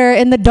water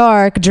in the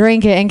dark,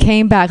 drank it, and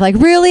came back. Like,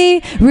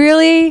 really?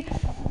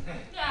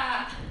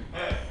 Yeah.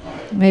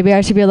 Maybe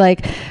I should be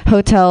like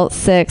Hotel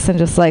 6 and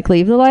just like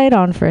leave the light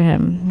on for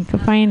him. You can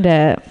find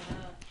it.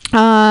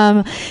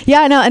 And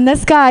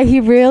this guy, he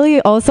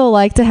really also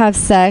liked to have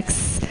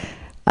sex.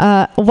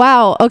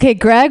 Wow. Okay,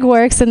 Greg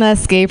works in the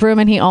escape room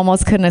and he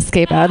almost couldn't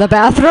escape out of the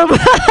bathroom.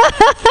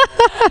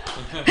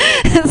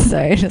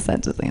 Sorry, just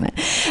had to say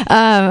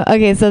that.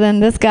 Okay, so then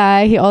this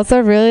guy, he also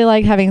really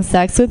liked having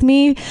sex with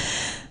me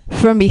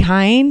from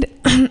behind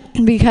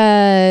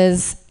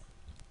because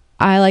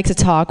I like to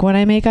talk when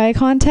I make eye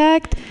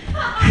contact.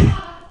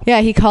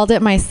 Yeah, he called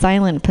it my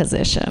silent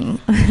position.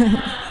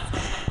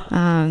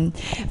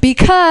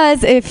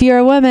 Because if you're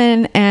a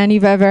woman and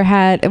you've ever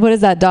had, what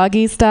is that,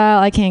 doggy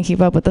style? I can't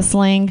keep up with the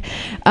slang.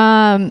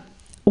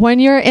 When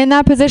you're in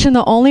that position,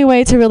 the only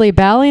way to really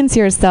balance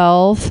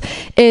yourself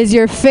is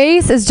your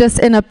face is just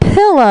in a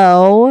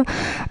pillow.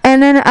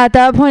 And then at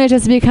that point, it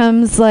just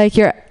becomes like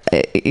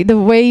the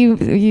way you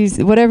use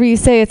whatever you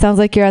say, it sounds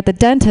like you're at the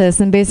dentist,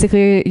 and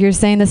basically you're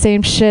saying the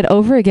same shit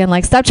over again.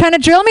 Like, stop trying to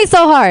drill me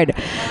so hard.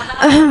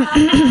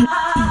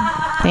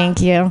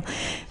 Thank you.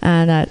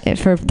 And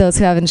for those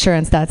who have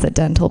insurance, that's a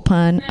dental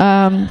pun.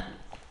 All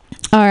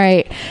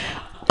right.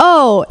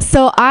 Oh,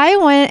 so I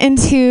went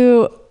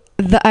into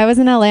I was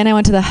in LA and I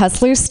went to the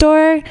Hustler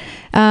store,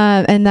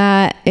 and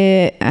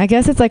I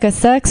guess it's like a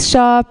sex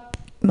shop.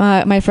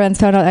 My friends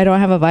found out I don't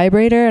have a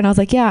vibrator, and I was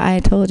like, yeah, I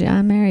told you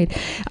I'm married.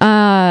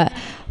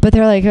 But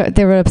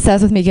they were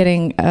obsessed with me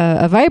getting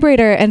a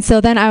vibrator, and so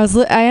then I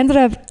ended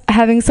up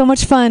having so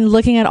much fun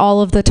looking at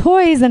all of the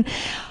toys, and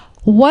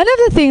one of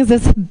the things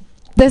this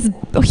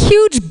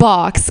huge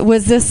box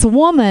was this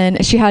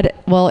woman. She had,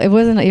 well, it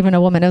wasn't even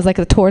a woman. It was like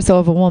the torso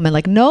of a woman,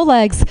 like no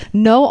legs,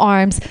 no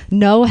arms,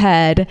 no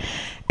head.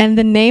 And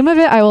the name of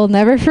it, I will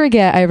never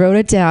forget. I wrote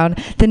it down.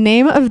 The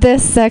name of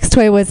this sex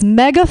toy was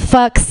Mega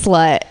Fuck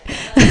Slut.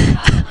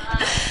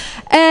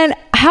 And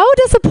how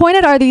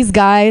disappointed are these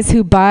guys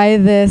who buy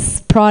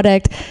this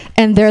product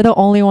and they're the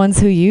only ones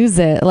who use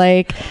it?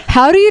 Like,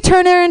 how do you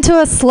turn her into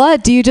a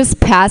slut? Do you just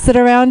pass it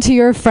around to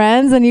your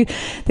friends and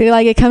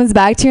it comes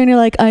back to you and you're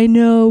like, I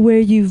know where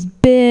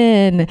you've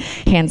been.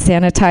 Hand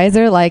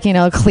sanitizer, like,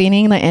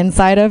 cleaning the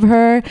inside of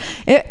her.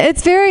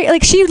 It's very,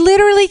 like, she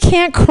literally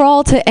can't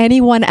crawl to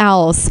anyone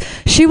else.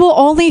 She will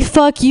only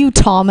fuck you,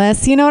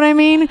 Thomas. You know what I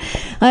mean?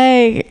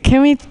 Like,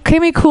 can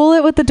we cool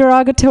it with the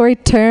derogatory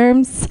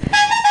terms?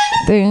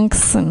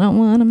 Thanks. I know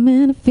what a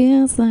man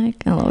feels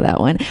like. I love that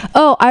one.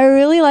 Oh, I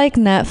really like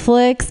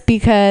Netflix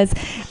because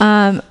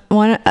the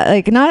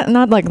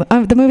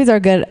movies are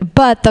good,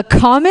 but the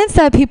comments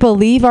that people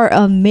leave are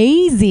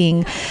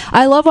amazing.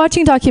 I love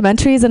watching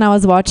documentaries, and I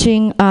was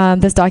watching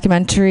this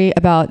documentary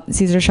about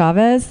Cesar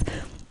Chavez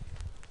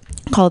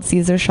called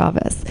Cesar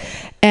Chavez.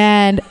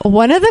 And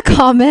one of the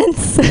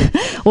comments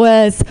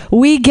was,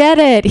 "We get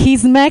it,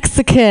 he's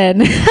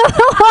Mexican."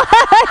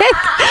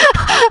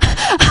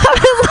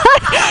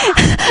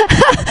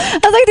 I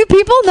was like, do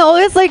people know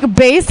it's like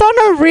based on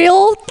a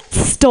real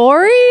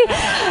story?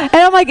 And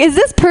I'm like, is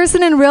this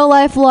person in real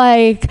life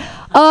like,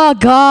 oh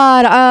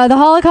God, the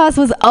Holocaust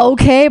was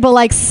okay, but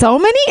like so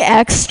many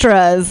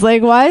extras.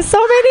 Like, why so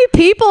many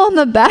people in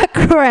the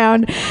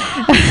background?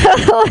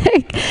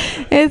 Like,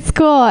 it's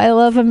cool. I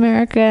love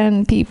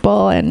American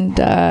people. And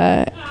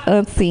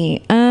let's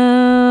see.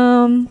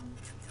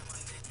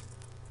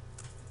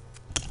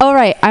 All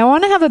right, I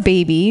want to have a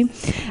baby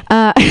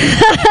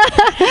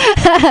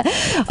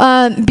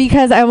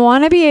because I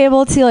want to be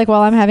able to, like,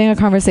 while I'm having a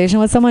conversation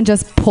with someone,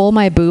 just pull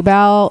my boob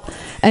out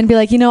and be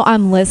like,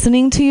 I'm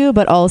listening to you,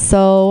 but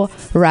also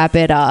wrap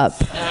it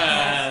up.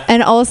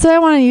 And also I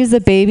want to use the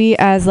baby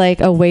as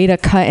like a way to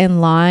cut in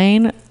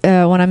line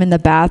when I'm in the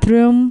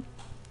bathroom.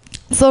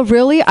 So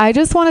really, I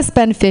just want to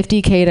spend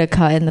 $50K to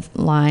cut in the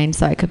line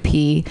so I could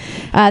pee.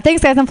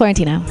 Thanks, guys. I'm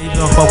Florentina.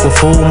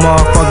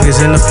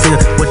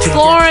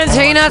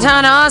 Florentina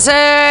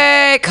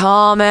Tanase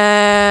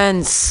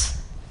comments.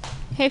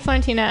 Hey,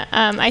 Florentina.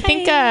 I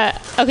think,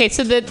 okay,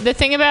 so the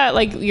thing about,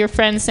 like, your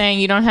friend saying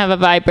you don't have a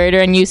vibrator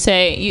and you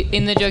say,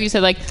 in the joke you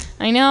said, like,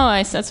 I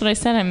know, that's what I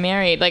said, I'm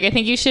married. Like, I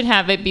think you should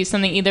have it be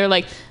something either,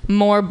 like,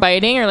 more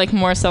biting or, like,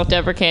 more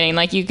self-deprecating.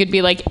 Like, you could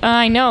be like,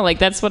 I know, like,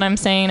 that's what I'm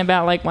saying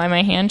about, like, why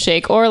my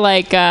handshake. Or,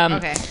 like,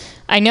 okay.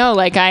 I know,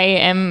 like,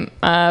 I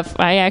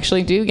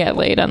actually do get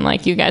laid,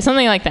 unlike you guys.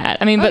 Something like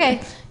that. I mean, but,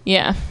 okay.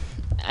 Yeah.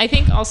 I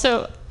think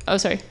also, oh,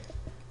 sorry.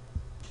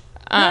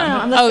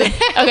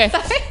 Okay.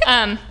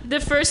 The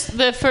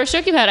first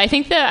joke you had, I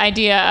think the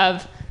idea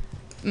of,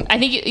 I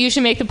think you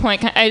should make the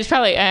point. It's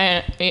probably,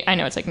 I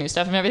know it's like new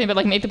stuff and everything, but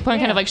like make the point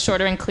kind of like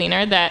shorter and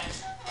cleaner that.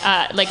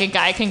 Like a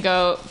guy can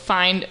go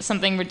find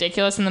something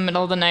ridiculous in the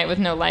middle of the night with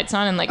no lights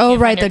on and like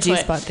the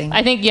G-spot thing.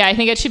 I think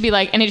it should be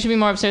like, and it should be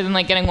more absurd than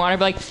like getting water,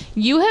 but like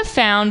you have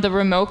found the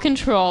remote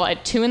control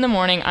at 2 a.m.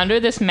 under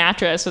this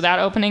mattress without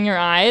opening your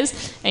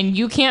eyes, and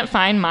you can't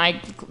find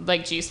my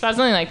like G-spot,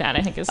 something like that.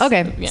 I think is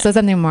okay. Yeah. So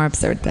something more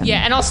absurd then.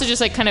 Yeah, and also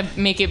just like kind of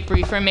make it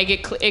briefer and make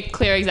it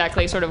clear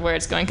exactly sort of where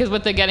it's going, because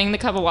with the getting the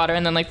cup of water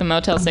and then like the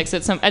Motel 6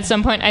 at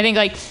some point, I think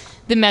like.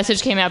 The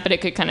message came out, but it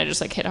could kind of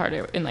just like hit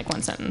harder in like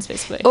one sentence,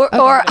 basically. Or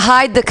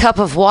hide the cup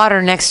of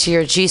water next to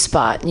your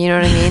G-spot. You know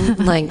what I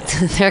mean? Like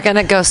they're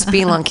gonna go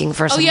spelunking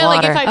for some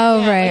water.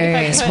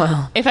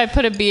 If I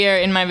put a beer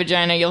in my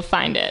vagina, you'll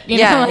find it. You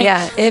know, like,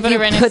 yeah. If you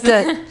put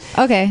the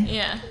okay.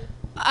 Yeah.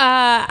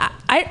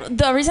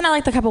 The reason I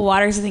like the cup of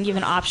water is I think you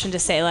have an option to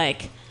say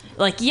like,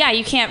 yeah,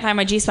 you can't find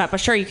my G-spot, but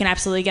sure, you can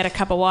absolutely get a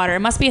cup of water.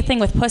 It must be a thing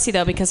with pussy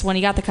though, because when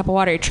you got the cup of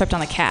water, you tripped on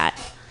the cat.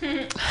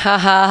 Ha ha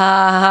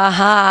ha ha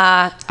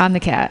ha. I'm the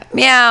cat.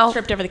 Meow.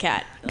 Tripped over the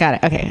cat. Got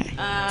it. Okay.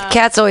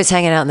 Cat's always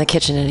hanging out in the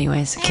kitchen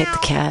anyways. Kick the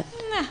cat.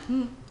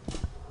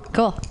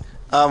 Cool.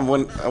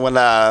 When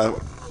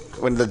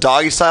the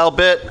doggy style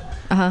bit.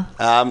 Like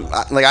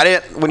I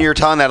didn't when you were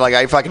telling that, like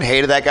I fucking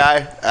hated that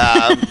guy.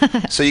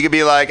 So you could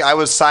be like, I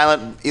was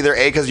silent either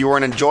A because you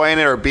weren't enjoying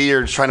it, or B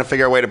you're trying to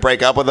figure out a way to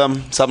break up with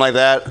him, something like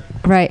that.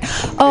 Right.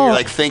 Oh. You're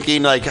like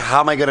thinking like, how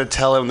am I gonna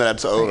tell him that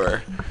it's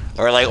over,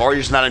 or you're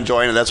just not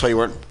enjoying it. That's why you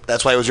weren't.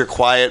 That's why it was your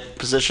quiet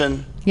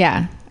position.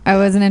 Yeah. I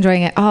wasn't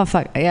enjoying it. Oh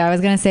fuck. Yeah, I was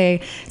gonna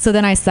say. So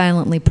then I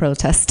silently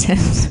protested.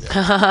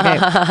 Okay.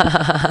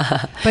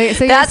 But,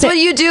 so that's what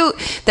you do.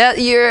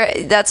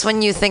 That's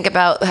when you think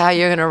about how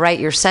you're gonna write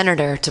your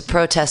senator to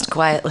protest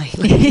quietly.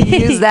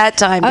 Use that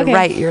time to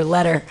write your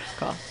letter.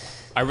 Cool.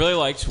 I really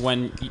liked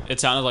when it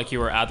sounded like you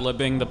were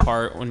ad-libbing the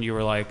part when you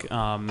were like,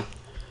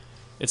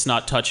 it's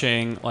not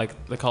touching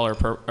like the color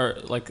purple.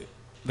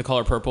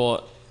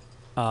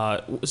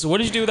 So what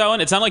did you do with that one?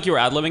 It sounded like you were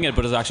ad-libbing it,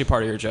 but it was actually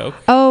part of your joke.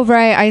 Oh,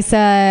 right. I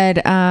said,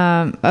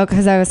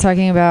 because I was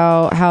talking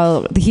about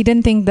how he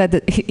didn't think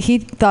that he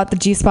thought the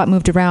G-spot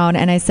moved around,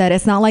 and I said,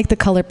 it's not like the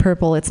color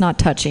purple. It's not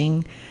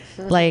touching.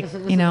 Like,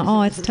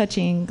 it's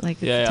touching. Like,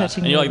 yeah.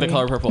 touching. And you like the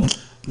color purple.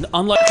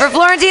 Unlike for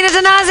Florentina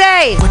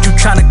Donaze. What you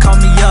trying to call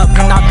me up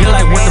and I be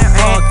like, what the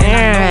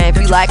fuck?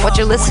 If you like what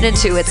you're listening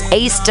to, it's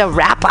Ace the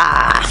Rapper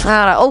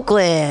out of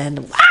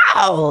Oakland.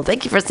 Wow.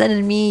 Thank you for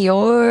sending me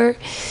your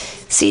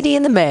CD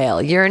in the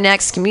mail. Your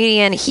next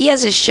comedian. He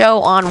has a show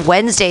on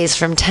Wednesdays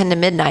from 10 to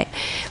midnight.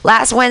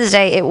 Last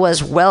Wednesday, it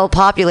was well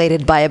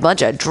populated by a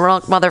bunch of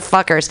drunk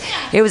motherfuckers.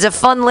 It was a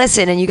fun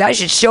listen, and you guys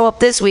should show up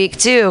this week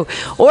too.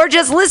 Or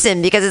just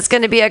listen, because it's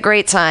going to be a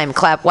great time.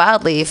 Clap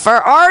wildly for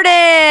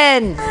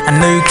Arden! I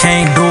know you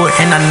can't do it,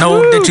 and I know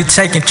that you're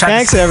taking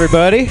Thanks,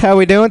 everybody. How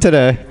we doing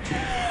today?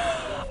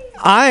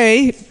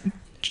 I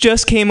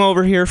just came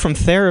over here from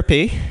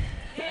therapy.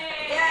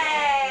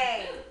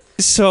 Yay!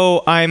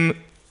 So I'm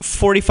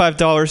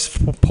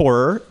 $45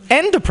 poorer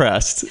and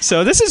depressed.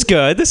 So this is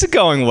good. This is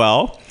going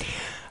well.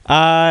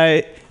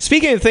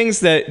 Speaking of things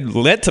that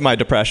led to my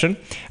depression,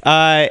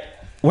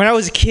 when I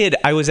was a kid,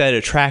 I was at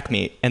a track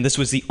meet, and this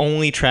was the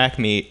only track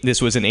meet,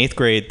 this was in 8th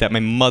grade, that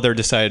my mother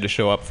decided to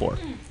show up for. All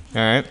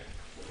right?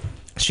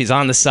 She's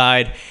on the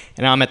side,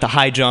 and I'm at the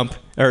high jump,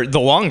 or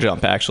the long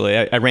jump, actually.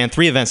 I ran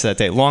 3 events that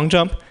day: long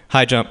jump,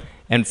 high jump,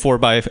 and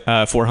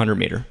 4x400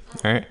 meter.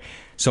 All right?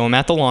 So I'm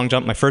at the long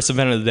jump, my first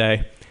event of the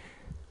day.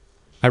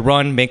 I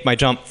run, make my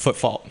jump, foot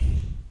fault.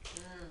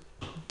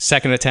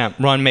 Second attempt,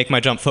 run, make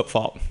my jump, foot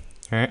fault.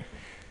 All right?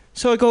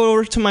 So I go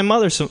over to my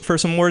mother for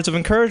some words of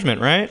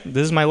encouragement, right?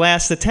 This is my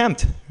last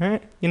attempt,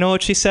 right? You know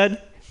what she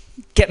said?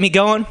 Get me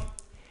going.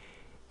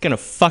 Gonna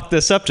fuck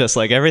this up just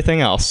like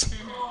everything else.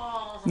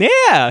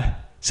 Yeah.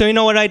 So you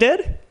know what I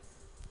did?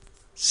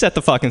 Set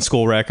the fucking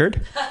school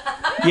record.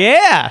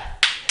 Yeah.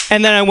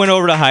 And then I went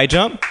over to high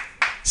jump,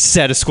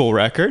 set a school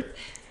record.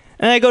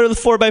 And I go to the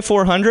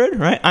 4x400,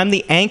 right? I'm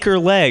the anchor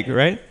leg,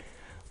 right?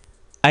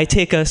 I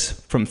take us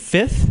from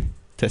 5th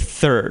to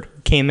 3rd.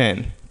 Came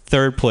in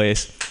 3rd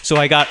place. So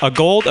I got a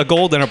gold,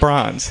 and a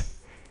bronze.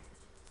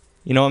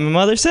 You know what my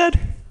mother said?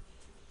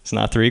 It's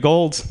not 3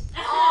 golds.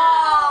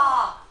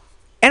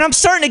 And I'm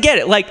starting to get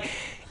it. Like,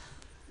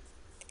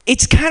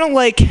 it's kind of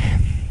like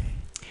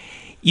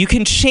you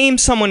can shame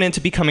someone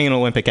into becoming an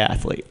Olympic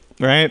athlete,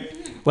 right?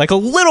 Like a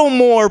little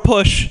more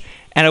push,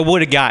 and I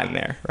would have gotten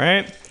there,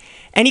 right?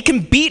 And he can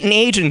beat an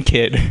Asian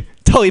kid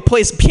till he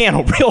plays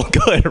piano real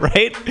good,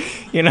 right?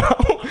 You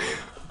know?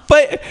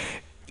 But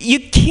you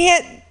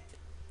can't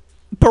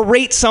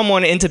berate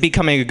someone into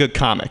becoming a good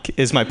comic,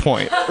 is my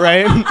point,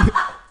 right?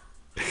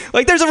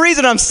 Like, there's a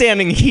reason I'm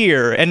standing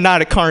here and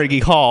not at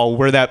Carnegie Hall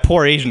where that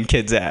poor Asian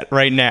kid's at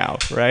right now,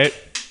 right?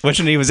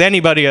 Wishing he was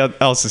anybody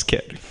else's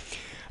kid.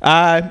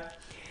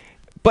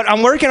 But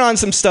I'm working on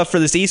some stuff for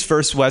this East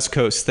vs. West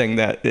Coast thing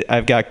that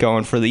I've got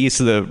going for the East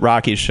of the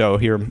Rockies show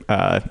here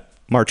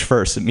March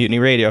 1st at Mutiny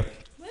Radio.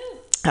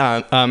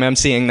 I'm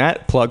emceeing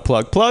that. Plug.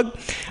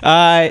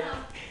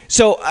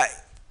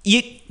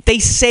 They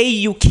say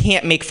you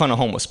can't make fun of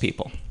homeless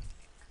people.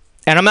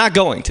 And I'm not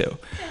going to.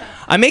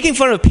 I'm making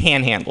fun of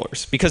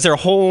panhandlers because they're a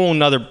whole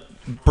nother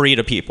breed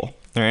of people.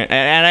 All right?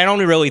 And I don't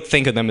really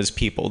think of them as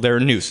people. They're a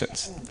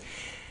nuisance.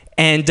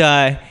 And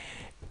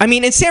I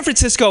mean, in San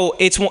Francisco,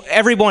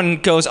 everyone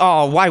goes,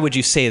 oh, why would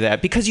you say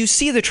that? Because you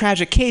see the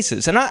tragic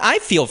cases. And I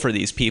feel for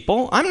these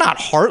people. I'm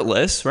not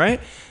heartless, right?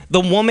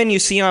 The woman you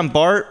see on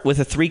BART with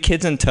the 3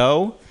 kids in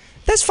tow,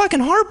 that's fucking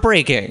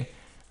heartbreaking,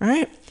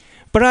 right?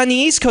 But on the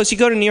East Coast, you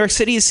go to New York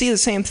City, you see the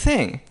same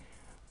thing.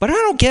 But I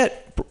don't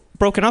get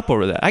broken up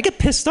over that. I get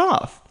pissed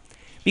off.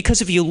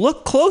 Because if you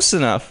look close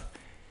enough,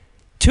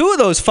 2 of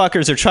those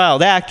fuckers are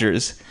child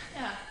actors.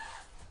 Yeah.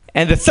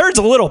 And the 3rd's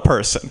a little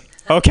person,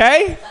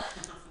 okay?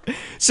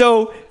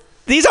 So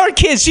these aren't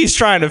kids she's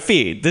trying to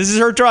feed. This is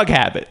her drug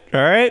habit,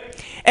 all right?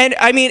 And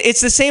I mean,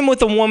 it's the same with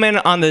the woman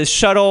on the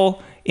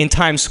shuttle in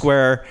Times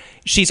Square.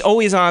 she's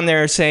always on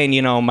there saying,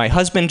 my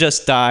husband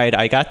just died.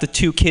 I got the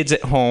 2 kids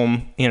at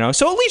home,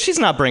 So at least she's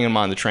not bringing them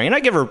on the train. I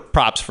give her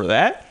props for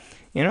that,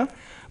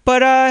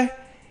 But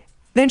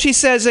then she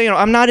says,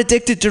 I'm not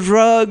addicted to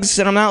drugs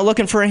and I'm not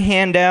looking for a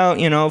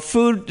handout.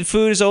 Food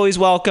is always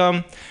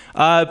welcome.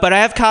 But I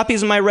have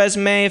copies of my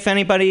resume if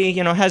anybody,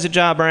 has a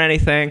job or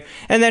anything.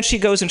 And then she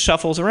goes and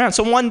shuffles around.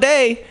 So one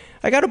day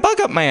I got a bug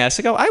up my ass.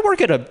 I go, I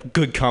work at a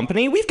good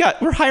company.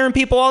 We're hiring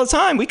people all the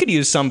time. We could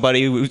use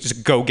somebody who's a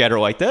go-getter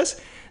like this.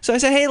 So I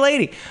said, hey,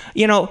 lady,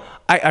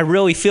 I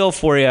really feel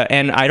for you,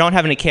 and I don't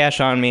have any cash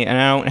on me, and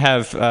I don't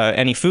have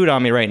any food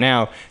on me right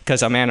now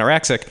because I'm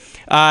anorexic.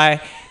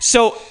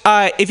 So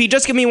if you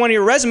just give me one of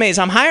your resumes,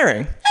 I'm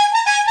hiring.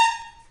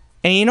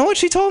 And you know what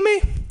she told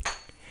me?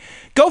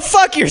 Go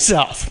fuck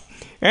yourself,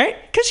 right?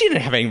 Because she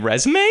didn't have any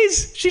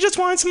resumes. She just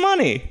wanted some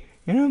money.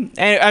 And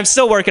I'm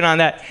still working on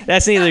that.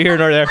 That's neither here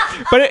nor there.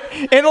 But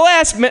in the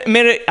last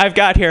minute I've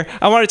got here,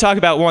 I want to talk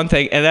about one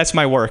thing, and that's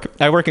my work.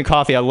 I work in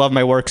coffee. I love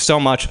my work so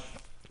much.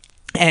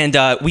 And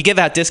we give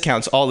out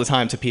discounts all the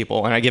time to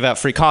people, and I give out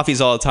free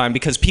coffees all the time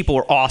because people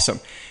are awesome,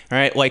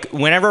 right? Like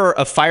whenever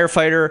a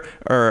firefighter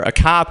or a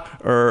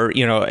cop or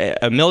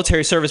a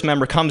military service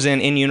member comes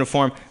in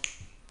uniform,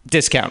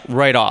 discount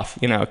right off,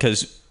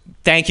 because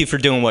thank you for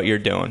doing what you're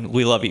doing.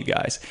 We love you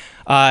guys.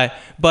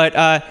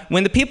 But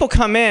when the people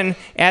come in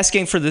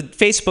asking for the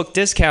Facebook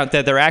discount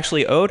that they're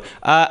actually owed,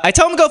 I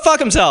tell them to go fuck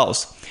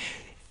themselves.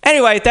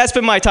 Anyway, that's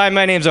been my time.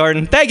 My name's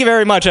Arden. Thank you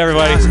very much,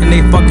 everybody. And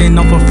they fucking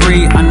up for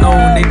free. I know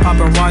they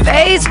poppin' watch.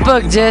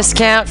 Facebook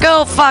discount.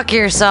 Go fuck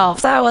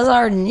yourself. That was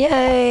Arden.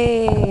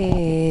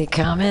 Yay.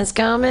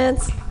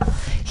 Comments.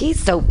 He's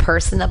so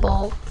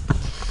personable.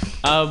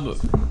 I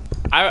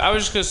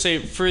was just going to say,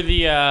 for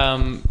the...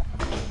 I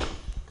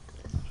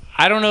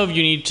don't know if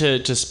you need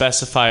to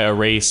specify a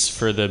race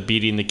for the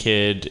beating the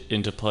kid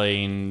into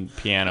playing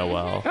piano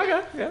well.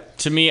 Okay, yeah.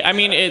 To me, I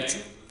mean,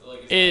 it's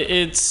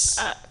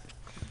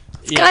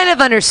kind of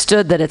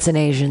understood that it's an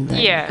Asian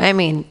thing. Yeah. I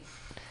mean,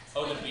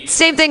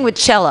 same thing with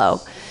cello.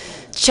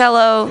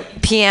 Cello,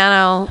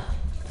 piano,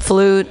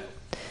 flute.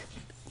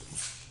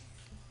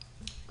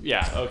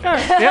 Yeah,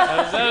 okay.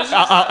 Yeah. That was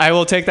I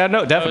will take that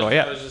note, definitely,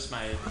 That was just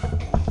my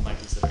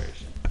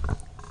consideration.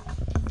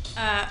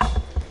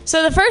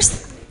 So the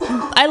first,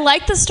 I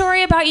like the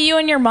story about you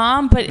and your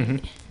mom, but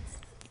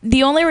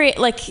the only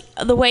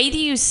the way that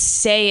you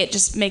say it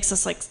just makes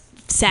us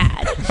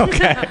sad.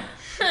 Okay.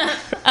 So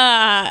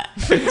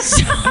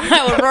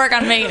I would work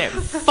on making it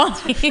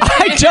funny.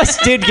 I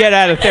just did get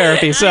out of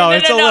therapy, so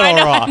it's a little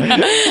raw.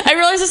 I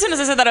realized as soon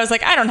as I said that, I was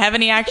like, I don't have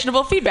any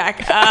actionable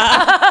feedback.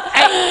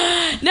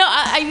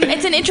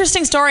 It's an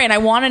interesting story, and I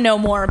want to know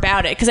more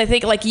about it because I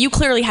think you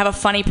clearly have a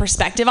funny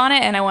perspective on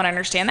it, and I want to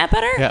understand that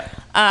better. Yeah.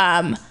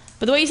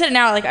 But the way you said it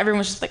now,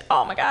 everyone's just like,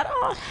 oh my god.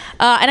 Oh.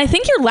 And I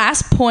think your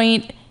last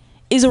point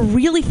is a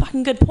really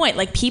fucking good point.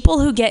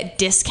 People who get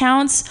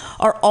discounts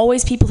are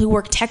always people who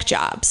work tech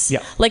jobs.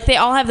 Yeah. They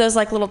all have those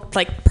little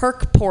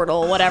perk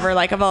portal, whatever,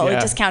 of all the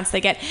discounts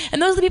they get.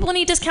 And those are the people who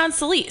need discounts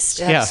the least.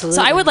 Yeah. So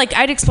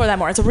I'd explore that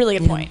more. It's a really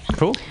good point.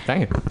 Cool.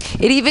 Thank you.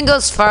 It even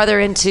goes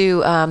farther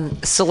into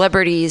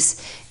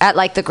celebrities at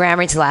the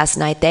Grammys last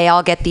night. They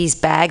all get these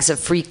bags of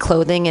free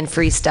clothing and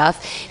free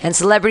stuff. And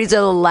celebrities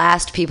are the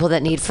last people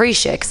that need free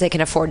shit because they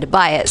can afford to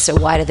buy it. So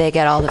why do they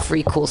get all the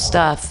free cool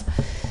stuff?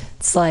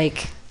 It's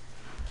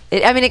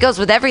it goes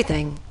with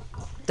everything.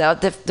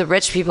 The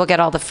rich people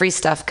get all the free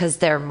stuff because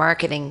they're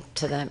marketing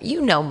to them.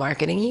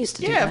 Marketing. You used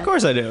to do that. Yeah, of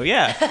course I do.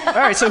 Yeah. All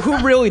right. So who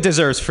really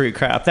deserves free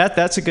crap?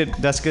 That's a good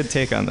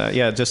take on that.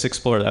 Yeah. Just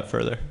explore that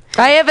further.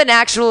 I have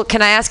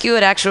can I ask you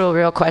an actual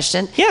real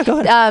question? Yeah, go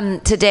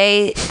ahead.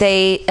 Today,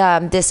 they,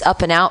 this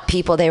Up and Out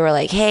people, they were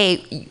like,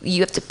 hey,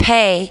 you have to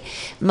pay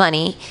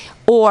money,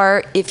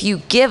 or if you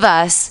give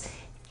us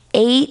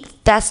 8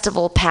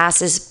 festival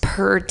passes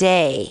per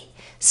day.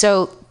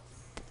 So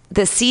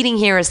the seating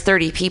here is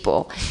 30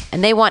 people,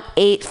 and they want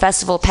 8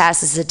 festival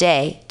passes a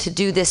day to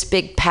do this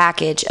big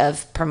package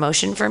of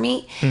promotion for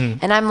me. Mm-hmm.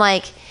 And I'm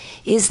like,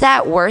 is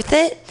that worth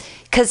it?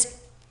 Because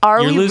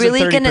are we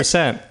really going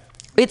to...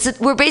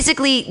 We're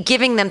basically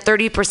giving them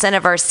 30%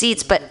 of our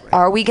seats, but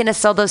are we going to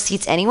sell those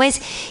seats anyways?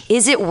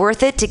 Is it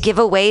worth it to give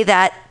away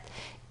that?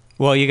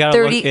 Well, you got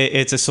to look.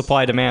 It's a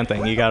supply demand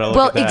thing. You got to look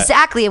at that. Well,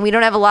 exactly, and we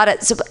don't have a lot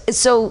of.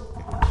 So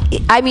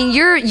I mean,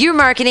 you're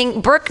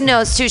marketing. Brooke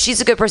knows too.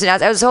 She's a good person.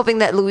 I was hoping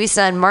that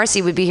Louisa and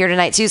Marcy would be here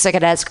tonight too, so I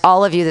could ask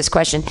all of you this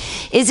question: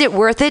 is it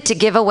worth it to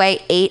give away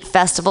 8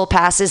 festival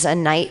passes a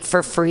night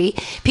for free?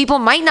 People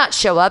might not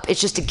show up.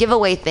 It's just a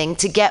giveaway thing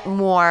to get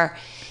more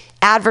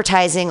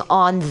advertising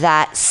on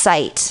that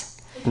site.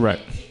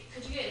 Right.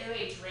 Could you get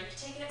away drink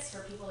tickets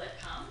for people that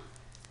come?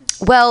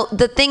 Well,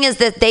 the thing is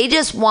that they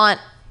just want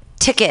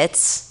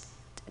tickets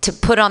to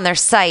put on their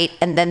site,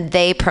 and then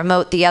they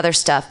promote the other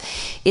stuff.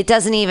 It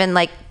doesn't even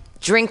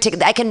drink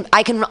tickets.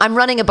 I'm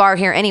running a bar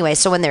here anyway,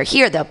 so when they're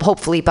here, they'll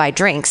hopefully buy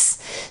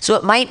drinks. So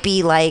it might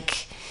be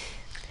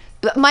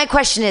my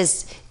question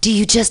is, do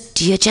you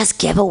just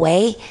give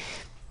away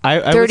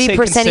I would say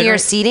 30% of your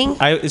seating?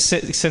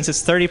 Since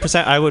it's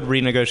 30%, I would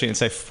renegotiate and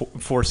say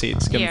 4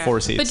 seats. Give them 4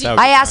 seats.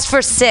 I asked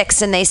for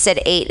 6, and they said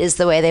 8 is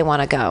the way they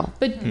want to go.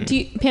 But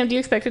Pam, do you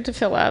expect it to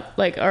fill up?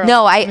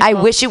 No, I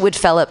wish it would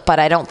fill up, but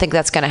I don't think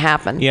that's going to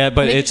happen. Yeah,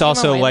 but it's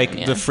also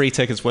like the free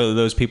tickets, whether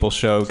those people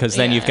show, because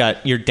then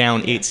you're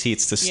down 8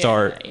 seats to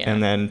start,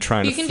 and then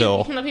trying to fill.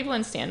 You can let people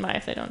in standby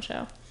if they don't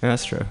show. Yeah,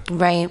 that's true.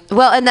 Right.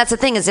 Well, and that's the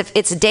thing is if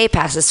it's day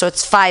passes, so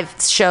it's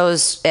 5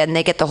 shows and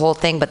they get the whole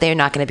thing, but they're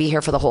not going to be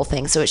here for the whole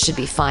thing, so it should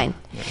be fine.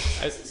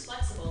 It's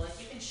flexible.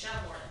 Like you can shove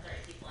more than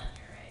 30 people in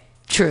here, right?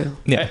 True.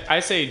 Yeah. I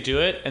say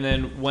do it, and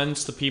then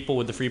once the people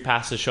with the free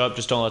passes show up,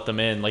 just don't let them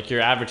in. Like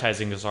your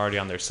advertising is already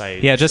on their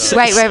site. Yeah, just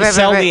right.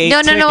 sell the 8 No,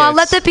 I'll tickets.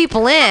 let the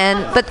people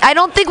in, but I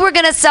don't think we're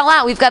going to sell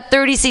out. We've got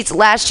 30 seats.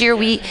 Last year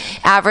we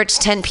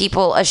averaged 10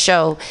 people a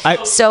show.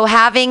 So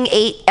having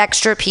 8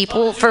 extra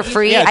people for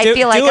free, I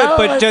feel like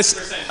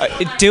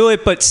do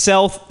it, but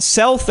sell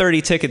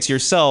 30 tickets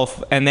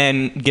yourself, and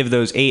then give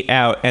those 8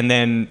 out, and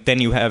then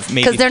you have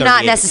maybe because they're not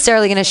 38.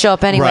 necessarily going to show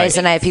up anyways, Right.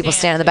 and I have people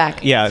stand in the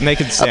back. Yeah, make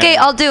it stand. Okay,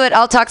 I'll do it.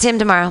 I'll talk to him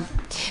tomorrow.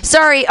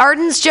 Sorry,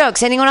 Arden's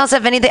jokes. Anyone else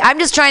have anything? I'm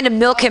just trying to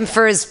milk him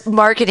for his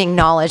marketing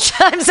knowledge.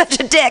 I'm such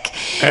a dick.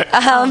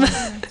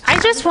 I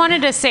just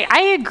wanted to say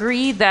I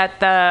agree that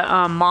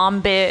the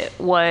mom bit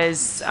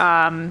was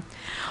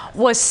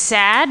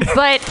sad,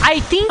 but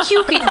I think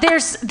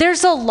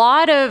there's a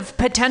lot of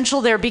potential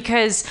there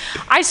because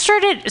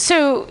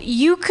so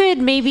you could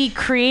maybe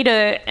create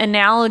a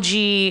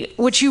analogy,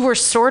 which you were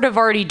sort of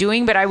already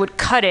doing, but I would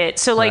cut it.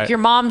 So like your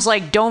mom's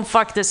like, don't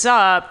fuck this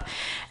up.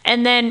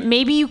 And then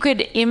maybe you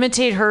could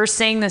imitate her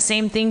saying the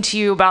same thing to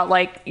you about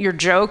like your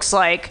jokes,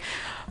 like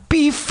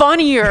be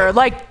funnier,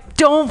 like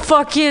don't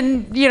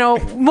fucking,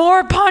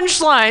 more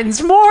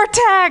punchlines, more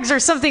tags or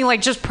something,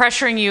 like just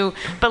pressuring you,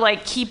 but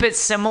like keep it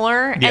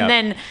similar. Yeah. And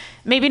then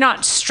maybe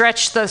not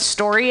stretch the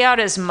story out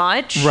as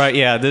much. Right,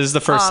 yeah. This is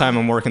the first time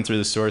I'm working through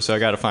the story, so I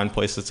got to find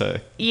places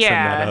to trim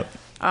that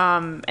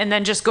up. And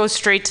then just go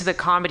straight to the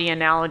comedy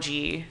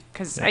analogy.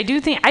 Cause I do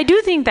think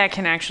that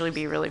can actually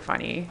be really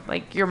funny.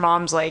 Like your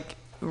mom's like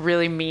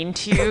really mean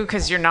to you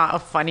cause you're not a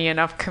funny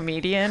enough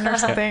comedian or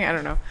something. I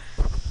don't know.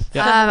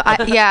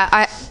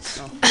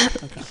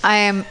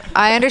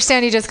 I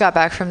understand you just got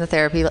back from the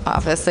therapy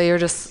office, so you're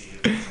just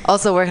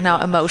also working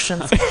out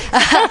emotions. But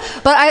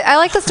I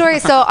like the story,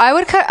 so I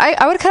would cut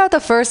out the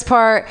first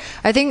part.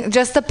 I think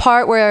just the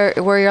part where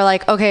you're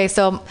like, okay,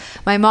 so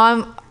my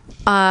mom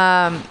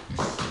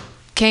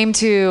came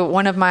to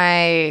one of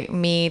my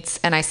meets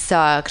and I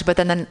sucked, but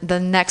then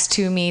the next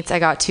 2 meets I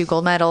got 2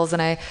 gold medals,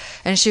 and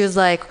she was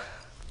like,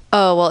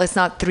 oh, well, it's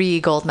not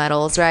 3 gold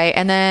medals, right?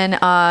 And then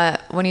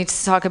when you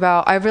talk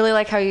about, I really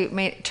like how you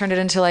turned it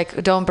into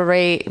like, don't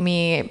berate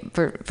me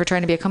for trying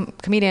to be a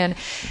comedian.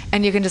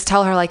 And you can just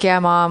tell her like, yeah,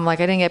 mom,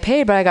 like I didn't get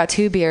paid, but I got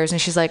 2 beers. And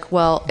she's like,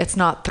 well, it's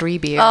not 3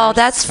 beers. Oh,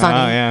 that's funny.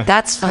 Oh, yeah.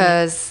 That's funny.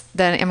 Because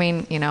then, I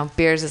mean,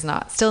 beers is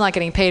still not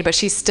getting paid, but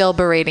she's still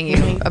berating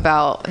you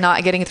about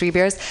not getting 3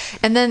 beers.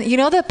 And then,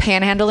 the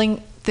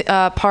panhandling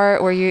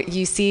part where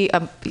you see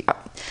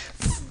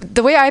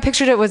the way I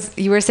pictured it was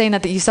you were saying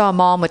that you saw a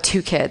mom with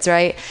 2 kids,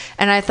 right?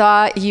 And I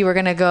thought you were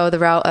gonna go the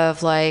route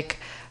of like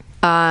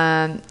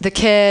the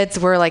kids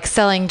were like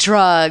selling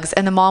drugs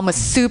and the mom was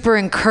super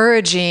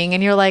encouraging,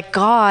 and you're like,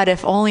 God,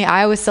 if only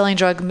I was selling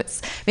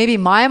drugs, maybe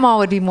my mom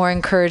would be more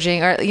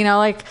encouraging, or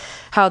like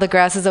how the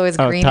grass is always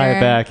greener. Tie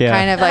it back, yeah.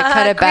 Kind of like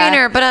cut it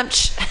greener, back.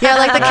 but yeah,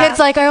 like the kid's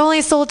like, I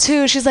only sold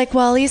 2. She's like,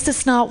 well, at least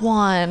it's not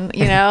 1,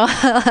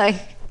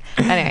 like.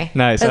 Anyway.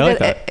 Nice. I like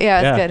that.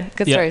 Yeah, it's good.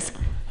 Good stories.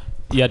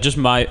 Yeah, just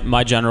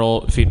my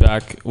general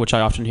feedback, which I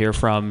often hear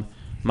from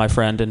my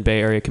friend and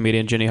Bay Area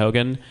comedian Ginny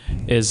Hogan,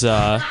 is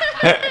so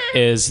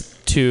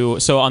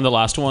on the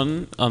last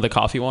one, on the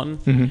coffee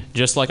one,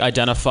 just like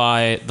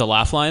identify the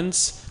laugh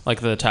lines,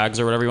 like the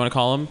tags or whatever you want to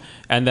call them,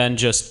 and then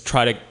just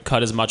try to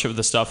cut as much of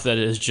the stuff that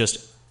is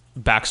just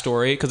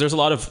backstory, because there's a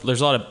lot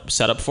of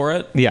setup for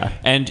it. Yeah.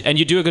 And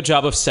you do a good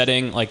job of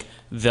setting like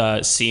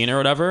the scene or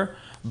whatever,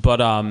 but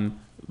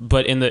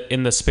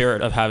in the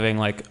spirit of having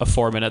like a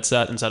 4-minute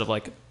set instead of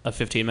like a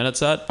 15-minute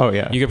set. Oh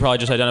yeah. You could probably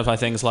just identify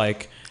things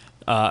like,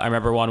 I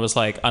remember one was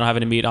like, I don't have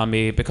any meat on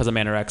me because I'm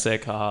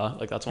anorexic.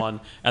 Like that's one.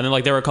 And then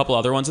like there were a couple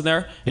other ones in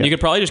there, and you could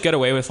probably just get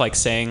away with like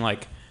saying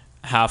like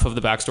half of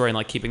the backstory and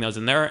like keeping those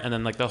in there, and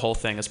then like the whole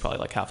thing is probably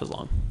like half as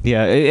long.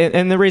 Yeah,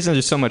 and the reason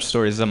there's so much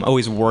stories is I'm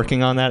always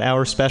working on that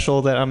hour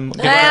special that I'm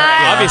giving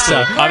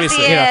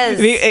Obviously,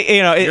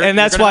 and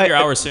that's why your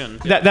hour soon.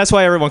 That's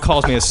why everyone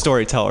calls me a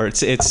storyteller.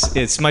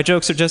 It's my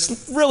jokes are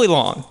just really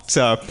long.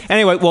 So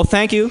anyway, well,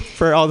 thank you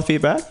for all the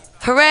feedback.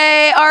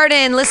 Hooray,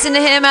 Arden. Listen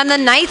to him on the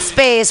Night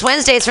Space,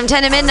 Wednesdays from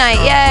 10 to midnight.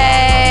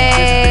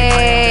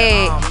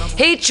 Yay!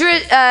 Hey,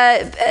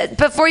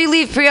 before you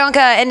leave, Priyanka,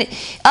 and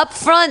up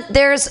front,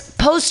 there's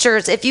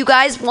posters. If you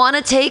guys want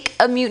to take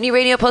a Mutiny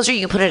Radio poster,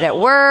 you can put it at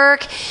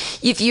work.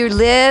 If you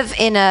live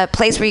in a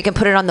place where you can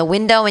put it on the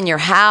window in your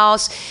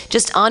house,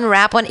 just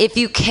unwrap one. If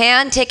you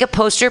can take a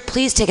poster,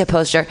 please take a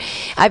poster.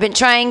 I've been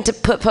trying to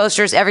put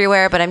posters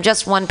everywhere, but I'm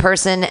just one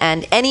person,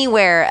 and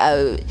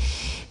anywhere...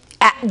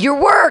 at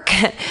your work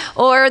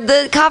or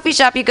the coffee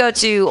shop you go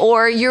to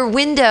or your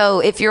window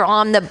if you're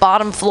on the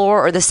bottom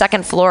floor or the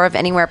second floor of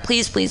anywhere.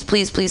 Please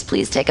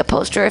take a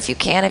poster if you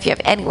can. If you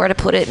have anywhere to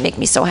put it, make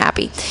me so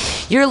happy.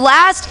 Your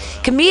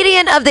last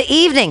comedian of the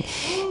evening.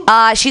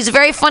 She's a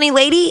very funny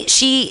lady.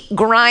 She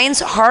grinds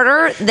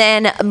harder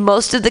than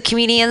most of the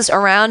comedians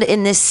around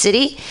in this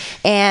city.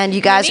 And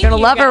you guys are going to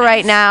love her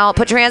right now.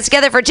 Put your hands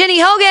together for Jenny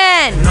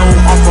Hogan. No,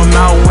 I'm from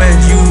out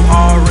west, you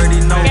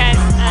already know.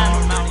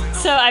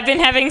 So I've been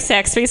having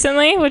sex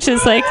recently, which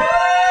is like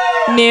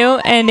new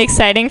and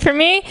exciting for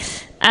me.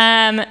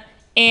 And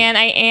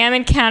I am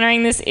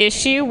encountering this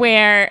issue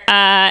where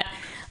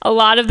a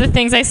lot of the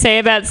things I say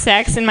about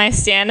sex in my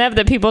stand-up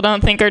that people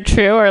don't think are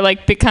true are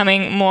like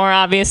becoming more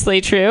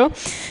obviously true.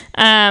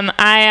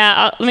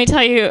 Let me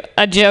tell you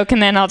a joke,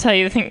 and then I'll tell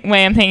you the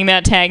way I'm thinking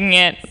about tagging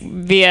it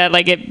via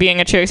like it being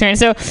a true experience.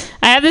 So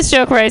I have this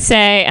joke where I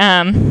say,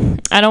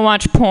 I don't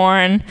watch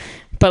porn,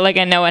 but like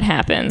I know what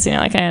happens, you know,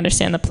 like I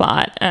understand the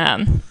plot.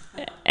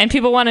 And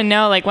people want to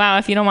know, like, wow,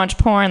 if you don't watch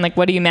porn, like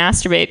what do you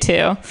masturbate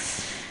to?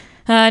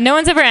 No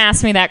one's ever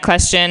asked me that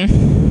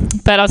question,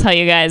 but I'll tell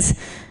you guys.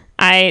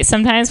 I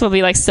sometimes will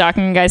be like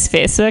stalking a guy's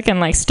Facebook and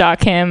like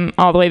stalk him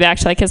all the way back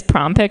to like his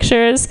prom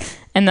pictures,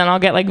 and then I'll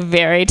get like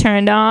very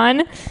turned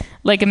on,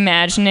 like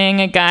imagining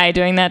a guy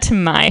doing that to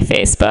my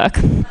Facebook.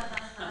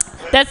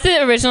 That's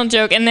the original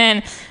joke. And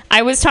then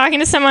I was talking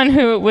to someone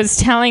who was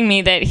telling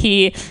me that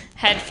he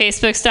had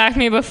Facebook stalked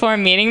me before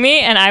meeting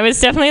me, and I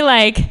was definitely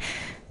like,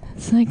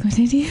 it's like, what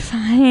did you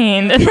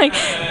find? And like,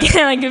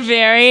 yeah, like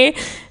very,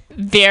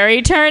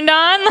 very turned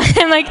on.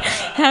 I'm like,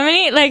 how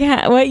many, like,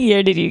 what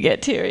year did you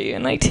get to? Are you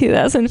in like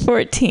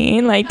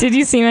 2014? Like, did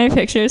you see my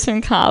pictures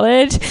from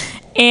college?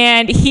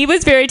 And he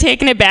was very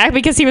taken aback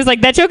because he was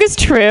like, that joke is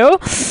true.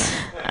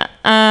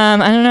 I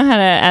don't know how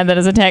to add that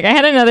as a tag. I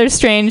had another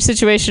strange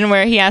situation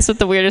where he asked what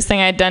the weirdest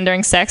thing I'd done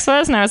during sex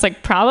was, and I was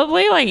like,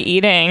 probably like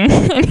eating.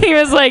 And he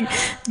was like,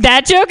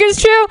 that joke is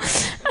true.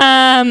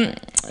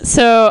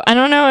 So I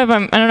don't know if I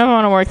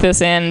want to work this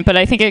in, but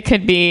I think it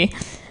could be.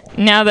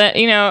 Now that,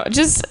 you know,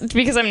 just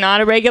because I'm not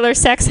a regular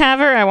sex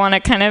haver, I want to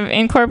kind of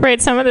incorporate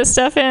some of this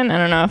stuff in. I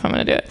don't know if I'm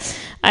going to do it.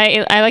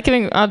 I like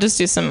giving, I'll just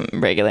do some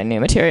regular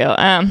new material.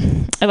 I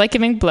like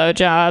giving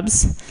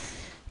blowjobs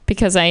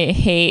because I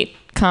hate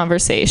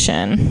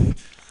conversation.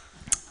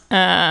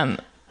 I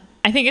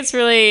think it's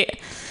really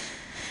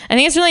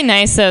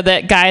nice, though,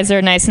 that guys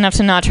are nice enough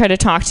to not try to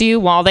talk to you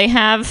while they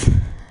have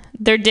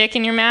their dick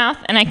in your mouth.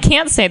 And I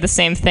can't say the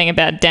same thing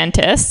about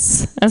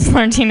dentists, as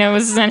Martina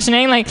was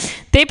mentioning. Like,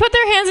 they put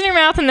their hands in your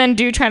mouth and then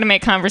do try to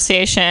make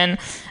conversation.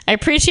 I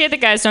appreciate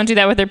that guys don't do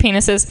that with their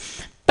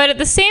penises. But at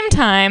the same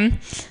time,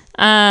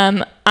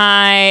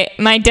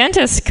 my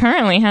dentist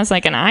currently has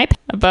like an iPad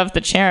above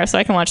the chair so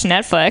I can watch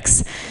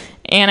Netflix.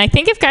 And I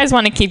think if guys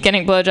want to keep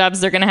getting blowjobs,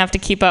 they're going to have to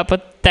keep up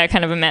with that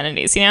kind of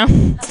amenities, you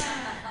know?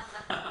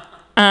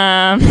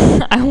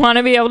 I want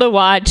to be able to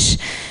watch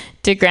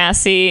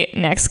Degrassi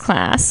Next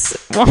Class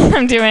while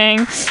I'm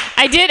doing.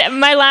 I did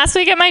my last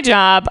week at my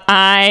job.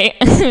 I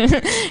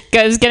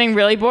was getting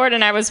really bored,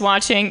 and I was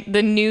watching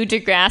the new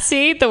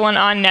Degrassi, the one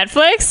on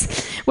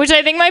Netflix, which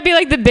I think might be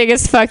like the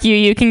biggest fuck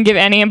you can give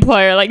any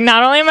employer. Like,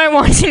 not only am I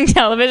watching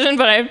television,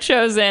 but I've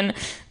chosen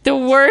the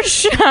worst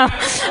show.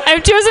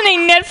 I've chosen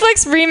a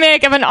Netflix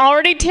remake of an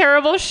already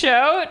terrible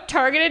show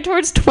targeted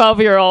towards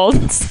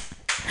 12-year-olds.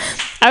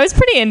 I was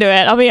pretty into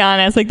it, I'll be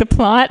honest. Like, the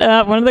plot,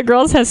 one of the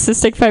girls has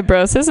cystic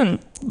fibrosis and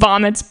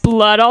vomits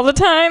blood all the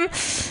time.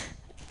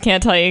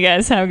 Can't tell you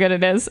guys how good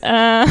it is.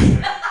 I'll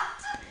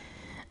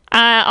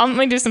let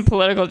me do some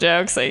political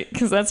jokes,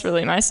 because that's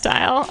really my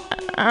style.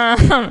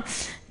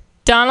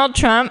 Donald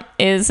Trump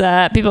is,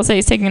 people say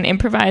he's taking an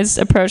improvised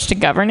approach to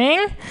governing.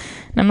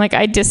 And I'm like,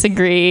 I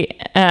disagree.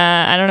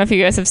 I don't know if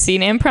you guys have seen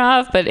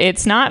improv, but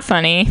it's not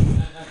funny.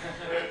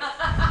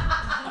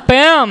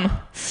 Boom.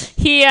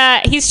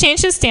 He's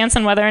changed his stance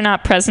on whether or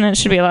not presidents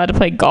should be allowed to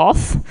play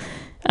golf.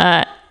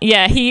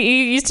 Yeah,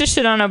 he used to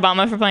shit on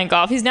Obama for playing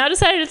golf. He's now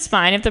decided it's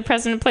fine if the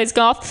president plays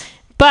golf,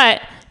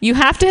 but you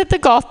have to hit the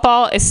golf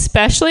ball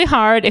especially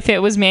hard if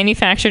it was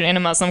manufactured in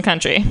a Muslim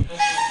country.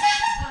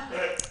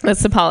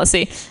 That's the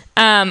policy.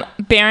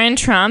 Barron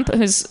Trump,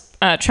 who's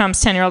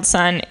Trump's 10-year-old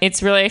son,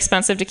 it's really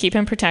expensive to keep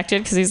him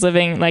protected because he's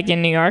living like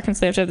in New York, and so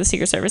they have to have the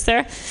Secret Service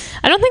there.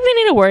 I don't think they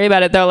need to worry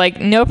about it, though.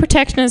 Like, no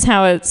protection is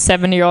how a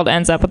 70-year-old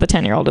ends up with a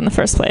 10-year-old in the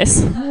first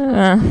place.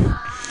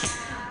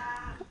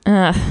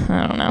 I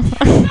don't know.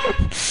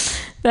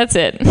 That's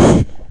it.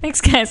 Thanks,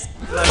 guys.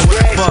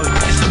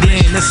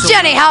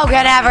 Jenny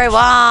Hogan,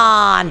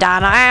 everyone.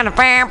 Donna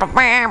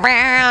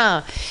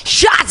and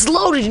shots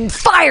loaded and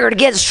fired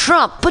against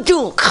Trump.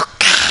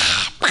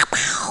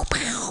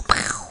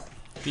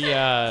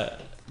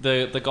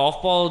 The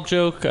golf ball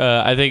joke,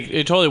 I think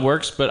it totally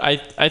works, but I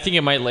think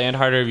it might land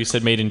harder if you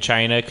said made in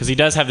China, because he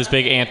does have this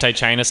big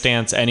anti-China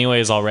stance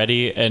anyways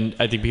already, and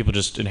I think people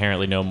just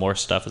inherently know more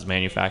stuff is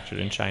manufactured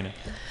in China.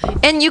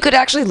 And you could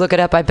actually look it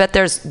up. I bet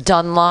there's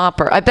Dunlop,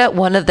 or I bet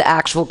one of the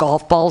actual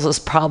golf balls is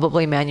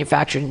probably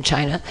manufactured in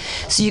China.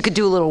 So you could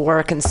do a little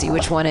work and see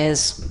which one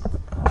is.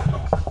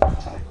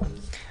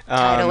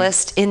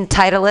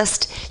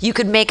 Titleist. You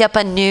could make up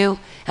a new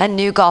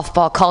golf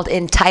ball called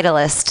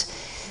Titleist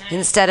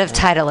instead of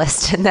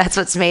Titleist, and that's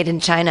what's made in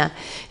China.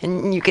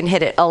 And you can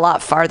hit it a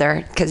lot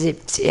farther because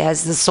it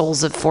has the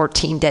souls of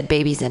 14 dead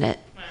babies in it.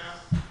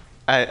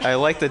 I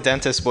like the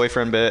dentist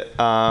boyfriend bit.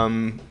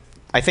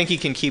 I think you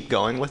can keep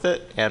going with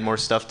it, add more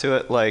stuff to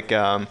it. Like,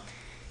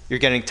 you're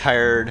getting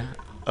tired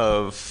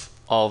of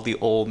all the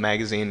old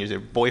magazines, your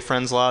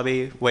boyfriend's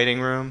lobby, waiting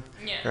room,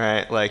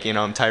 right? Like,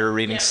 I'm tired of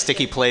reading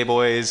sticky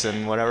Playboys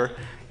and whatever.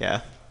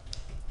 Yeah.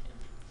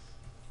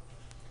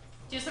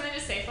 Do you have something to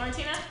say,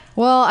 Florentina?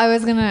 Well, I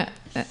was gonna.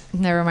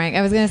 Never mind.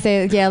 I was gonna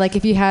say, yeah, like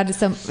if you had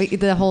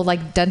the whole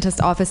like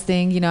dentist office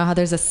thing, how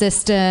there's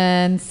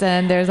assistants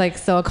and there's like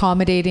so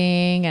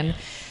accommodating and,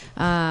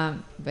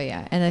 but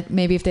yeah, and then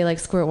maybe if they like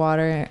squirt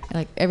water,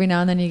 like every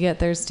now and then you get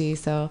thirsty.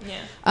 So,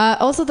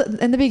 also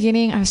in the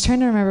beginning, I was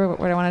trying to remember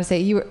what I wanted to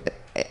say.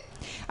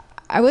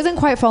 I wasn't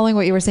quite following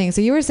what you were saying.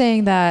 So you were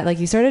saying that like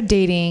you started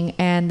dating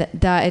and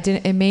that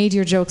it made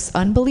your jokes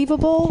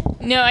unbelievable?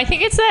 No, I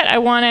think it's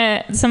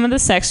that some of the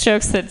sex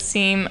jokes that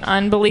seem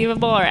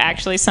unbelievable are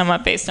actually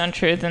somewhat based on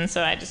truth. And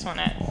so I just want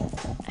to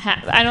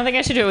I don't think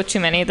I should do it with too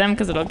many of them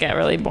because it'll get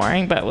really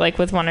boring. But like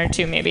with one or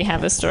two, maybe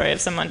have a story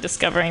of someone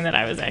discovering that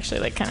I was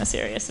actually like kind of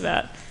serious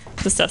about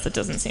the stuff that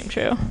doesn't seem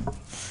true.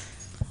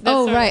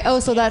 Right.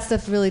 Oh, so that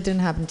stuff really didn't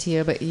happen to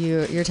you, but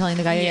you're telling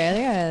the guy,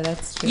 yeah,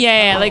 that's true.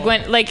 Yeah. Like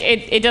when, like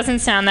it doesn't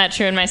sound that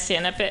true in my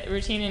stand-up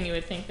routine, and you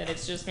would think that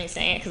it's just me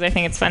saying it because I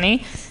think it's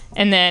funny,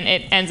 and then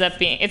it ends up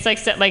being it's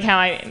like how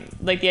I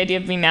like the idea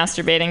of me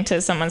masturbating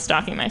to someone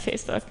stalking my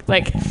Facebook,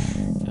 like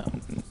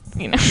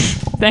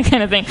that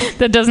kind of thing.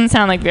 That doesn't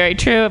sound like very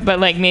true,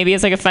 but like maybe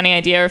it's like a funny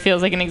idea or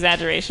feels like an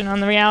exaggeration on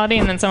the reality,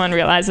 and then someone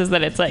realizes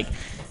that it's like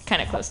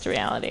kind of close to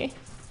reality.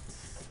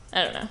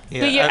 I don't know.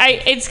 Yeah,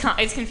 but it's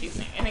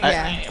confusing. I think it's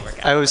going to work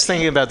out. I was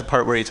thinking about the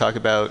part where you talk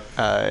about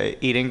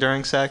eating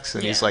during sex,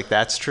 and he's like,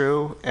 "That's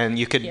true," and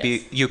you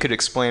could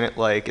explain it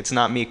like, "It's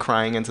not me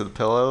crying into the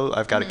pillow.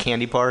 I've got a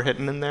candy bar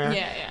hidden in there."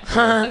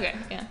 Yeah. Okay.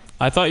 Yeah.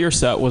 I thought your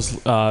set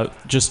was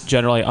just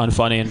generally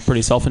unfunny and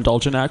pretty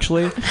self-indulgent,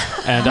 actually,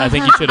 and I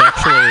think you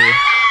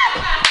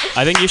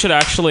should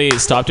actually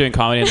stop doing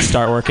comedy and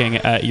start working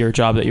at your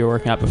job that you were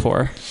working at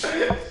before.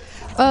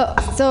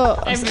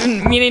 So I've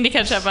been meaning to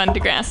catch up on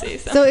Degrassi.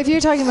 So if you're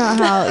talking about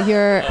how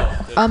your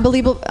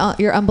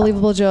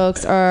unbelievable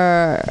jokes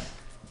are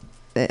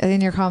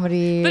in your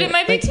comedy, but it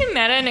might be too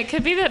meta, and it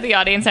could be that the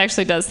audience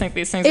actually does think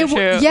these things are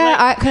true.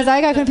 Yeah, because I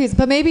got confused.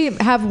 But maybe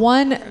have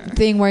one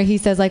thing where he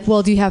says like,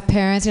 "Well, do you have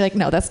parents?" You're like,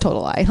 "No, that's a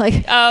total lie."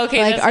 Like, oh,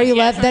 okay. Like, are you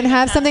left? Then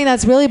have something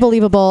that's really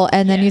believable,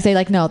 and then you say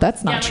like, "No,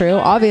 that's not true."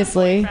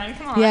 Obviously.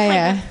 Come on.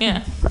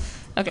 Yeah.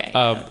 Okay.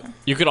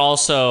 You could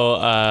also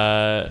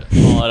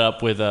follow it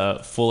up with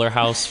a Fuller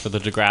House for the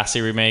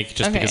Degrassi remake,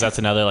 just because that's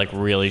another like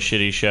really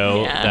shitty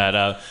show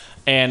that.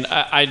 And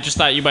I just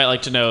thought you might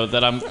like to know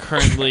that I'm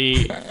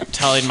currently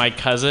telling my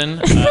cousin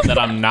that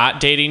I'm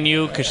not dating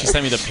you because she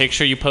sent me the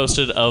picture you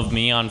posted of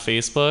me on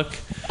Facebook.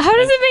 How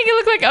does it make it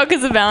look like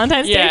because of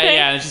Valentine's Day thing?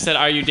 Yeah. And she said,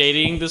 "Are you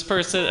dating this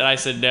person?" And I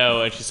said,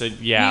 "No." And she said,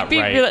 "Yeah,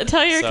 right."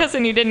 Tell your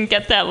cousin you didn't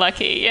get that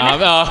lucky. You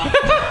know?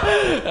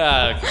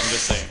 I'm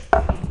just saying.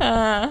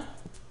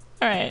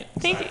 All right,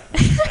 thank you.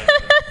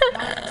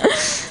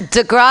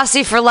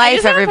 Degrassi for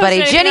life,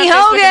 everybody. Jenny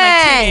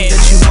Hogan.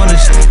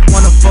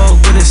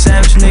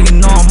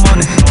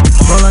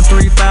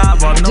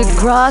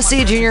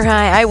 Degrassi Junior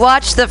High. I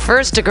watched the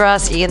first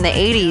Degrassi in the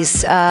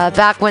 80s,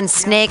 back when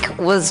Snake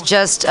was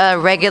just a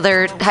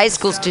regular high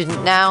school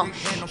student. Now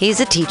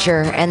he's a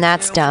teacher, and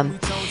that's dumb.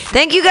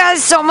 Thank you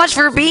guys so much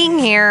for being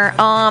here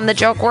on the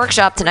Joke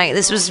Workshop tonight.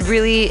 This was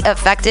really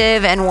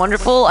effective and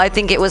wonderful. I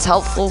think it was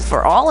helpful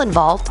for all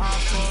involved.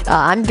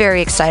 I'm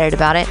very excited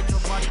about it.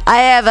 I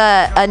have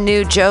a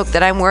new joke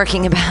that I'm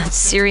working about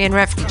Syrian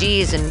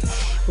refugees and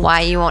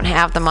why you won't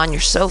have them on your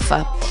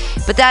sofa.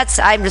 But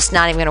I'm just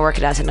not even going to work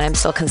it out tonight. I'm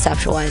still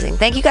conceptualizing.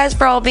 Thank you guys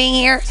for all being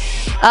here.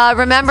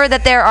 Remember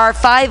that there are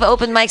 5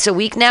 open mics a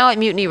week now at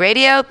Mutiny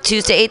Radio.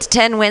 Tuesday 8 to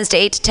 10,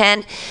 Wednesday 8 to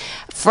 10.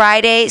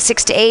 Friday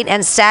 6 to 8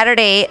 and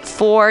Saturday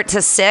 4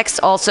 to 6.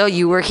 Also,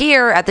 you were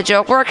here at the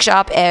Joke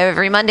Workshop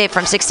every Monday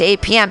from 6 to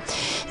 8 p.m.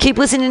 Keep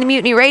listening to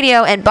Mutiny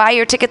Radio and buy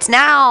your tickets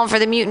now for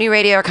the Mutiny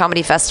Radio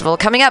Comedy Festival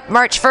coming up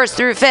March 1st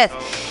through 5th.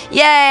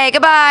 Yay,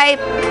 goodbye.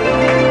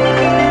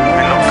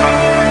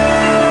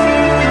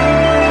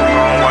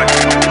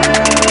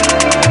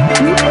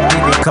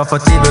 Cuff her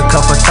teeth,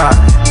 cuff her top.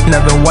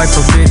 Never wipe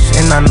a bitch,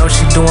 and I know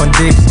she doing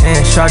dicks.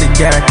 And shawty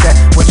got that,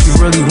 what you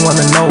really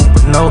wanna know.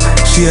 But no,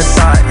 she a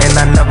thought, and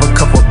I never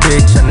cuff a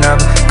bitch. I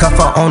never cuff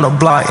her on the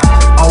block.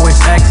 Always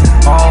asking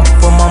all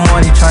for my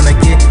money, tryna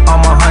get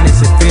all my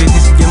hundreds and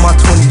fifties. Get my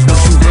 20s,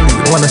 what you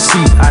really wanna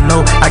see. I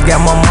know I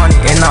got my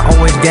money, and I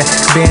always got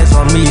bands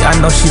on me. I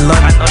know she love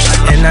me,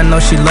 and I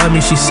know she love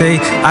me. She say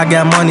I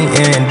got money,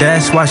 and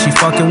that's why she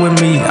fucking with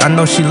me. I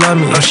know she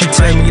love me, and she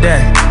tell me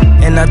that.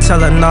 And I tell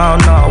her, no,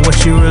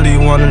 what you really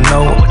wanna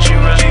know.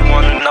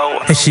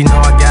 And she know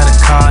I got a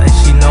car, and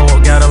she know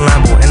I got a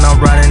Lambo. And I'm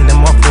riding in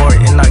my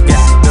Ford, and I get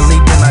the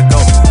lead, then I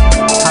go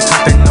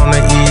hopping on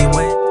the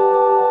E-way.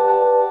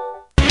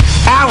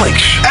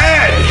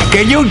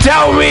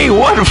 tell me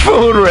what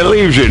food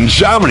relieves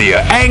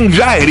insomnia,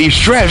 anxiety,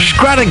 stress,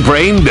 chronic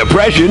brain,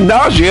 depression,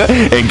 nausea,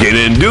 and can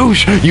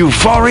induce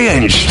euphoria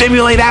and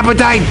stimulate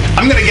appetite?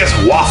 I'm gonna guess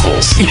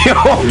waffles. Yo,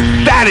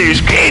 that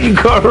is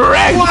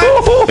incorrect.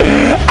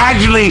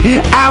 Actually,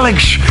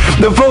 Alex,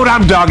 the food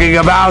I'm talking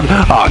about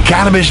are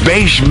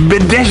cannabis-based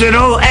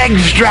medicinal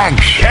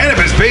extracts.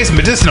 Cannabis-based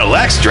medicinal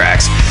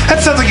extracts?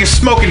 That sounds like you're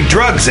smoking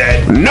drugs,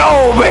 Ed.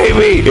 No,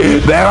 baby.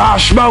 There are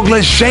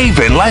smokeless, safe,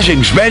 and less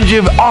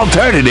expensive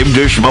alternatives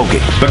to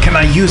smoking. But can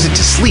I use it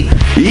to sleep?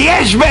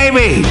 Yes,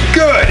 baby.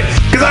 Good,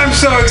 because I'm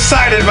so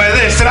excited by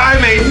this that I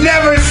may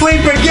never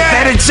sleep again.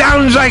 And it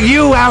sounds like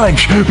you,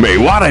 Alex, may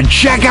want to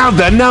check out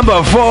the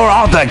number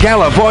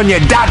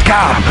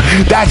 4AltaCalifornia.com.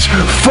 That's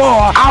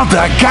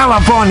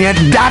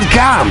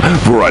 4AltaCalifornia.com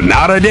for a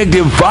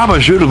non-addictive,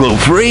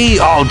 pharmaceutical-free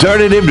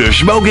alternative to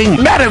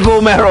smoking medical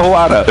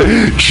marijuana.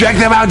 Check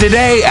them out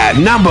today at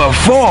number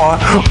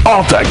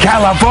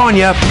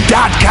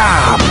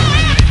 4AltaCalifornia.com.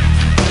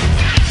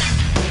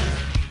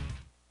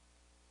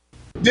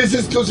 This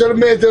is Tushar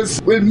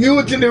Matters with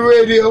Mutiny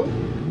Radio.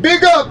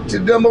 Big up to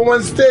the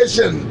 #1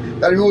 station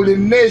that rules the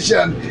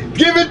nation.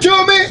 Give it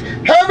to me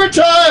every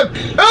time.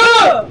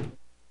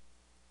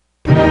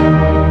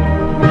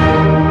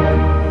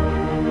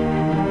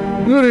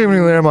 Good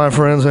evening there, my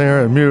friends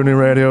here at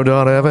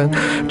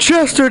MutinyRadio.fm.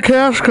 Chester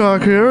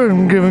Cashcock here,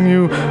 and giving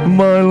you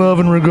my love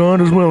and regard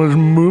as well as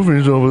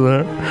movies over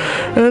there.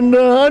 And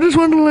I just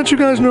wanted to let you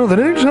guys know that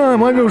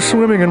anytime I go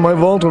swimming in my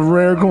vault of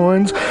rare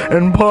coins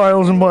and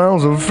piles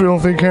of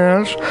filthy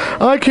cash,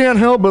 I can't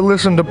help but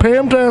listen to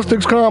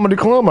Pamtastic's Comedy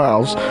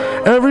Clubhouse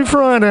every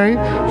Friday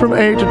from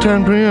 8 to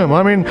 10 p.m.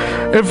 I mean,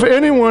 if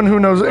anyone who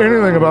knows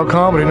anything about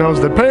comedy knows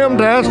that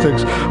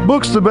Pamtastic's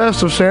books the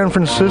best of San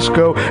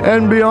Francisco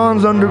and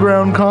beyond's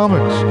underground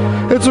comics.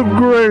 It's a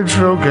great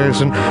showcase,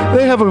 and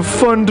they have a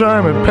fun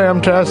time at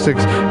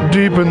Pamtastic's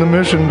deep in the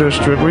Mission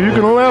District, where you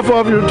can laugh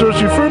off your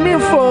tushy for a mere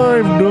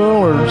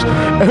 $5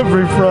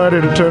 every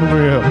Friday to 10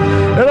 p.m.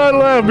 And I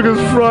laugh because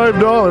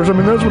 $5, I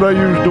mean, that's what I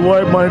use to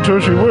wipe my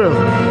tushy with.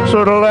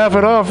 So to laugh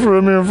it off for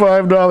a mere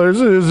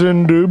 $5 is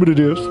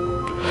indubitious.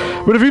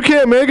 But if you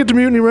can't make it to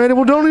Mutiny Radio,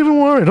 well, don't even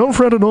worry. Don't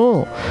fret at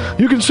all.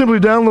 You can simply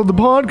download the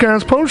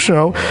podcast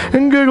post-show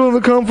and giggle in the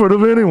comfort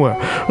of anywhere,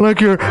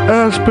 like your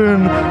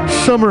Aspen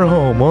summer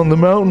home on the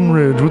mountain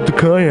ridge with the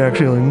kayak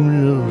feeling.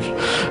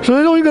 So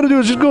all you got to do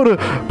is just go to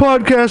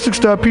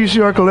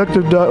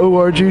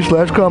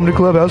podcastics.pcrcollective.org/comedy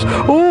clubhouse,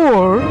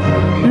 or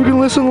you can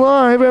listen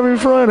live every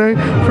Friday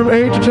from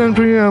 8 to 10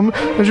 p.m.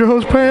 as your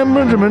host Pam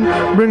Benjamin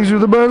brings you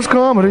the best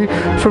comedy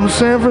from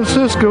San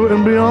Francisco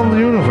and beyond the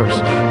universe.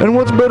 And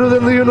what's better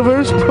than the universe?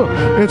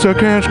 It's a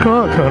cash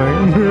cock,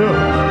 honey.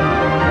 Yeah.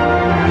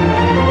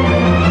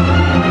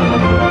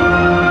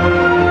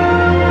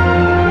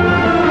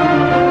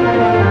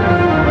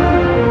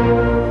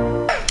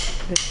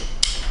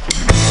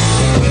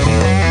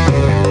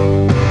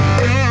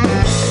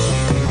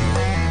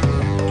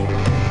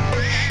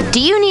 Do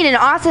you need an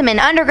awesome and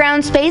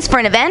underground space for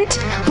an event?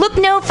 Look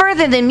no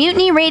further than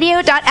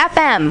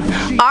MutinyRadio.fm.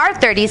 Our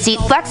 30-seat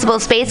flexible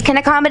space can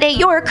accommodate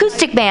your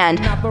acoustic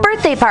band,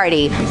 birthday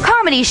party,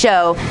 comedy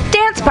show,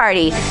 dance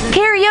party,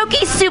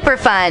 karaoke super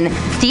fun,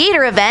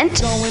 theater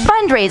event,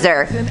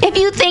 fundraiser. If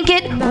you think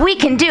it, we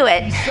can do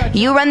it.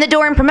 You run the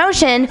door and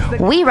promotion,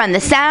 we run the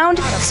sound,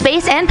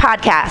 space, and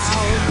podcast.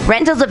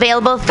 Rentals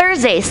available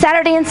Thursday,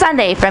 Saturday, and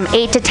Sunday from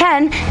 8 to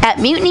 10 at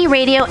Mutiny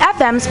Radio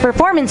FM's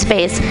performance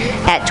space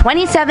at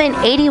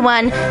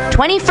 2781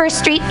 21st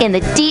Street in the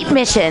Deep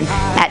Mission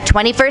at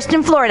 21st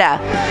in Florida.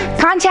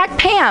 Contact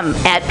Pam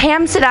at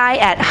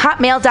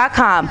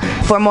pamsadai@hotmail.com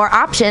for more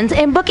options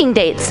and booking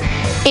dates.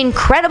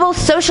 Incredible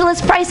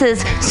socialist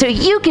prices so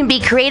you can be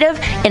creative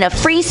in a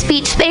free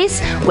speech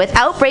space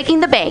without breaking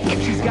the bank.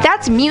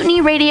 That's Mutiny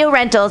Radio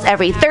Rentals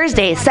every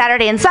Thursday,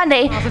 Saturday, and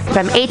Sunday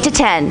from 8 to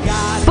 10.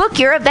 Book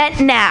your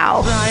event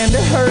now. Trying to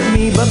hurt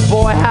me, but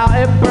boy, how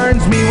it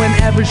burns me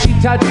whenever she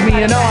touches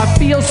me. And oh, I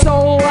feel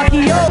so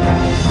lucky.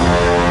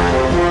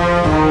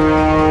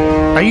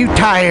 Are you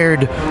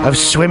tired of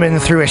swimming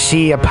through a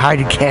sea of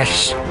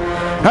podcasts?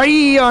 Are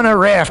ye on a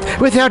raft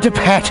without a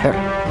paddle?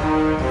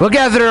 Well,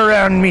 gather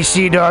around me,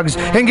 sea dogs,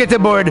 and get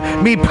aboard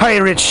me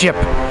pirate ship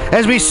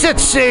as we set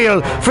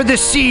sail for the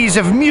seas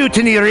of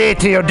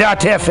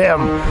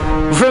MutinyRadio.fm.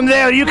 From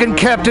there, you can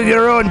captain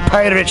your own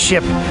pirate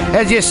ship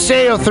as you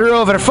sail through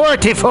over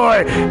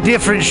 44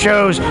 different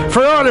shows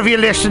for all of your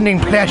listening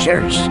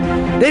pleasures.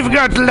 They've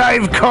got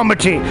live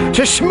comedy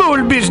to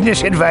small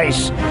business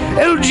advice,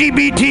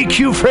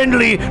 LGBTQ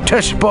friendly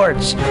to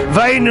sports,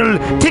 vinyl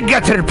to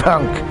gutter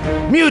punk.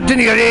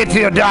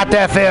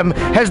 MutinyRadio.fm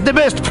has the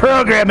best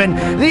programming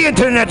the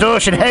internet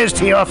ocean has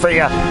to offer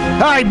you.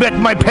 I bet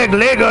my peg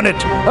leg on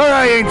it, or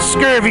I ain't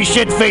scurvy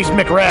shit-faced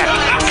McRack.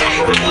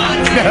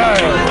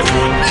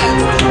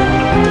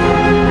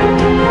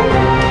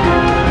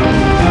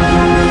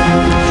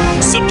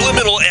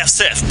 Subliminal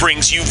SF brings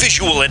brings you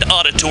visual and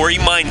auditory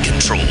mind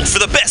control. For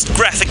the best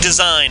graphic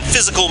design,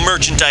 physical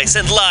merchandise,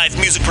 and live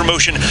music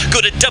promotion, go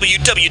to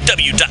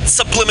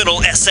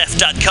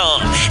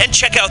www.subliminalsf.com and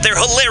check out their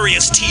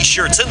hilarious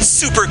t-shirts and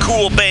super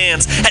cool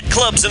bands at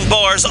clubs and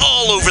bars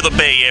all over the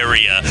Bay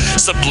Area.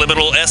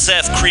 Subliminal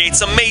SF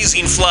creates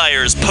amazing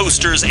flyers,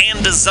 posters,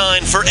 and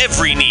design for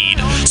every need.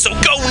 So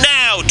go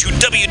now to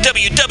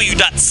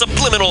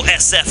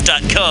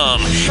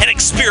www.subliminalsf.com and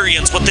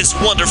experience what this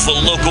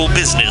wonderful local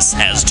business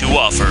has to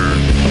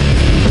offer.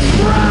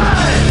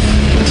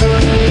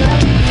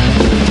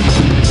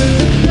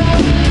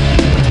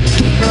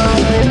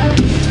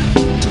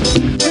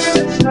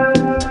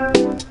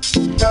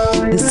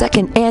 The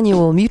second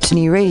annual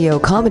Mutiny Radio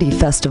Comedy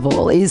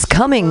Festival is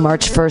coming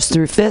March 1st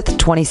through 5th,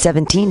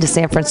 2017 to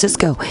San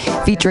Francisco,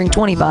 featuring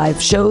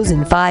 25 shows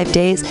in 5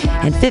 days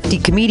and 50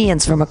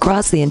 comedians from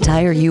across the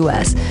entire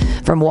U.S.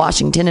 From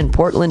Washington and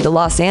Portland to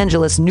Los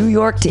Angeles, New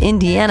York to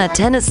Indiana,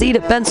 Tennessee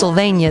to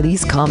Pennsylvania,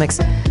 these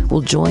comics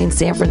will join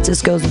San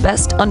Francisco's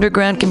best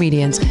underground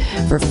comedians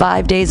for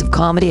 5 days of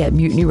comedy at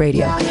Mutiny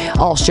Radio.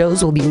 All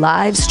shows will be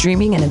live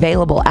streaming and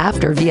available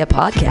after via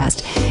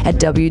podcast at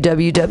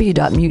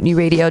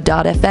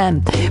www.mutinyradio.fm.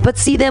 But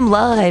see them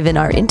live in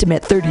our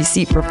intimate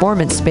 30-seat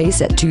performance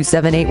space at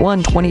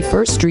 2781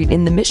 21st Street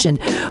in the Mission,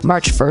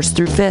 March 1st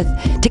through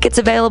 5th. Tickets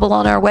available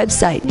on our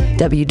website,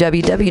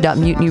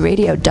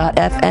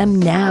 www.mutinyradio.fm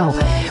now.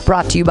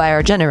 Brought to you by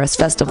our generous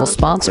festival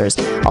sponsors,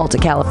 Alta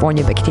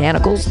California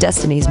Botanicals,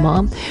 Destiny's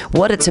Mom,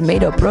 What a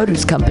Tomato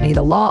Produce Company,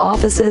 the law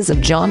offices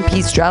of John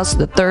P. Strauss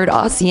III,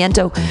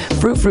 Asiento,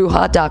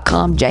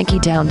 FruFruHot.com,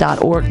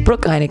 JankyTown.org,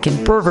 Brooke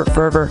Heineken, Pervert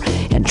Fervor,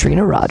 and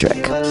Trina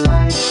Roderick.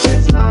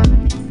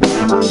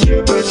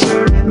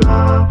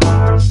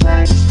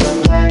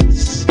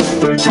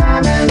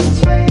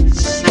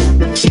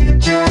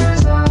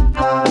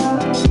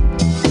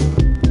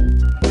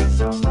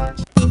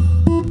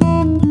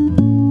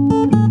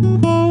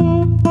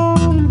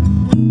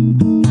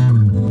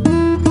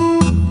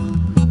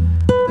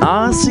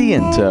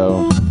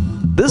 Asiento.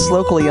 This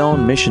locally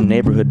owned Mission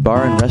neighborhood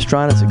bar and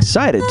restaurant is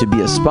excited to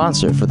be a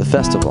sponsor for the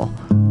festival.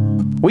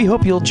 We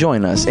hope you'll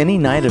join us any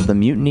night of the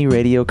Mutiny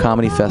Radio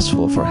Comedy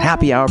Festival for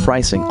happy hour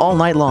pricing all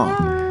night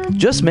long.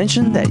 Just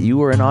mention that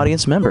you are an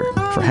audience member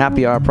for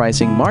happy hour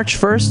pricing March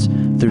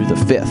 1st through the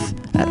 5th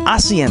at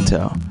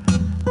Asiento.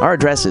 Our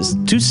address is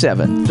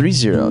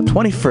 2730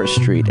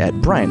 21st Street at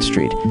Bryant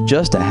Street,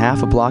 just a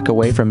half a block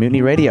away from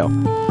Mutiny Radio.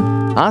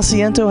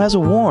 Asiento has a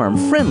warm,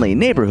 friendly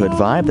neighborhood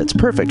vibe that's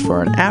perfect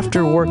for an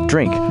after-work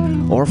drink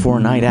or for a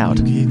night out.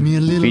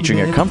 Featuring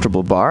a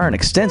comfortable bar and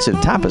extensive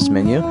tapas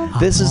menu,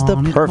 this is the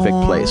perfect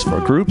place for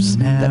groups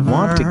that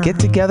want to get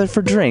together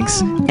for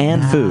drinks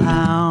and food.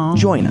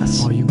 Join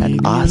us at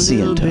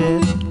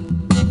Asiento.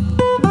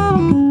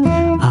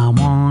 I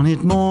want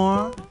it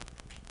more.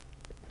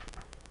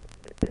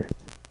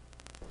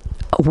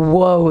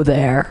 Whoa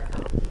there.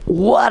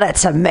 What a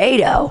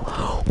tomato.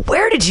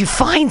 Where did you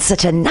find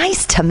such a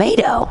nice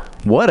tomato?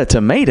 What a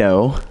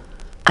tomato?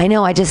 I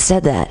know, I just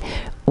said that.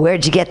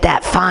 Where'd you get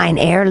that fine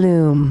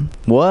heirloom?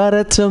 What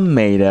a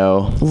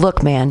tomato.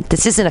 Look, man,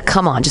 this isn't a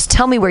come on. Just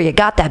tell me where you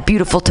got that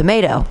beautiful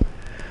tomato.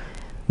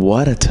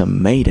 What a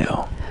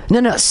tomato.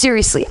 No,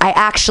 seriously. I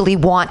actually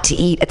want to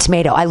eat a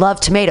tomato. I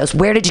love tomatoes.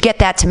 Where did you get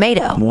that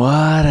tomato?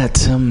 What a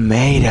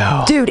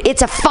tomato. Dude,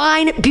 it's a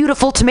fine,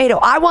 beautiful tomato.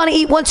 I want to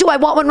eat one too. I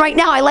want one right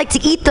now. I like to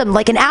eat them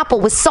like an apple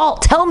with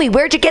salt. Tell me,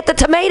 where'd you get the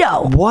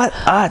tomato? What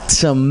a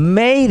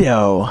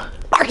tomato.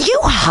 Are you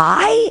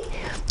high?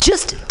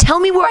 Just tell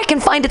me where I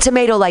can find a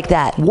tomato like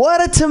that.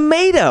 What a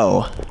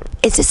tomato.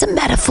 Is this a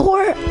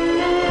metaphor?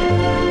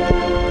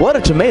 What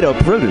a Tomato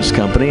Produce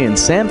Company in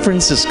San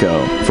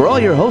Francisco. For all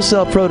your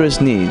wholesale produce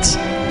needs,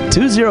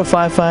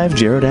 2055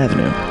 Jarrett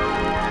Avenue.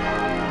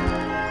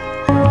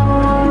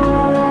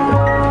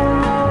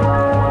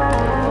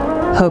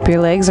 Hope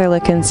your legs are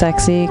looking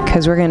sexy,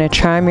 because we're going to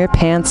charm your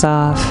pants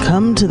off.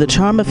 Come to the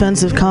Charm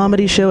Offensive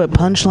Comedy Show at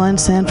Punchline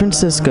San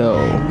Francisco.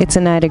 It's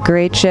a night of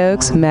great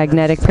jokes,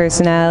 magnetic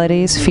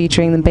personalities,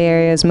 featuring the Bay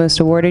Area's most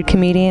awarded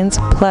comedians,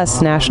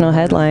 plus national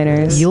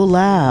headliners. You'll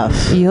laugh.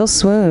 You'll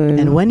swoon.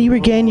 And when you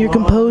regain your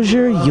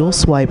composure, you'll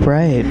swipe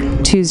right.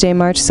 Tuesday,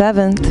 March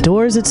 7th.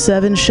 Doors at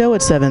 7, show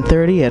at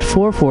 7:30 at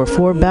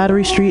 444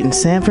 Battery Street in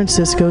San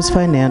Francisco's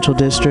Financial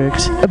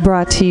District.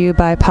 Brought to you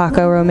by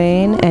Paco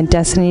Romaine and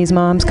Destiny's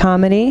Mom's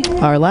Comedy.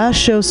 Our last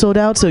show sold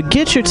out, so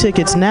get your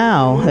tickets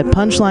now at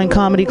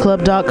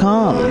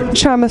punchlinecomedyclub.com.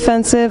 Charm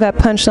Offensive at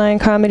Punchline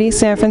Comedy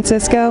San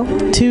Francisco.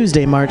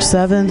 Tuesday, March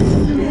 7th.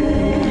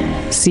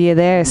 See you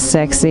there,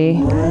 sexy.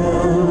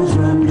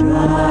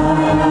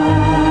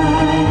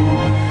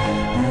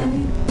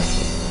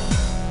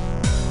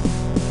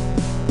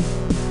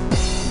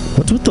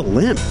 What's with the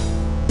limp?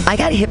 I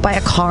got hit by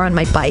a car on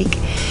my bike.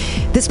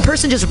 This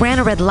person just ran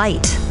a red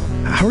light.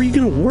 How are you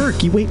going to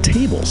work? You wait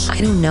tables.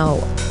 I don't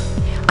know.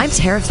 I'm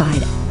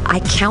terrified. I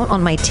count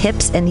on my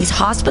tips, and these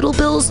hospital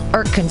bills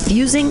are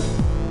confusing.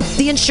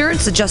 The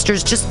insurance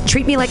adjusters just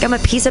treat me like I'm a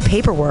piece of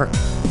paperwork.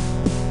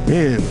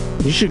 Man,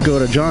 you should go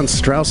to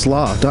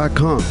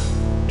johnstrausslaw.com.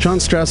 John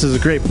Strauss is a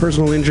great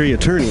personal injury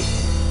attorney.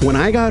 When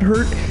I got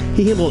hurt,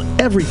 he handled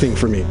everything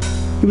for me.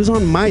 He was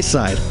on my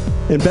side.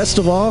 And best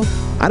of all,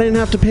 I didn't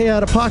have to pay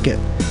out of pocket.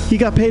 He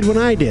got paid when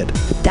I did.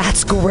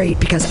 That's great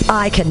because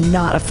I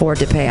cannot afford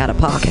to pay out of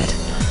pocket.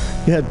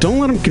 Yeah, don't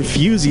let them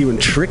confuse you and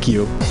trick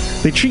you.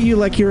 They treat you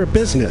like you're a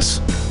business.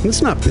 And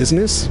it's not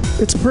business,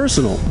 it's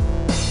personal.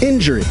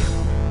 Injury.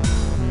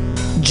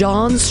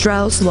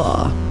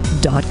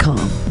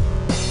 JohnStraussLaw.com.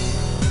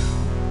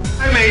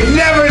 I may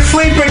never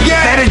sleep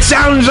again. And it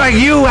sounds like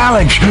you,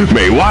 Alex,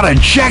 may want to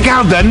check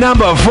out the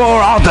number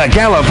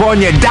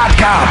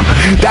 4AltaCalifornia.com.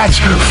 That's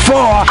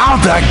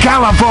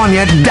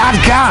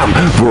 4AltaCalifornia.com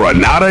for a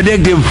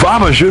non-addictive,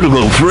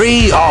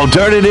 pharmaceutical-free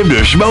alternative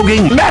to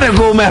smoking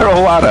medical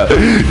marijuana.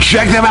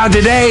 Check them out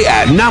today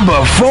at number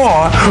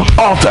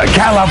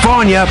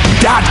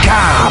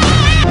 4AltaCalifornia.com.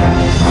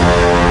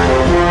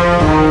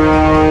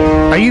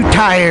 Are you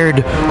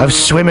tired of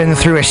swimming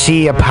through a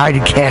sea of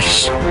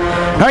podcasts?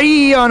 Are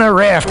ye on a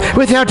raft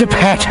without a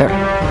paddle?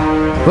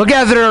 Well,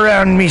 gather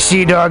around me,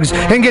 sea dogs,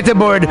 and get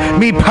aboard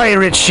me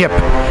pirate ship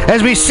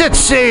as we set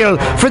sail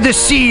for the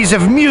seas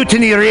of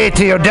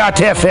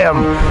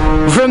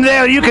MutinyRadio.fm. From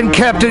there, you can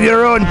captain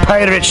your own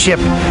pirate ship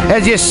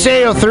as you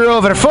sail through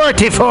over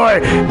 44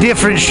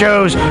 different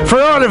shows for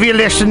all of your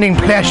listening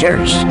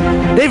pleasures.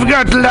 They've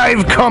got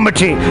live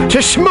comedy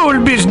to small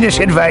business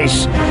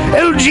advice,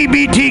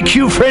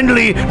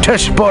 LGBTQ-friendly to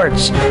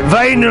sports,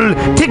 vinyl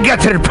to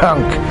gutter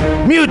punk.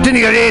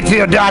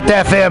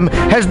 MutinyRadio.fm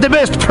has the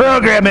best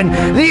programming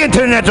the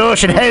internet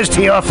ocean has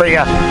to offer you.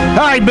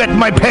 I bet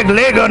my peg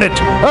leg on it,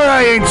 or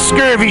I ain't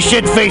scurvy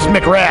shit-faced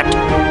McRat.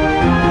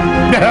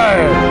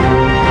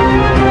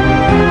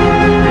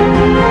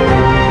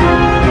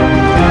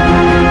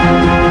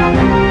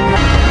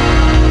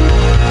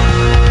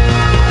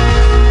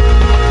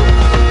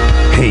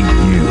 Hey,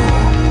 you.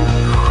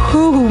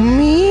 Who,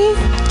 me?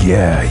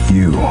 Yeah,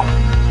 you.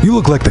 You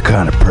look like the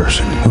kind of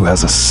person who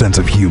has a sense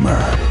of humor.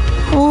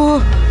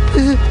 Oh,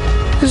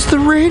 is the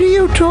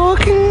radio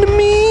talking to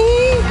me?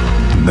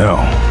 No,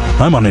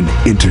 I'm on an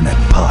internet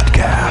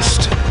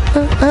podcast.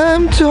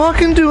 I'm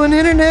talking to an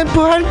internet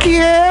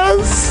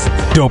podcast?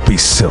 Don't be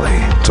silly.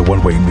 It's a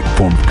one-way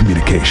form of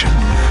communication.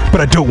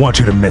 But I don't want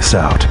you to miss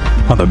out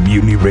on the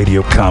Mutiny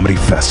Radio Comedy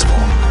Festival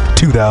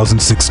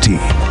 2016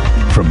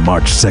 from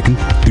March 2nd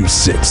through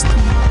 6th.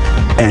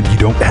 And you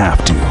don't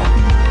have to.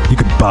 You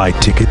can buy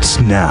tickets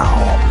now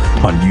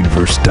on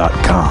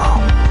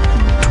universe.com.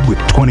 With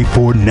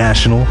 24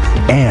 national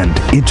and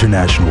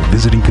international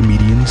visiting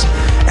comedians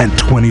and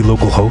 20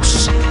 local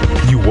hosts,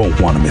 you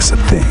won't want to miss a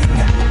thing.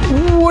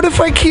 What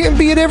if I can't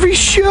be at every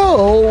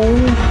show?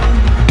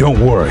 Don't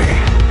worry.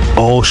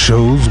 All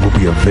shows will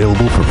be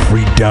available for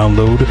free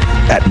download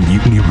at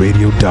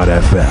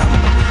MutinyRadio.fm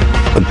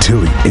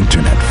until the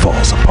internet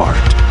falls apart.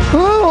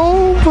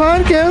 Oh,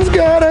 podcast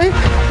God, I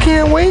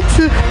can't wait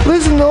to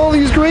listen to all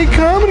these great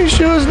comedy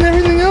shows and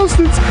everything else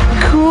that's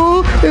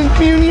cool at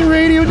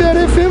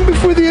MutinyRadio.fm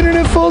before the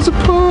internet falls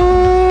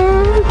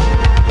apart.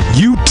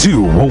 You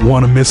too won't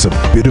want to miss a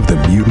bit of the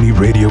Mutiny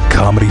Radio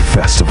Comedy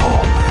Festival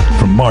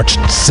from March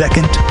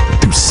 2nd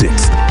through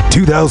 6th,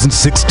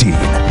 2016.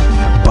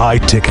 Buy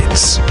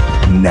tickets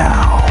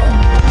now.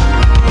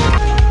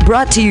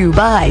 Brought to you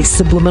by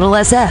Subliminal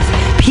SF,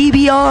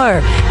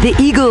 PBR, The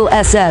Eagle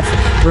SF,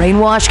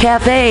 Brainwash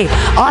Cafe,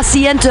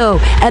 Asiento,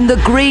 and the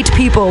great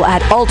people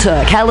at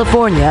Alta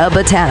California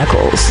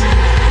Botanicals.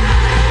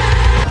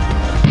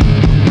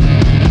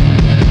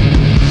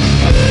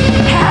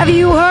 Have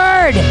you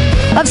heard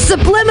of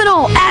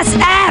Subliminal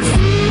SF?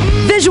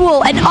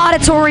 Visual and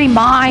auditory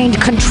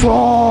mind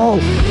control.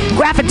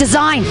 Graphic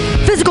design,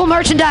 physical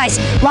merchandise,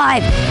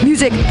 live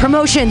music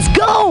promotions.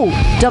 Go!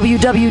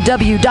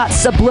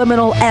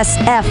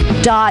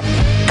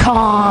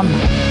 www.subliminalsf.com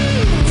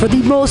for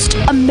the most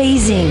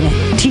amazing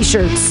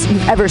t-shirts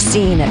you've ever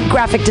seen.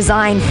 Graphic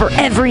design for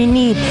every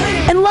need.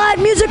 And live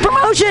music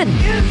promotion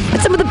at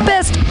some of the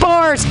best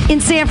bars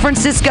in San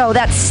Francisco.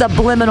 That's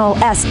Subliminal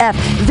SF,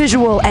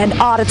 visual and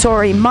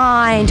auditory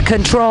mind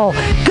control.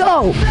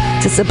 Go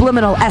to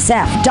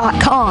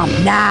subliminalsf.com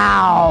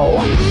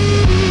now.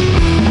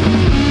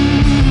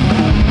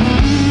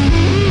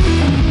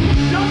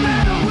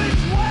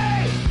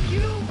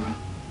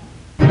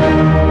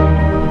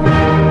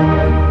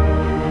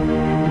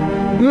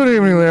 Good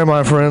evening there,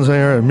 my friends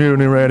here at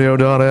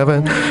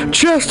MutinyRadio.fm.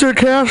 Chester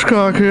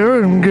Cashcock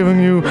here, and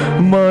giving you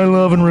my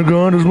love and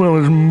regard as well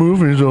as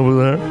movies over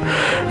there.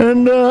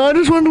 And I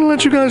just wanted to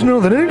let you guys know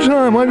that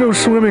anytime I go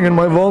swimming in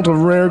my vault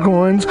of rare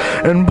coins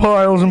and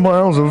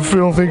piles of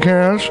filthy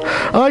cash,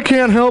 I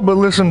can't help but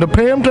listen to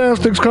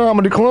Pamtastic's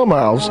Comedy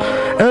Clubhouse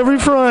every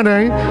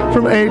Friday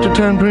from 8 to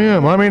 10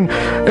 p.m. I mean,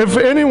 if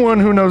anyone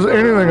who knows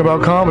anything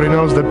about comedy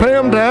knows that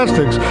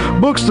Pamtastic's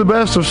books the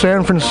best of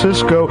San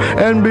Francisco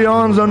and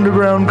beyond's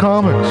underground underground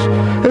comics.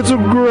 It's a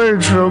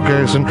great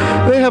showcase, and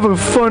they have a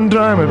fun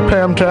time at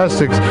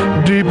Pamtastic's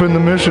deep in the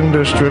Mission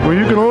District, where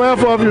you can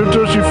laugh off your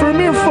tushy for a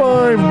mere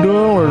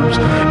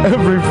 $5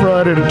 every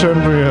Friday to 10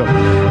 p.m.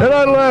 And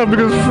I laugh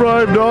because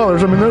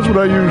 $5, I mean, that's what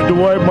I use to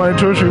wipe my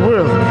tushy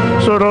with.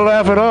 So to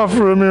laugh it off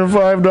for a mere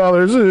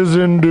 $5 is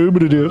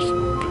indubitious.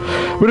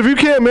 But if you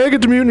can't make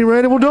it to Mutiny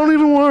Radio, well, don't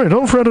even worry.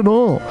 Don't fret at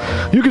all.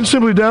 You can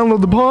simply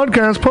download the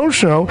podcast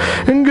post-show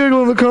and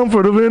giggle in the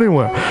comfort of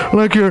anywhere,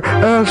 like your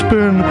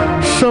Aspen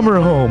summer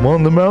home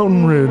on the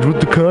mountain ridge with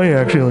the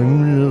kayak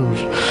feeling.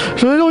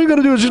 So all you got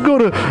to do is just go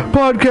to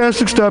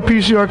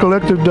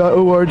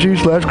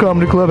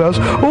podcastics.pcrcollective.org/comedy clubhouse,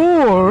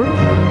 or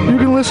you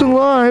can listen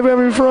live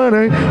every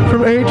Friday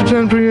from 8 to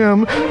 10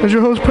 p.m. as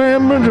your host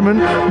Pam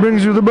Benjamin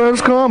brings you the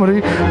best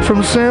comedy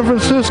from San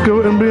Francisco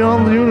and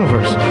beyond the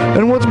universe.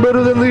 And what's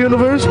better than the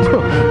universe?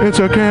 It's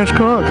a cash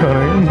cock,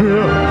 honey.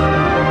 Yeah.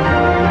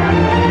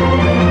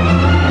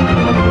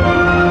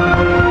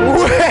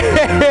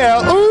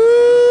 Well,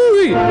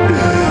 ooh,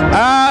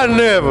 I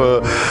never.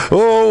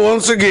 Oh,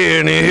 once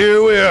again,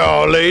 here we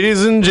are,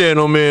 ladies and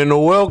gentlemen.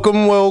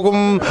 Welcome,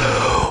 welcome,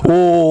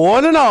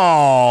 one and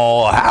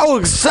all. How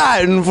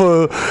exciting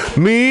for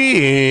me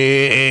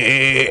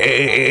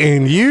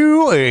and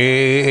you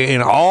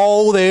and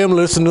all them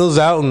listeners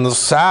out in the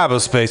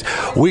cyberspace.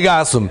 We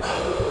got some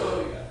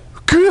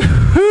good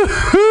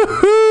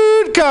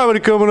comedy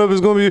coming up. It's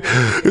gonna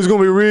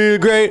be really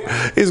great.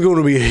 It's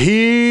gonna be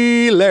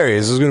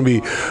hilarious. It's gonna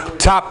be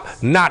top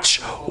notch,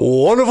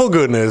 wonderful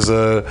goodness.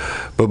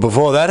 But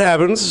before that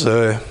happens,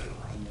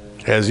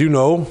 as you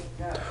know,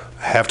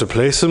 I have to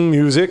play some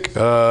music.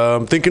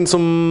 I'm thinking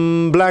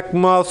some Black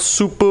Moth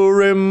Super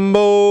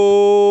Rainbow.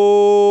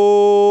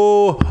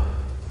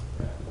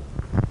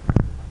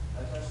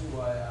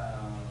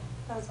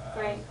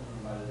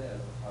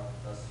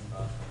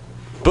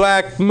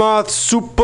 Black Moth Super